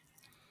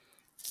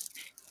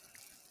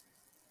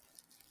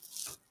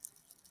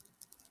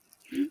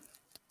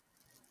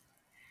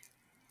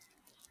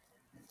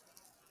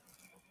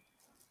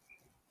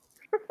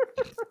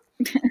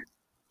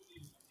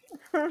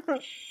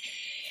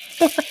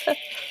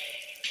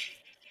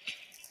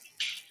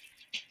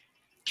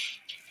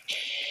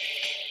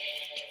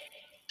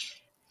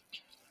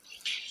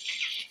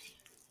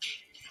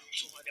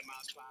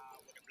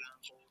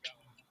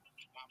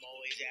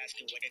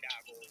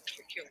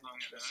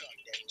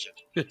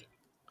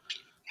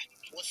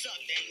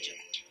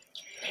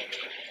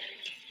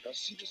 Now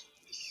see this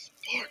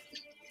spark.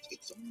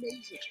 It's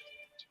amazing.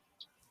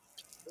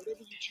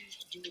 Whatever you choose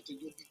to do with it,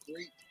 you'll be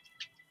great.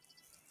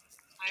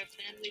 Our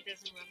family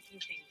doesn't run from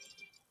things.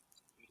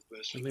 You're the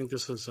best. I think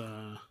this is You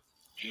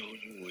know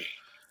your way.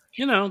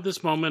 you know,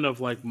 this moment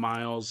of like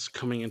Miles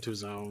coming into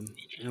his own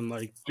and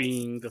like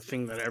being the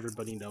thing that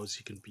everybody knows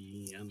he can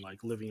be and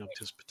like living up to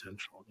his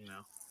potential, you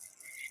know,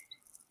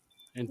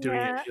 and doing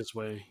it Yeah. his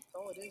way. That's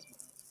all it is, man.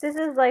 This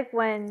is like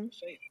when,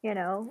 Faith. you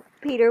know,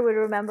 Peter would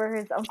remember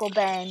his Uncle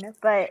Ben,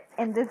 but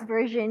in this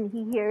version,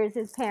 he hears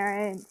his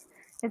parents,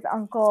 his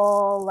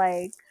uncle,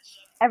 like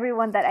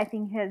everyone that I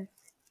think has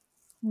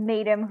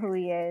made him who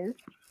he is.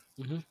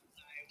 Mm-hmm.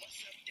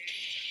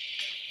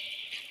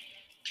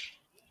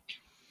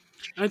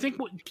 I think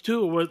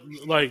too, what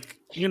like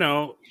you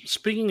know,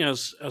 speaking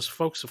as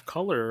folks of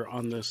color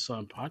on this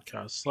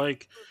podcast,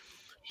 like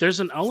there's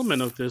an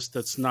element of this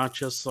that's not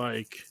just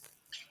like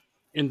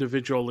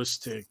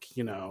individualistic,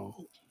 you know,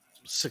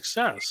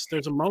 success.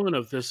 There's a moment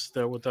of this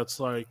that's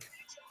like,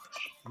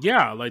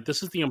 yeah, like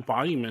this is the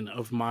embodiment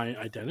of my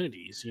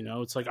identities. You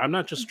know, it's like I'm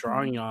not just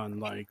drawing on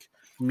like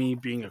me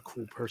being a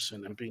cool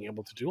person and being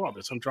able to do all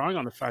this. I'm drawing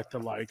on the fact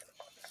that like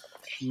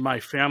my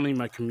family,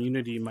 my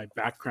community, my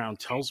background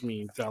tells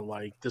me that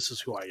like this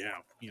is who I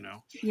am, you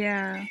know.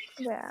 Yeah.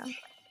 Yeah.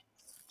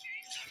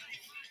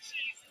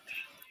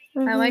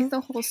 I like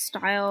the whole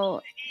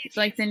style,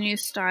 like the new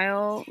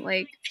style,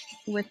 like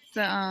with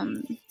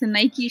the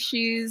Nike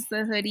shoes,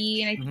 the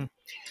hoodie, and Mhm.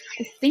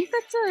 I think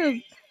that's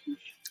a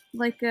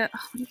like a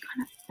what do you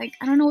call it? Like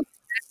I don't know,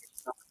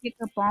 it's like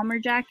a bomber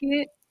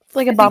jacket.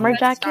 Like a I think bomber that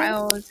jacket.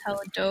 style is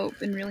hella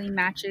dope and really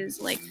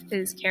matches like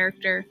his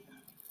character,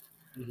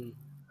 Mhm.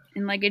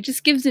 and like it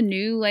just gives a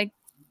new like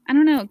I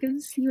don't know, it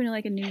gives you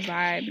like a new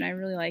vibe, and I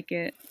really like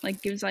it.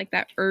 Like gives like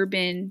that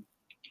urban,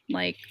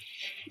 like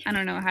I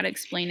don't know how to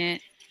explain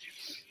it.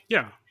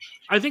 Yeah,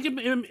 I think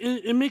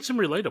it makes him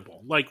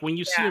relatable. Like when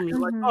you see him, you're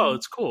like, oh,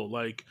 it's cool.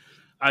 Like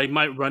I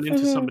might run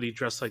into somebody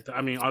dressed like that.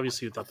 I mean,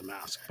 obviously without the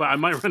mask, but I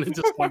might run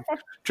into someone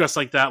dressed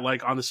like that,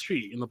 like on the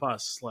street, in the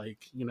bus, like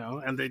you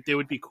know, and they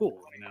would be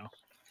cool, you know.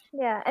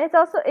 Yeah, and it's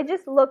also, it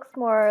just looks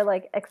more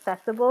like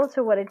accessible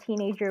to what a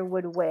teenager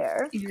would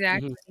wear.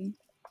 Exactly.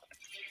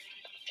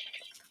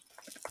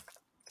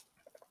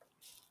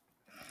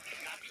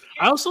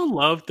 I also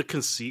love the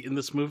conceit in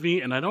this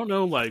movie, and I don't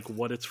know like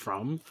what it's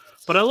from,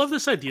 but I love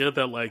this idea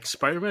that like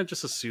Spider-Man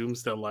just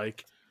assumes that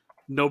like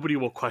nobody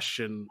will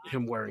question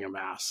him wearing a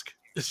mask.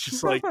 It's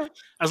just like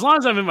as long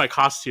as I'm in my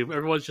costume,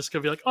 everyone's just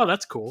gonna be like, "Oh,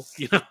 that's cool,"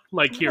 you know.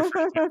 Like here,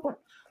 for example,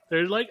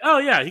 they're like, "Oh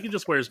yeah, he can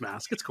just wear his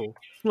mask. It's cool."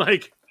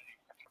 Like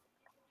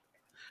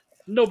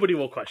nobody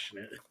will question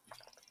it.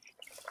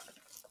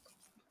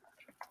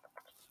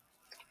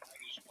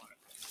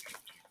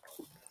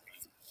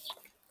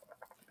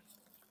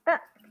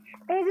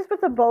 And he just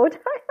puts a bow tie on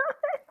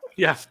it.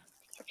 Yeah.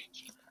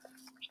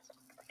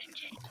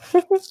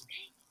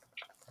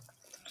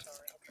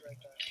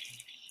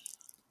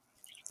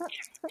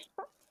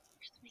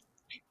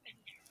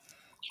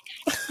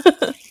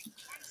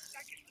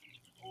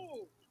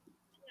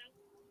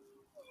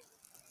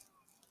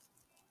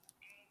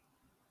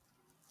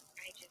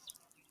 I just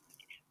wondered if we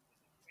could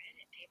have bread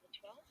at table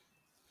 12.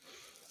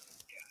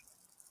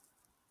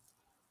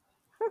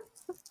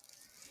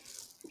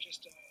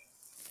 Just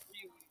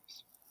 3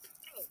 weeks.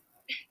 Oh,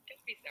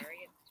 don't be sorry.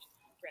 It's just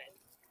bread.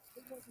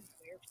 It wasn't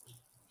there for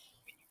you.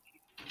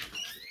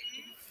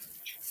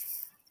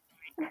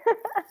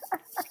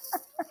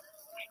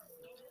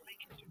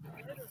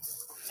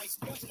 I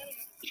just had a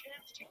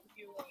chance to give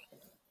you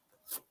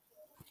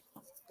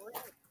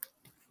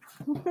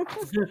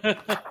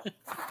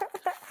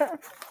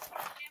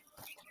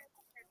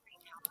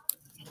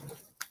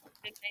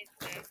Been nice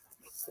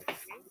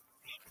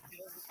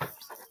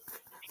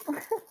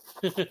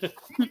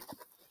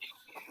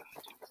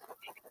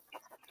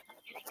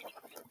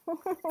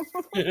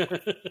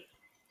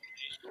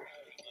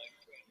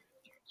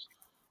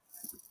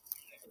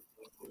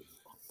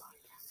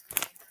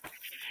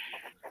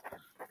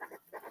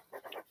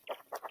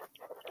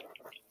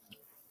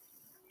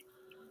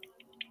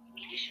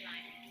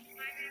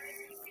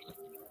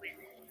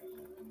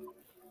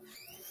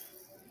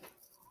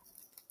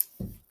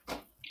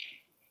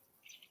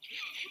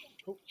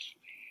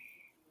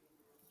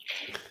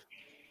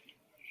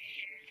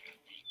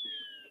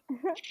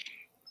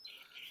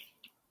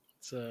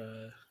It's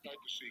like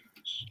to see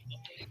this.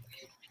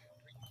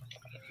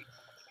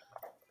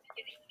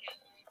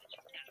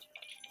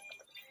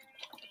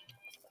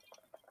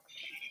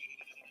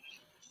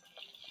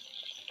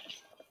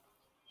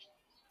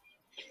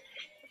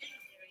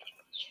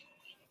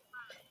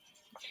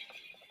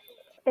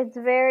 It's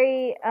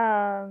very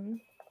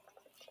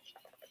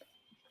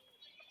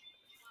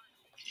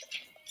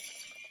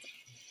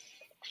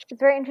it's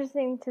very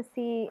interesting to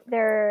see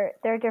their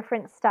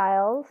different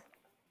styles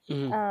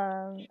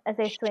as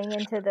they swing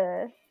into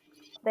the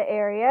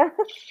area,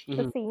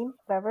 the scene,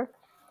 whatever.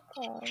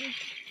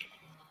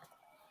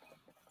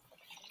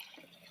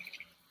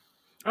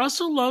 I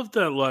also love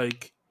that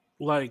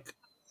like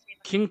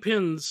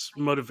Kingpin's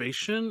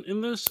motivation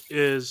in this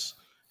is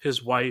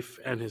his wife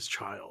and his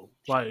child.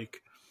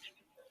 Like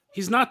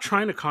he's not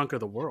trying to conquer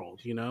the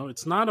world. You know,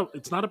 it's not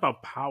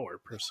about power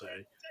per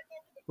se.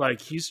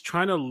 Like he's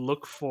trying to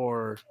look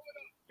for,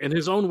 in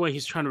his own way,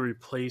 he's trying to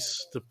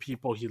replace the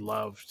people he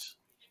loved.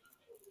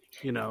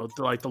 You know,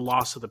 like the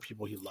loss of the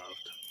people he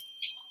loved.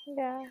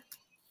 Yeah,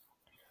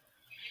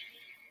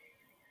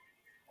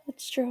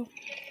 that's true.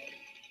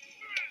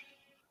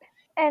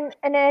 And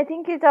I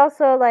think it's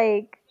also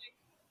like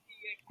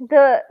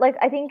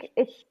I think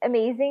it's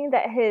amazing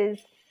that his,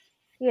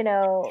 you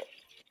know,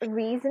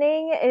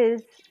 reasoning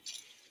is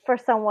for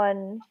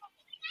someone,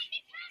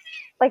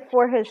 like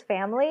for his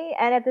family,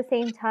 and at the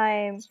same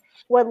time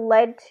what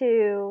led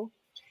to,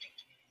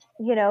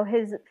 you know,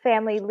 his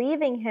family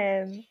leaving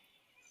him,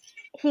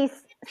 he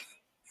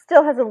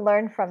still hasn't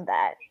learned from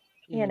that,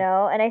 you Mhm.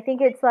 know. And I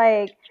think it's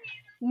like,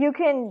 you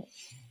can,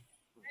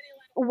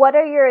 what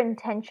are your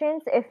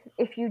intentions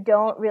if you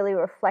don't really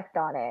reflect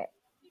on it?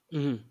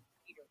 Mhm.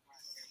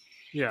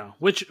 Yeah,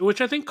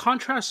 which I think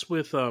contrasts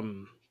with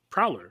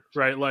Prowler,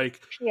 right?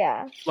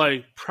 Yeah,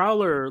 Like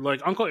Prowler,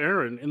 like Uncle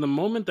Aaron, in the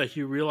moment that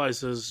he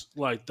realizes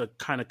like the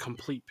kind of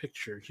complete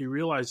picture, he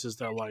realizes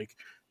that like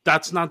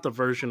that's not the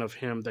version of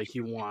him that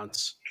he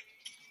wants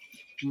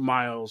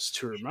Miles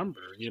to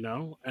remember, you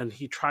know? And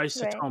he tries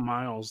to right. tell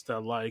Miles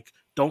that like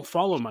don't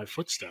follow my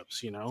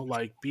footsteps, you know?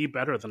 Like be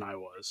better than I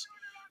was.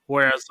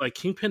 Whereas like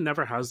Kingpin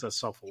never has that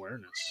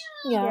self-awareness.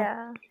 Yeah.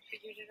 Yeah.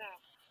 Figured it out.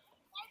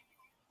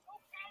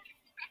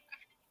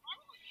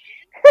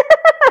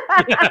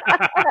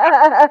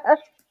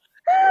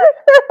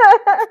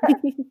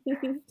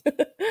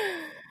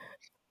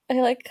 I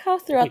like how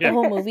throughout the Yeah.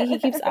 whole movie he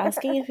keeps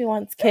asking if he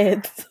wants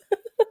kids.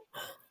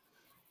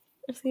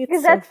 I think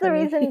Because it's so that's the funny.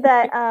 reason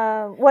that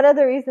one of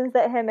the reasons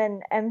that him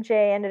and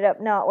MJ ended up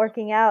not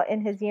working out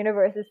in his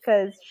universe is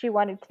because she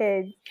wanted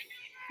kids.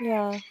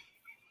 Yeah.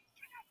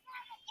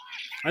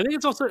 I think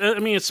it's also, I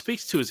mean, it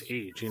speaks to his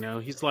age, you know?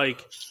 He's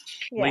like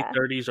late Yeah.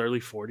 30s, early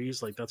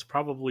 40s. Like that's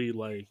probably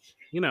like,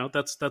 you know,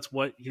 that's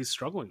what he's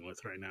struggling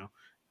with right now.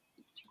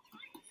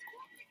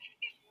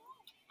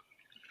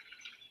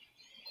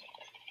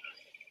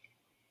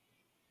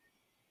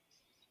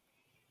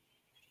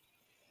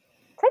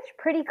 Such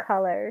pretty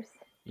colors.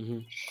 Hmm.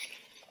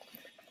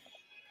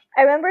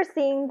 I remember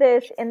seeing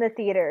this in the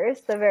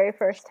theaters the very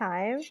first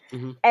time,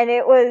 Hmm. and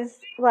it was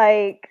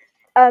like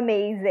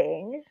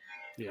amazing.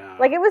 Yeah.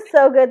 Like, it was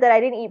so good that I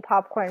didn't eat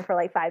popcorn for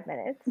like 5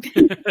 minutes.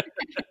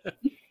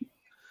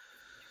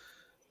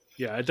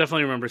 Yeah, I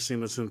definitely remember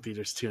seeing this in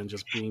theaters too and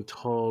just being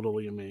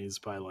totally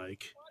amazed by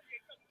like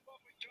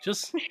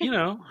just, you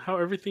know, how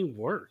everything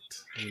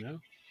worked, you know?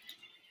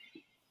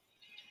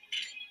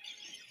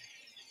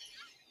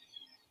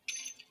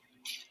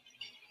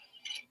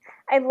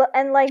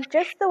 And like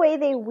just the way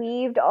they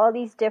weaved all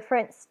these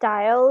different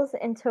styles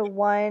into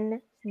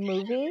one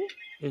movie,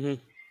 Hmm.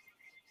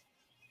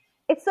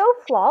 it's so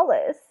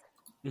flawless.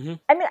 Hmm.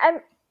 I mean,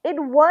 it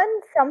won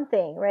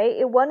something, right?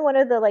 It won one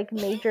of the like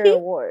major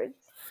awards.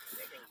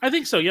 I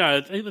think so,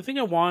 yeah. I think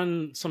I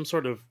won some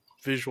sort of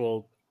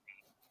visual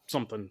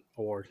something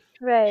award.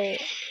 Right.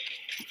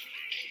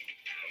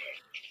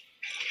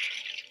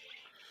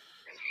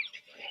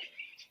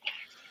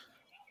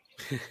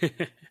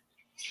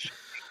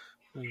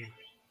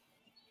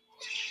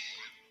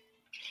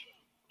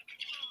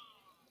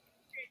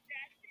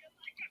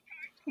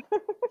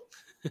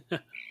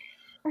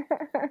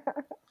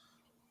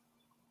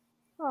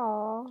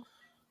 Aww.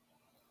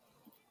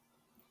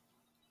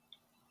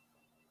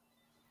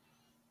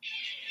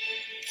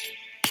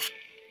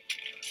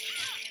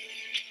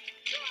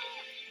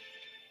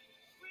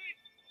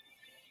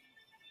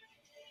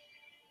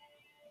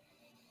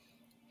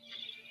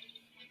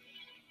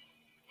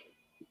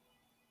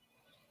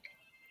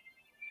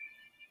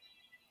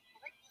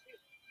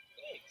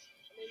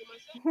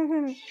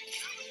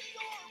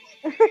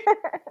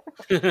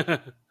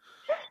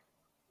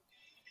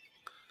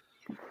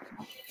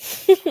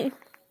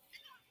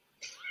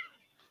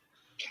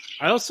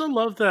 I also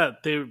love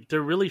that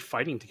they're really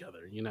fighting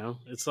together, you know?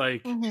 It's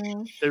like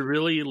Hmm. they're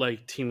really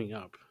like teaming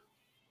up,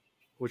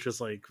 which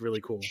is like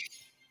really cool.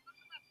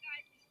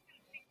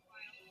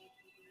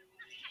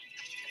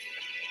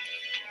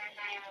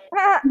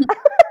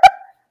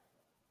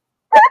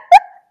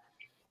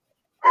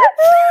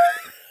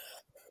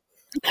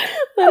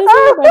 That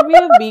doesn't remind me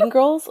of Mean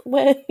Girls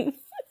when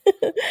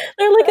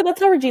they're like,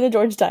 that's how Regina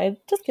George died.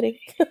 Just kidding.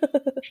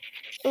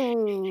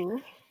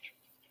 Ooh.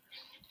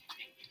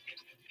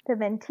 The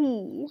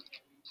mentee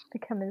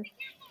becomes,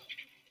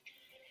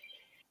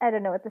 I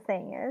don't know what the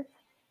saying is.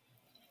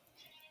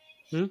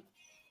 Hmm?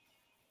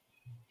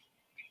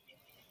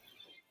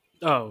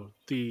 Oh,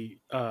 the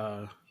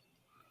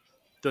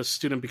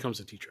student becomes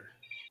a teacher.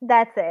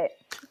 That's it.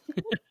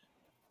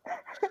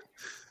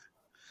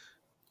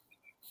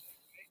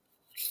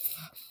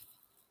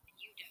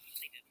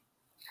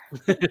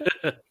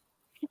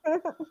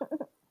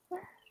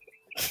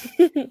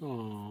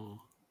 Aw.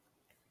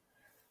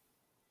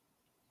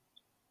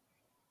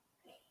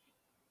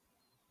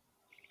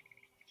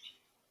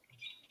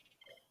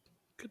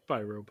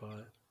 Goodbye,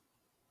 robot.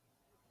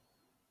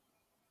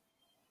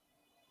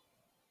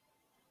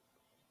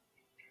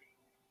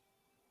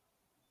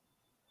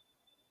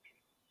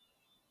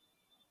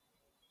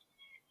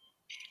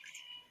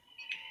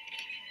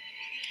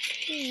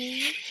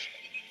 Guys,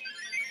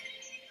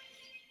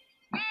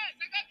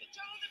 I got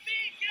control of the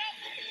beam. Get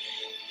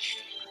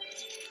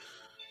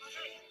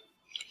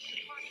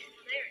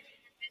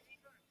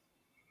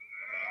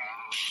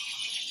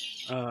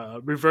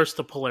up. Reverse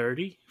the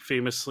polarity,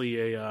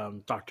 famously a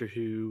Doctor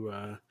Who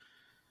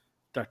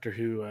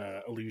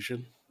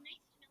illusion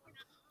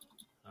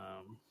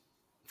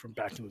from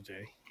back in the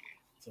day.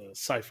 It's a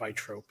sci-fi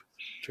trope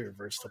to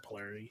reverse the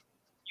polarity.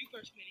 You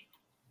first, Minnie.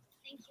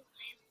 Thank you,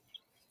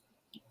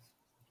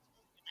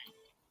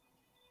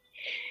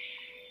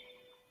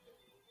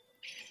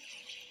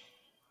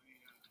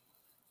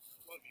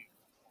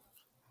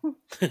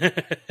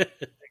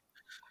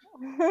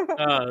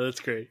 That's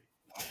great.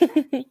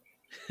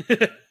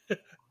 Because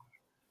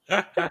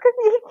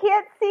he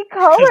can't see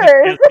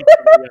colors.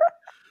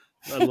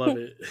 I love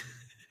it.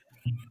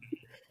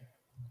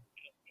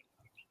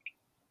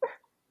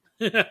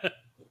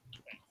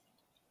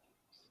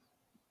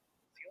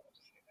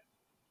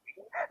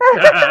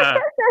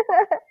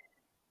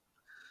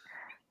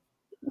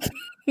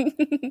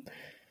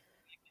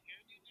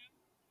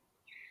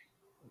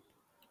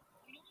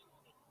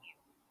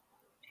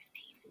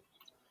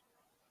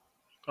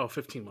 Oh,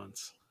 15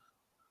 months.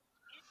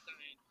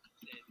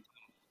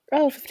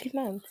 Oh, 15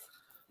 months.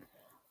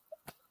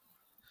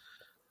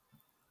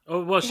 Oh,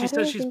 well, Why she did I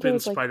says she's think it been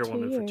was, like,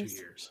 Spider-Woman 2 for 2 years?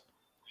 years.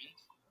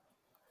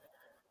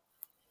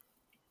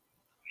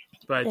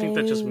 But I think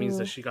that just means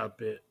that Oh. she got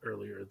bit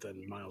earlier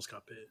than Miles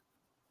got bit.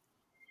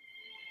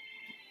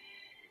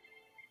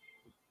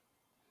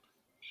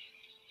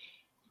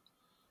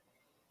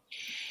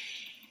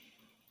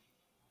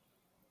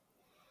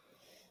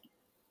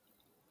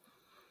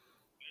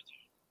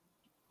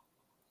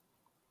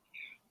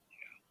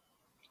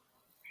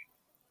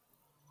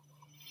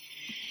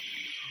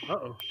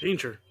 Uh-oh,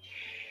 danger.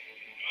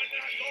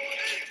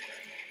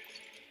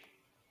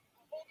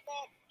 Hold them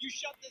off. You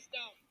shut this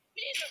down.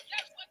 Peter,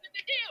 that's what's in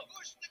the deal.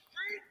 Push the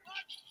green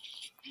button.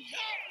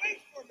 Now wait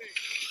for me.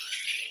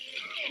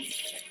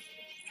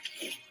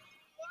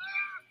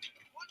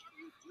 What are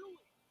you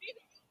doing?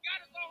 Peter, you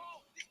gotta go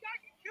home. This guy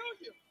can kill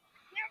you.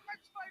 Can't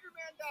let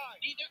Spider-Man die.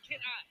 Neither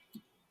can I.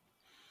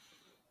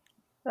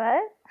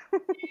 What?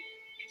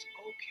 It's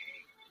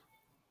okay.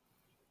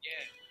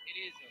 Yeah, it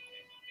is okay.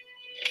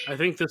 I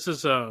think this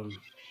is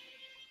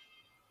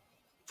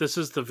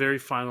the very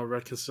final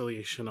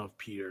reconciliation of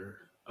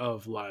Peter,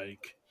 of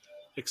like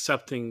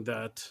accepting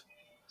that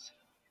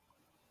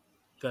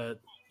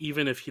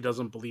even if he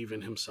doesn't believe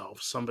in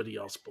himself, somebody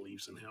else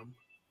believes in him.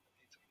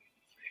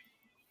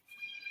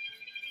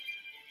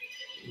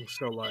 And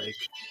so like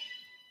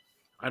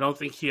I don't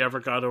think he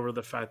ever got over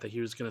the fact that he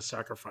was going to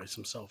sacrifice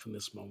himself in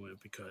this moment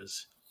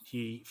because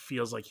he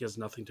feels like he has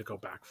nothing to go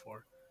back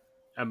for.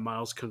 And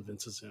Miles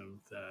convinces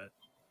him that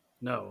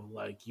no,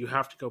 like you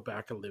have to go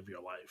back and live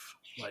your life.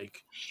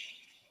 Like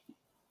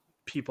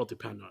people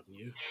depend on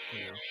you, you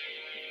know.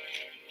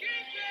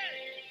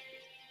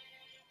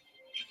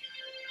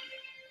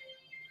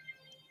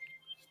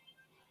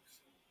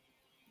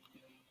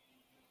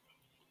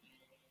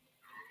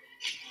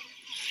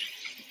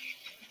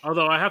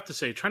 Although I have to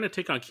say, trying to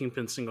take on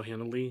Kingpin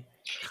single-handedly,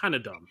 kind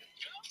of dumb.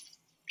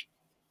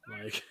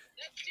 Like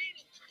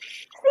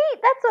See,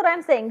 that's what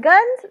I'm saying.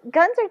 Guns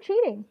are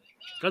cheating.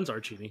 guns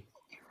are cheating.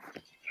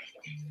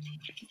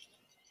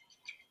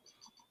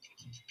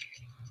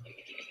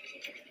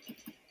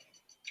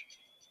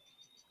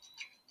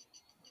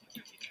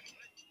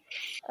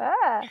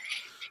 Ah.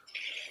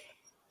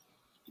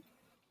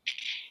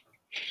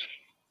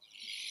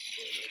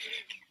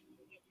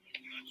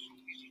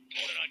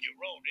 Going on your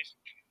own,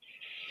 isn't it?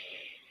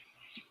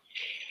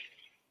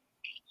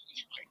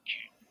 I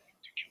can't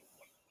wait to kill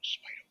one more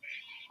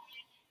Spider-Man.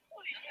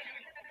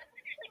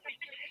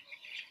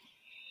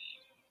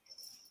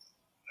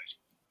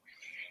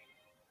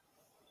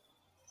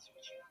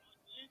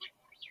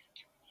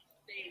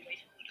 Stay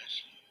away from me.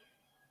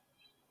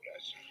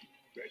 Listen,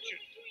 Richard. What are you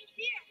doing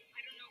here?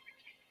 I don't know,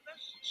 Richard.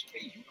 Listen,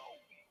 Steve, you know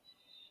me.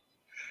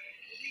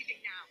 We're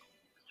leaving now.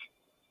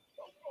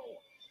 Don't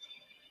go.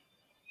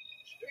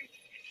 Stay.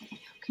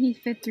 How can he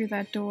fit through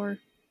that door?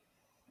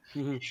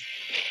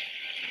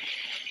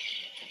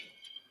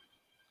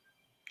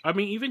 I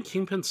mean, even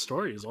Kingpin's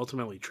story is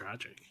ultimately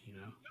tragic, you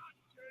know.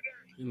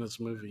 In this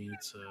movie,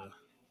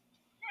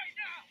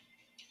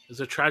 it's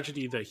a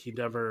tragedy that he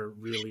never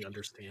really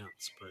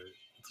understands, but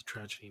it's a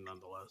tragedy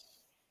nonetheless.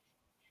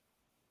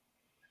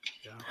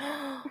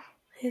 Yeah.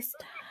 His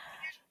dad.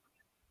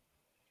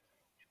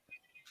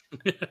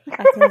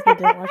 Acting like he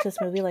didn't watch this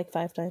movie like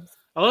 5 times.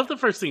 I love the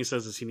first thing he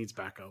says is he needs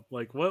backup.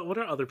 Like, what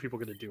are other people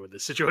going to do in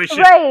this situation?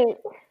 Right.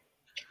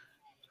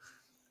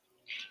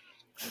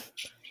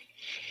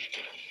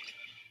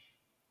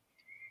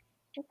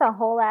 It's a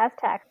whole ass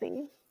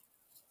taxi.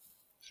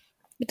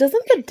 But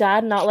doesn't the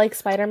dad not like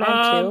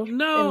Spider-Man too?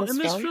 No, in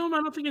this film? I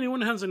don't think anyone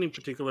has any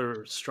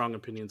particular strong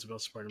opinions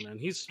about Spider-Man.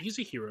 He's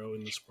a hero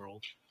in this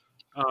world.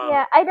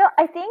 Yeah,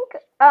 I think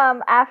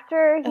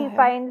after he Okay.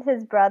 finds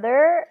his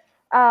brother,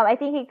 I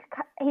think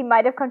he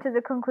might have come to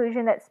the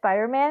conclusion that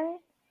Spider-Man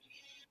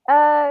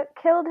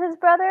killed his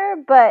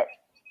brother, but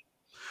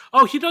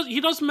Oh, he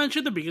does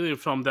mention at the beginning of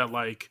the film that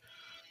like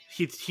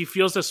he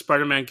feels that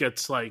Spider-Man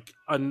gets like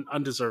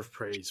undeserved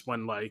praise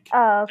when like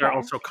Oh, they're okay.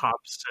 also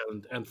cops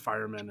and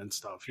firemen and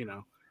stuff,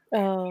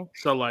 Oh.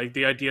 So like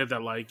the idea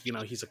that like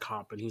he's a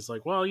cop and he's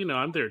like, well,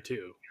 I'm there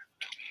too,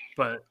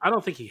 but I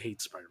don't think he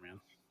hates Spider-Man.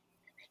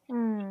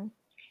 Hmm.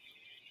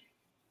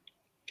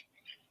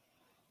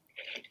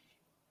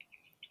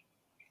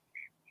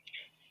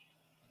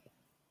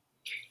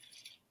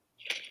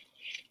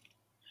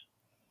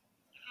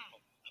 Now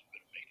I'm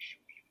gonna make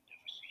sure you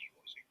never see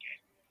yours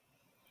again.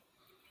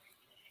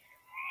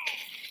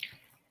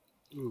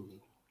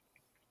 Ooh,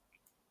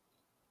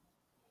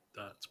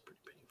 that's pretty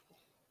painful.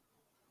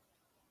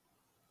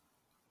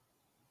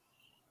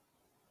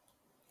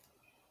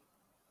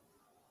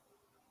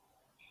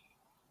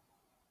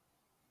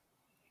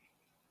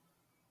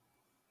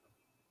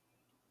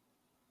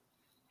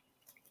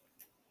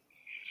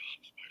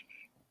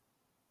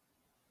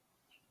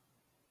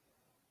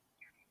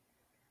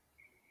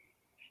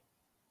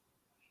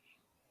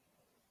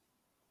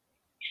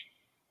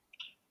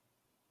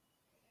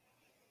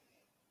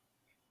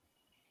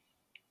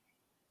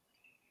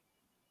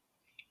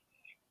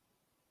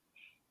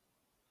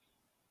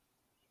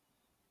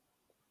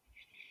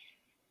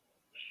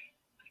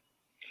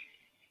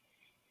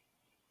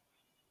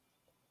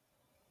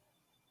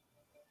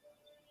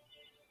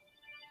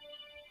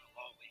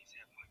 I'll always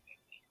have my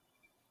family.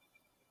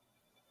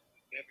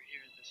 You ever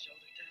hear the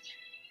shoulder touch?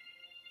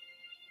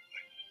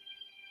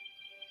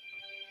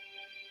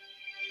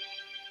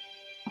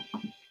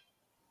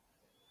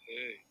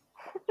 Hey.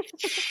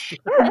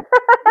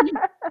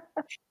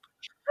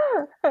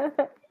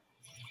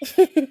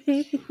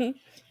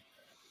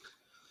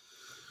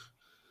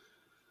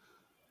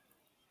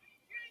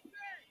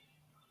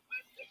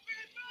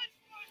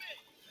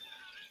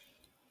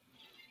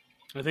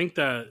 I think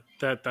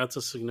that's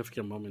a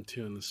significant moment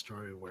too in the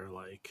story where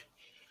like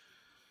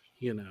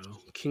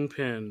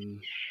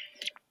Kingpin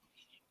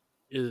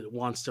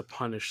wants to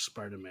punish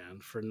Spider-Man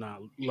for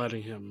not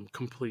letting him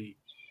complete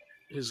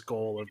his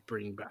goal of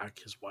bringing back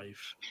his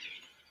wife,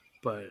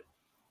 but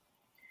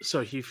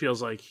so he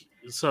feels like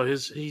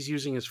he's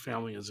using his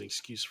family as an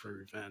excuse for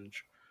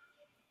revenge,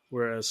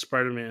 whereas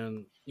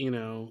Spider-Man,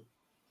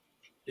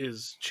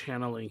 is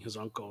channeling his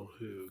uncle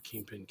who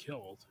Kingpin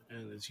killed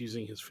and is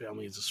using his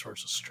family as a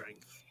source of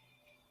strength.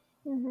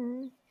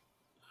 Hmm.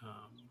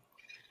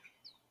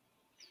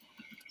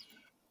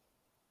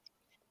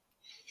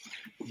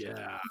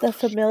 Yeah, The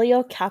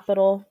familial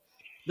capital.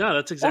 no,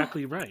 that's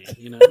exactly right.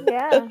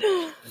 Yeah.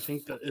 I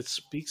think that it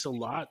speaks a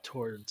lot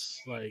towards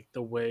like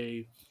the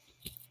way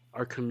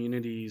our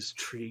communities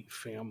treat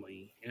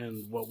family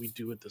and what we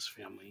do with this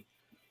family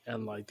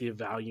and like the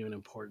value and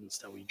importance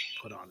that we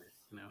put on it.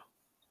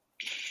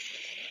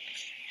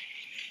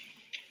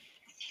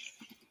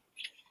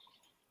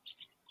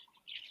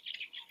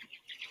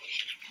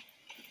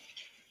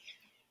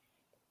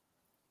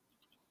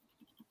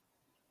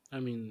 I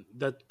mean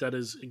that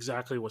is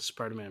exactly what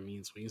Spider-Man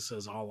means when he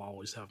says I'll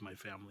always have my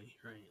family,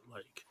 right?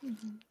 Like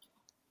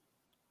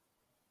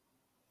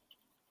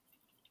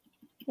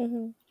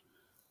Hmm.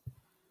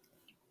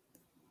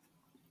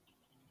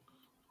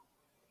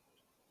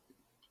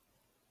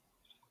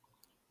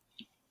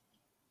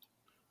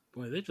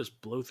 boy, they just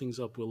blow things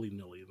up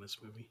willy-nilly in this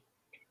movie.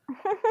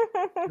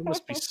 There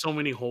must be so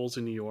many holes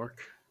in New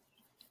York.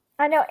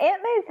 I know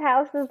Aunt May's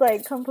house is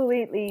like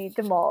completely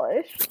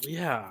demolished.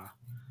 Yeah.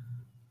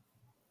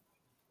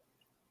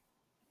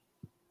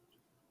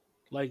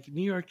 Like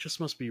New York just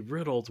must be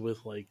riddled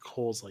with like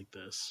holes like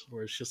this,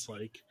 where it's just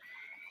like,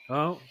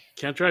 oh,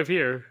 can't drive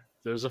here.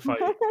 There's a fight.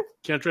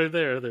 Can't drive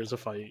there. There's a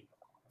fight.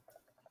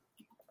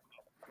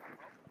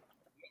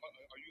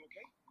 Are you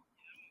okay?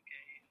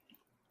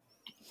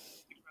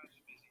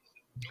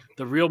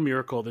 The real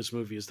miracle of this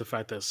movie is the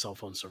fact that his cell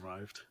phone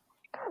survived.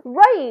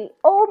 Right.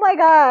 Oh my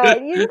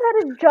god. You just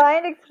had a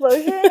giant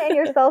explosion and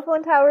your cell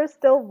phone towers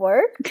still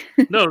work?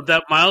 No,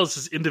 that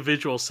Miles'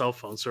 individual cell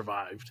phone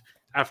survived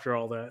after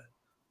all that.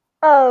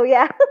 Oh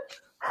yeah.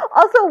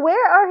 Also,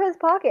 where are his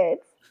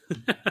pockets?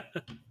 It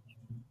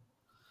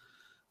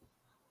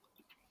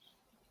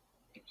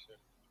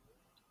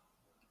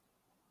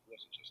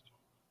wasn't just talk.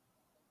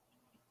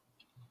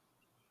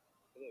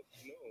 Look,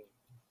 I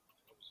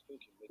was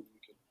thinking maybe we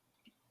could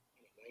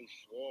have a nice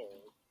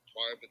wall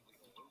privately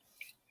owned,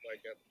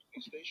 like at the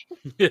police station,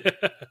 and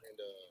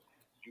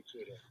you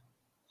could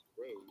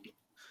road.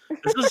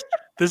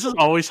 This is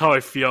always how I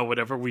feel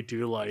whenever we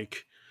do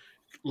like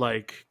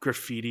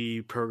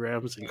graffiti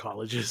programs in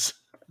colleges.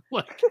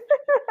 Like,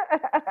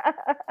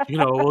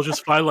 we'll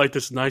just find like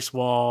this nice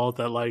wall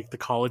that like the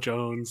college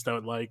owns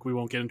that like we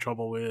won't get in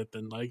trouble with,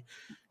 and like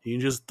you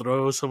can just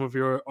throw some of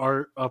your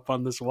art up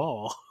on this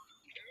wall.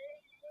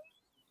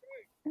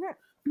 I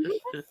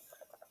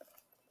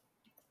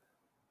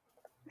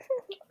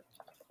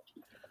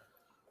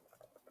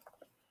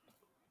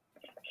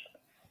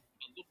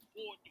look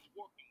forward to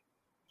working.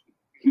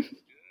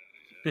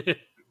 I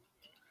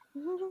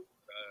don't.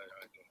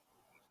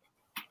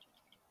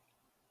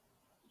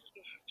 You just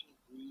don't have to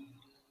agree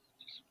to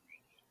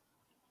disagree.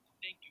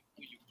 They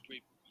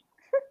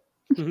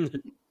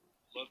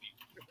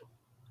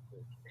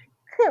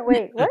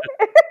Wait, what?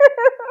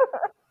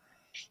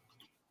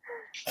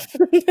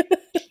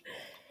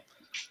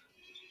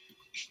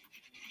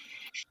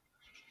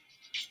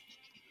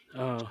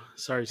 Oh,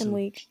 sorry, I'm Sin.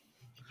 weak.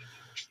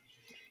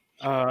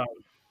 Did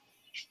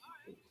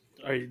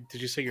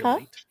you say you're Huh?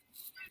 late?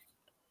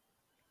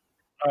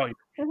 Oh,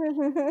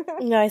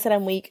 No, I said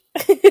I'm weak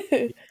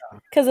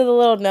because of the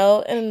little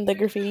note and the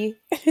graffiti.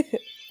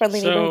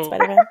 Friendly neighborhood so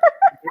Spider-Man.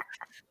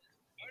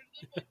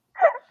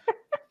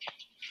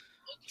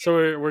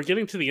 so we're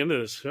getting to the end of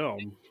this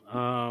film.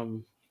 My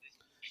name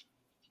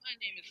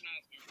is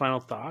Miles Morales. Final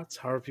thoughts?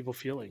 How are people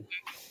feeling?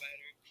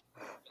 Spider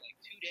for like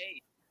 2 days.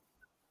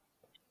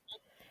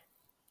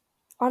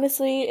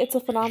 Honestly, it's a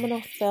phenomenal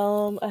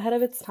film, ahead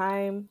of its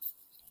time,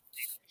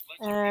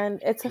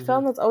 and it's a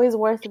film that's always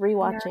worth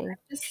rewatching.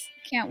 Just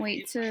can't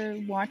wait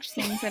to watch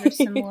things that are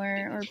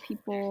similar or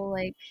people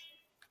like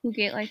who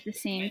get like the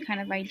same kind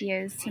of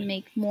ideas to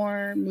make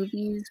more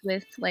movies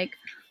with like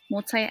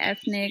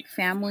multi-ethnic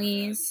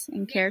families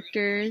and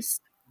characters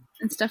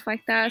and stuff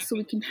like that, so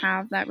we can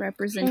have that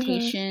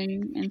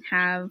representation and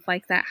have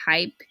like that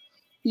hype,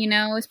 you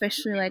know,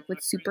 especially like with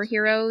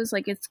superheroes.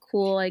 Like it's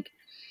cool, like,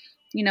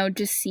 you know,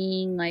 just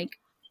seeing like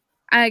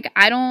I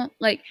don't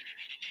like,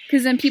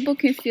 because then people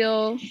can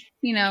feel,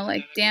 you know,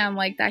 like, damn,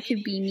 like that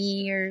could be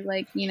me, or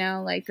like, you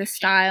know, like the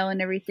style and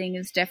everything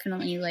is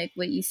definitely like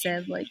what you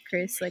said, like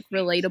Chris, like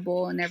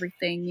relatable and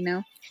everything, you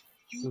know.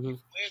 Mhm.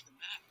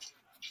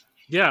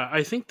 Yeah,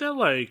 I think that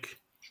like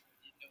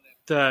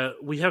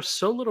that we have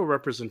so little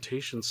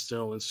representation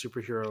still in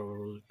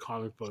superhero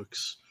comic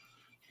books,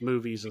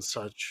 movies, and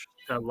such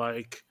that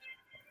like,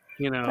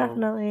 you know,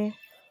 Definitely.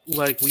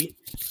 like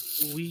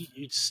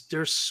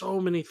there's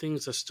so many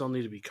things that still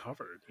need to be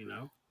covered, you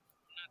know.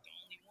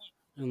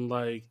 And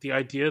like the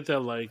idea that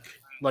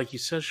like you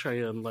said,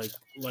 Cheyenne,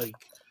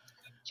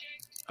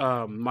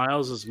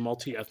 Miles's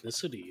multi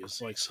ethnicity is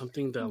like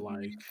something that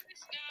like,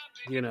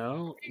 you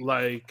know,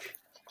 like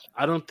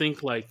I don't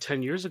think like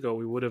 10 years ago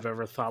we would have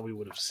ever thought we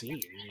would have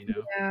seen, you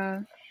know.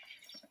 Yeah.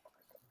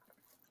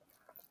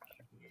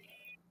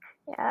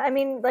 Yeah, I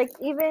mean, like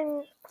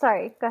even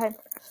sorry, go ahead.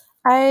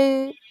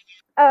 I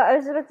I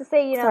was about to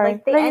say, you know, Sorry.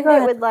 like they No, you end go it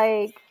ahead. with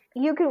like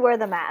you could wear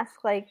the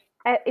mask. Like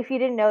if you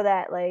didn't know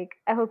that, like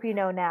I hope you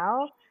know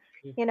now.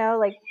 You know,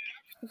 like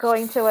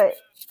going to what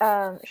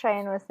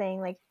Cheyenne was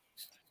saying, like,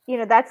 you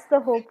know, that's the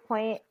whole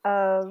point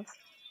of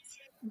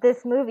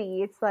this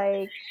movie. It's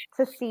like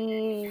to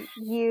see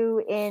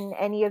you in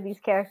any of these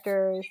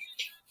characters,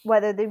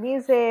 whether the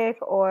music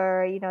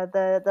or, you know,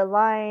 the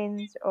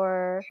lines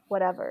or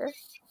whatever.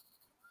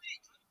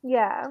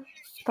 Yeah.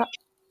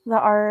 the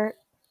art.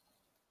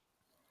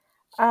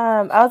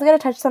 I was gonna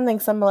touch something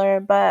similar,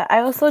 but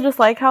I also just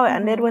like how it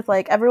ended with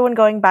like everyone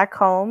going back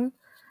home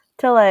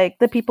to like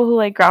the people who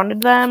like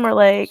grounded them, or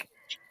like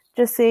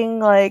just seeing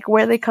like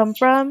where they come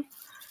from.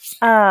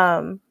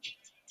 But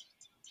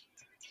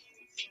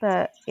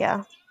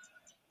yeah.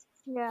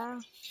 Yeah.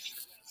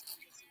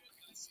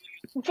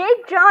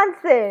 Jake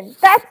Johnson.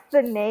 That's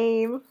the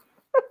name.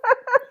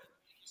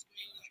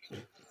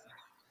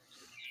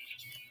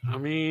 I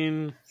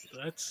mean,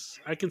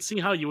 I can see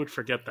how you would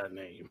forget that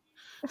name.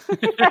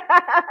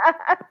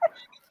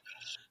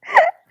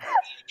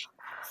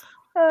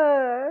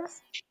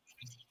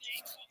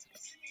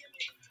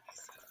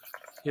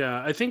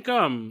 Yeah, I think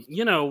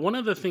you know, one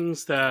of the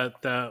things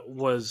that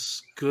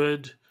was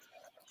good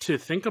to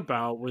think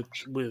about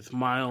with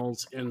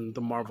Miles in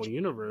the Marvel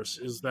universe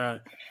is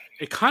that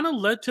it kind of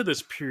led to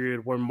this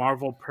period where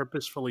Marvel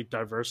purposefully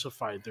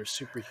diversified their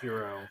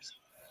superhero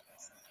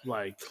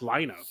like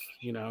lineup,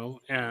 you know,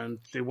 and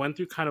they went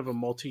through kind of a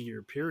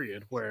multi-year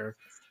period where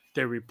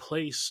they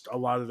replaced a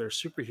lot of their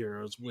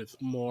superheroes with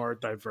more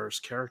diverse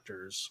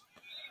characters,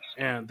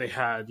 and they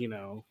had, you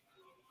know,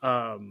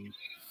 um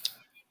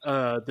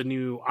the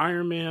new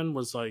Iron Man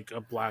was like a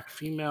black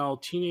female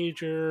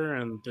teenager,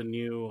 and the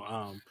new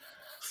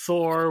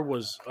Thor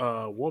was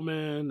a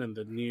woman, and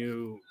the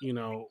new, you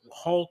know,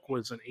 Hulk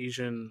was an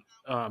Asian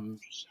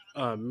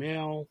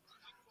male,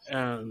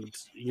 and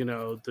you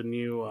know the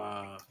new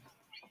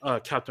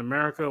Captain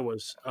America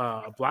was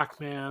a black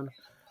man.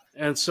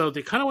 And so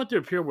they kind of went through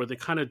a period where they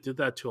kind of did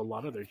that to a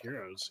lot of their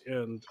heroes,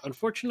 and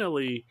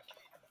unfortunately,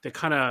 they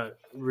kind of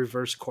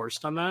reversed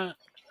course on that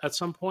at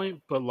some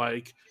point. But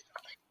like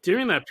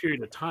during that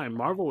period of time,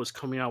 Marvel was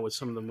coming out with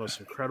some of the most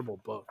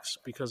incredible books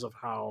because of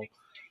how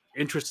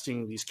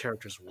interesting these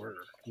characters were,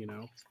 you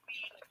know?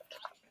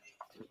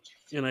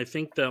 And I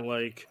think that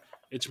like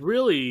it's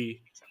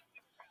really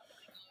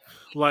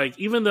like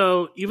even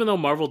though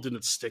Marvel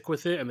didn't stick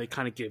with it and they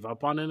kind of gave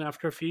up on it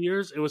after a few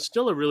years, it was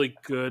still a really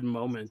good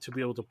moment to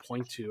be able to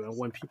point to. And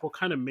when people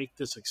kind of make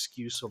this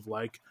excuse of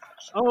like,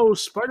 oh,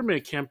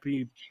 Spider-Man can't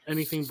be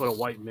anything but a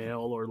white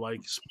male, or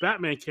like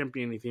Batman can't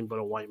be anything but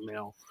a white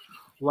male,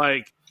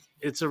 like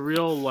it's a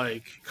real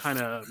like kind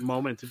of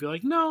moment to be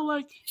like, no,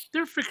 like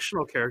they're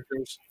fictional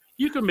characters.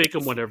 You can make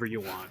them whatever you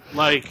want,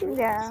 like,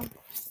 Yeah.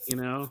 you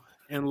know.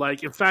 And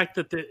like in fact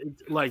that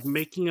like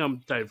making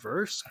them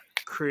diverse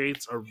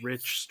creates a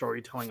rich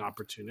storytelling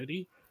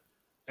opportunity.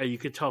 And you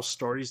could tell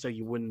stories that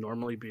you wouldn't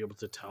normally be able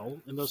to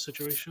tell in those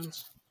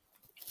situations.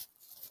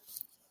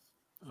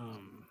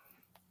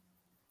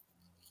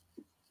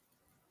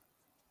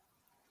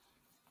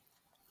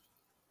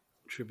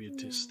 Tribute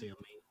to Stanley.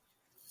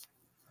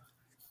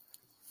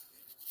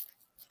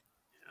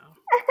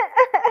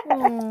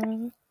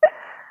 Hmm.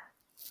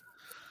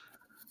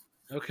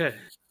 Okay.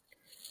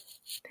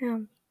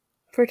 Damn.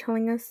 For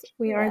telling us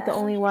we aren't the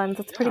only ones.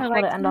 That's pretty I cool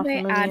like to end how off the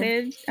they movie.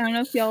 added, I don't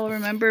know if y'all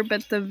remember,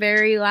 but the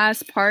very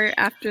last part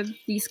after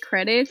these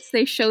credits,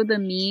 they show the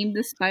meme,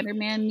 the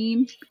Spider-Man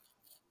meme.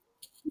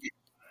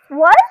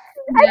 What?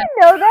 I didn't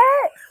know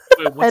that.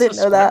 Wait, what's didn't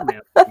the know that.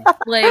 Spider-Man thing?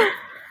 Like,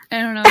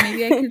 I don't know,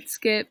 maybe I could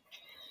skip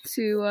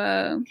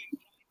to,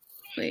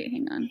 wait,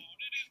 hang on.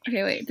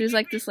 Okay, wait, there's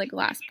like this like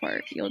last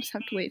part. You'll just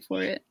have to wait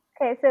for it.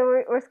 Okay,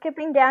 so we're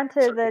skipping down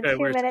to the Okay, 2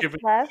 we're minutes skipping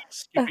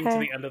left. to Okay.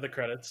 the end of the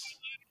credits.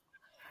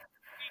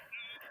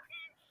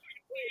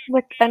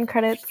 With end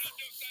credits.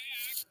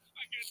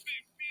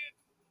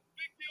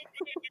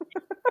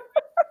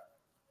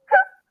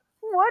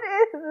 What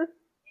is this?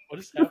 What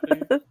is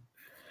happening?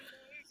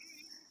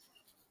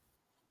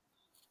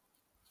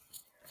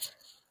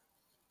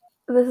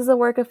 This is a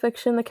work of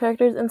fiction. The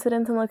characters,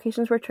 incidents, and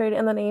locations portrayed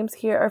in the names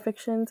here are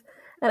fictions.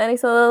 And any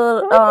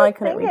so I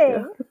couldn't read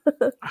singing?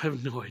 through. I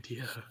have no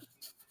idea.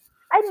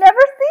 I've never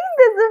seen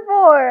this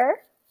before.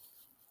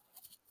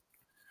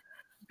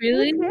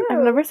 Really? Me too.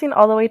 I've never seen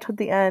all the way to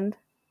the end.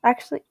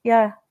 Actually,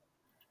 yeah.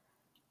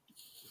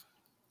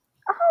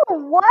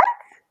 Oh, what?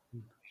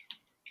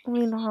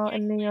 Meanwhile,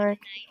 in New York.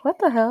 What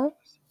the hell?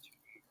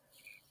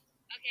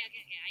 Okay.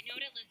 I know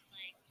what it looks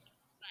like,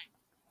 but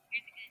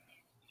here's the good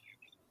news.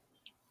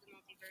 The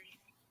multiverse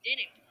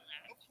didn't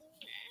collapse.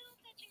 Little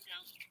touch and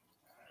go.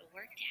 It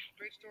worked out.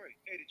 Great story.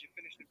 Hey, did you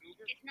finish the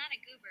goober? It's not a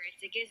goober,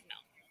 it's a gizmo.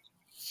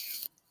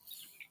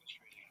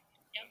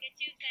 Don't get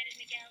too excited,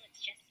 Miguel. It's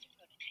just a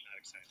prototype.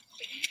 Not excited.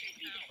 But you can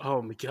read it.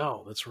 Oh,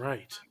 Miguel, that's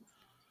right. Or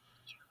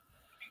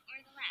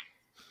the last.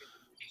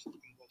 Roll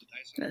the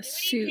dice on The it.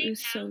 suit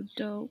is so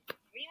dope.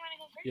 Where do you want to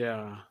go first?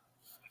 Yeah.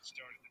 Let's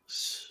start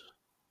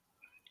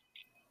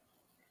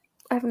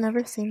it. I've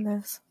never seen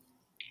this.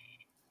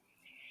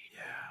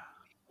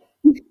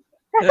 Yeah.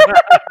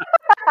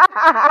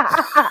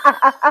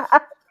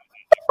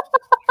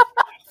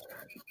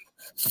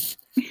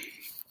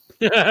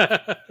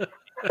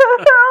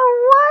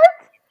 What?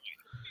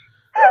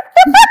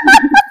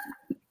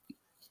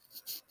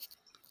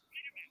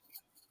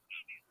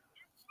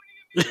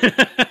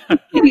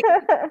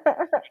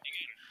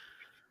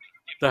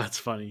 That's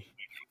funny.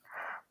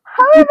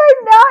 How have I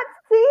not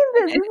seen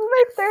this? This is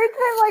my third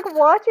time like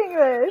watching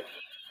this.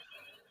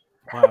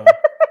 Wow.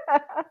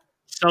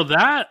 So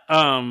that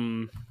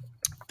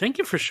thank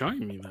you for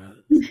showing me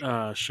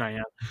that,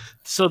 Cheyenne.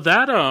 So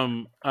that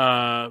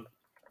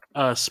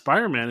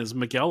Spider-Man is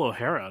Miguel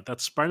O'Hara.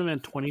 That's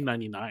Spider-Man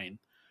 2099.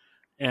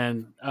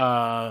 And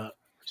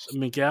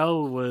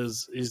Miguel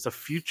is the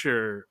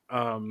future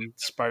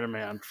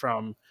Spider-Man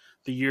from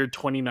the year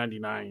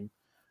 2099.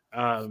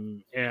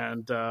 And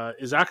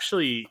is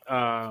actually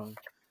was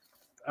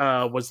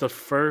the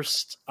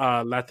first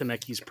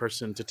Latinx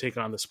person to take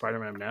on the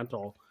Spider-Man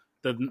mantle.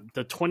 The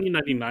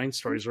 2099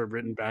 stories were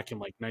written back in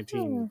like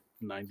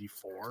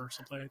 1994 or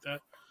something like that.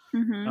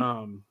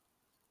 Mm-hmm.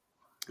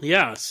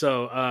 Yeah,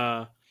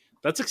 so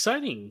that's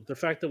exciting. The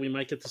fact that we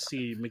might get to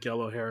see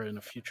Miguel O'Hara in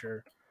a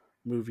future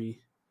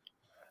movie.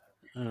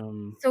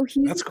 So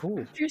he's That's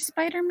cool. your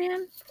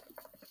Spider-Man?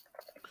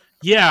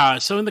 Yeah,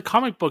 so in the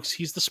comic books,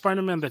 he's the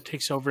Spider-Man that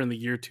takes over in the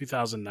year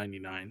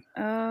 2099.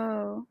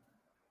 Oh.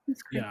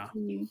 That's Yeah.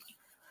 crazy.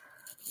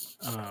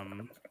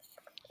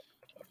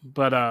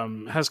 But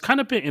has kind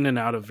of been in and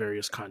out of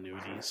various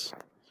continuities.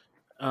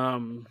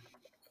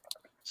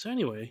 So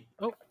anyway,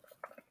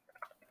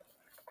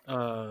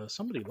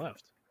 somebody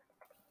left.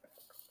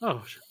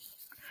 Oh,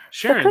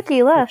 Sharon. The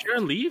cookie left. Did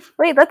Sharon leave?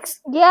 Wait,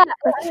 that's Yeah.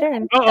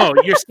 Sharon. Oh,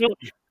 you're still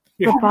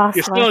The boss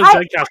you're still in left.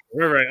 Zencaster.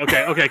 Right.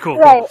 Okay, cool.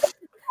 Right.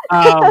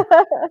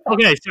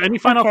 Okay, so any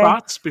final Okay.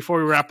 thoughts before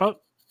we wrap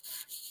up?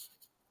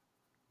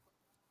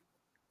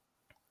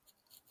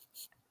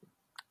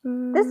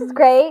 This is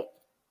great.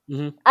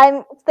 Mhm.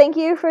 Thank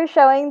you for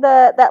showing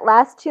that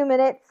last 2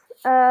 minutes,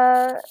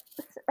 Cheyenne.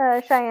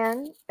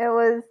 It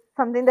was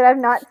something that I've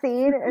not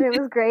seen, and it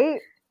was great.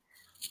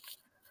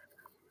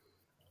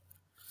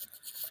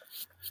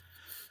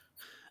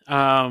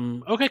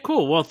 Okay,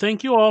 cool. Well,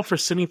 thank you all for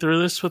sitting through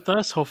this with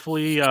us.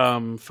 Hopefully,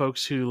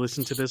 folks who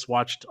listened to this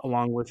watched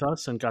along with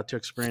us and got to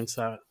experience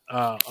that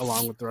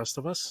along with the rest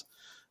of us.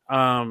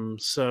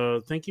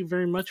 So thank you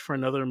very much for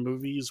another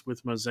Movies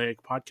with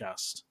Mosaic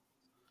podcast.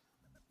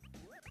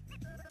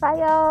 Bye,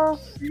 y'all.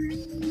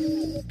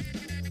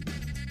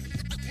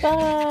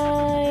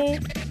 Bye.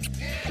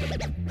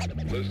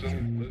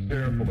 Listen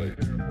carefully.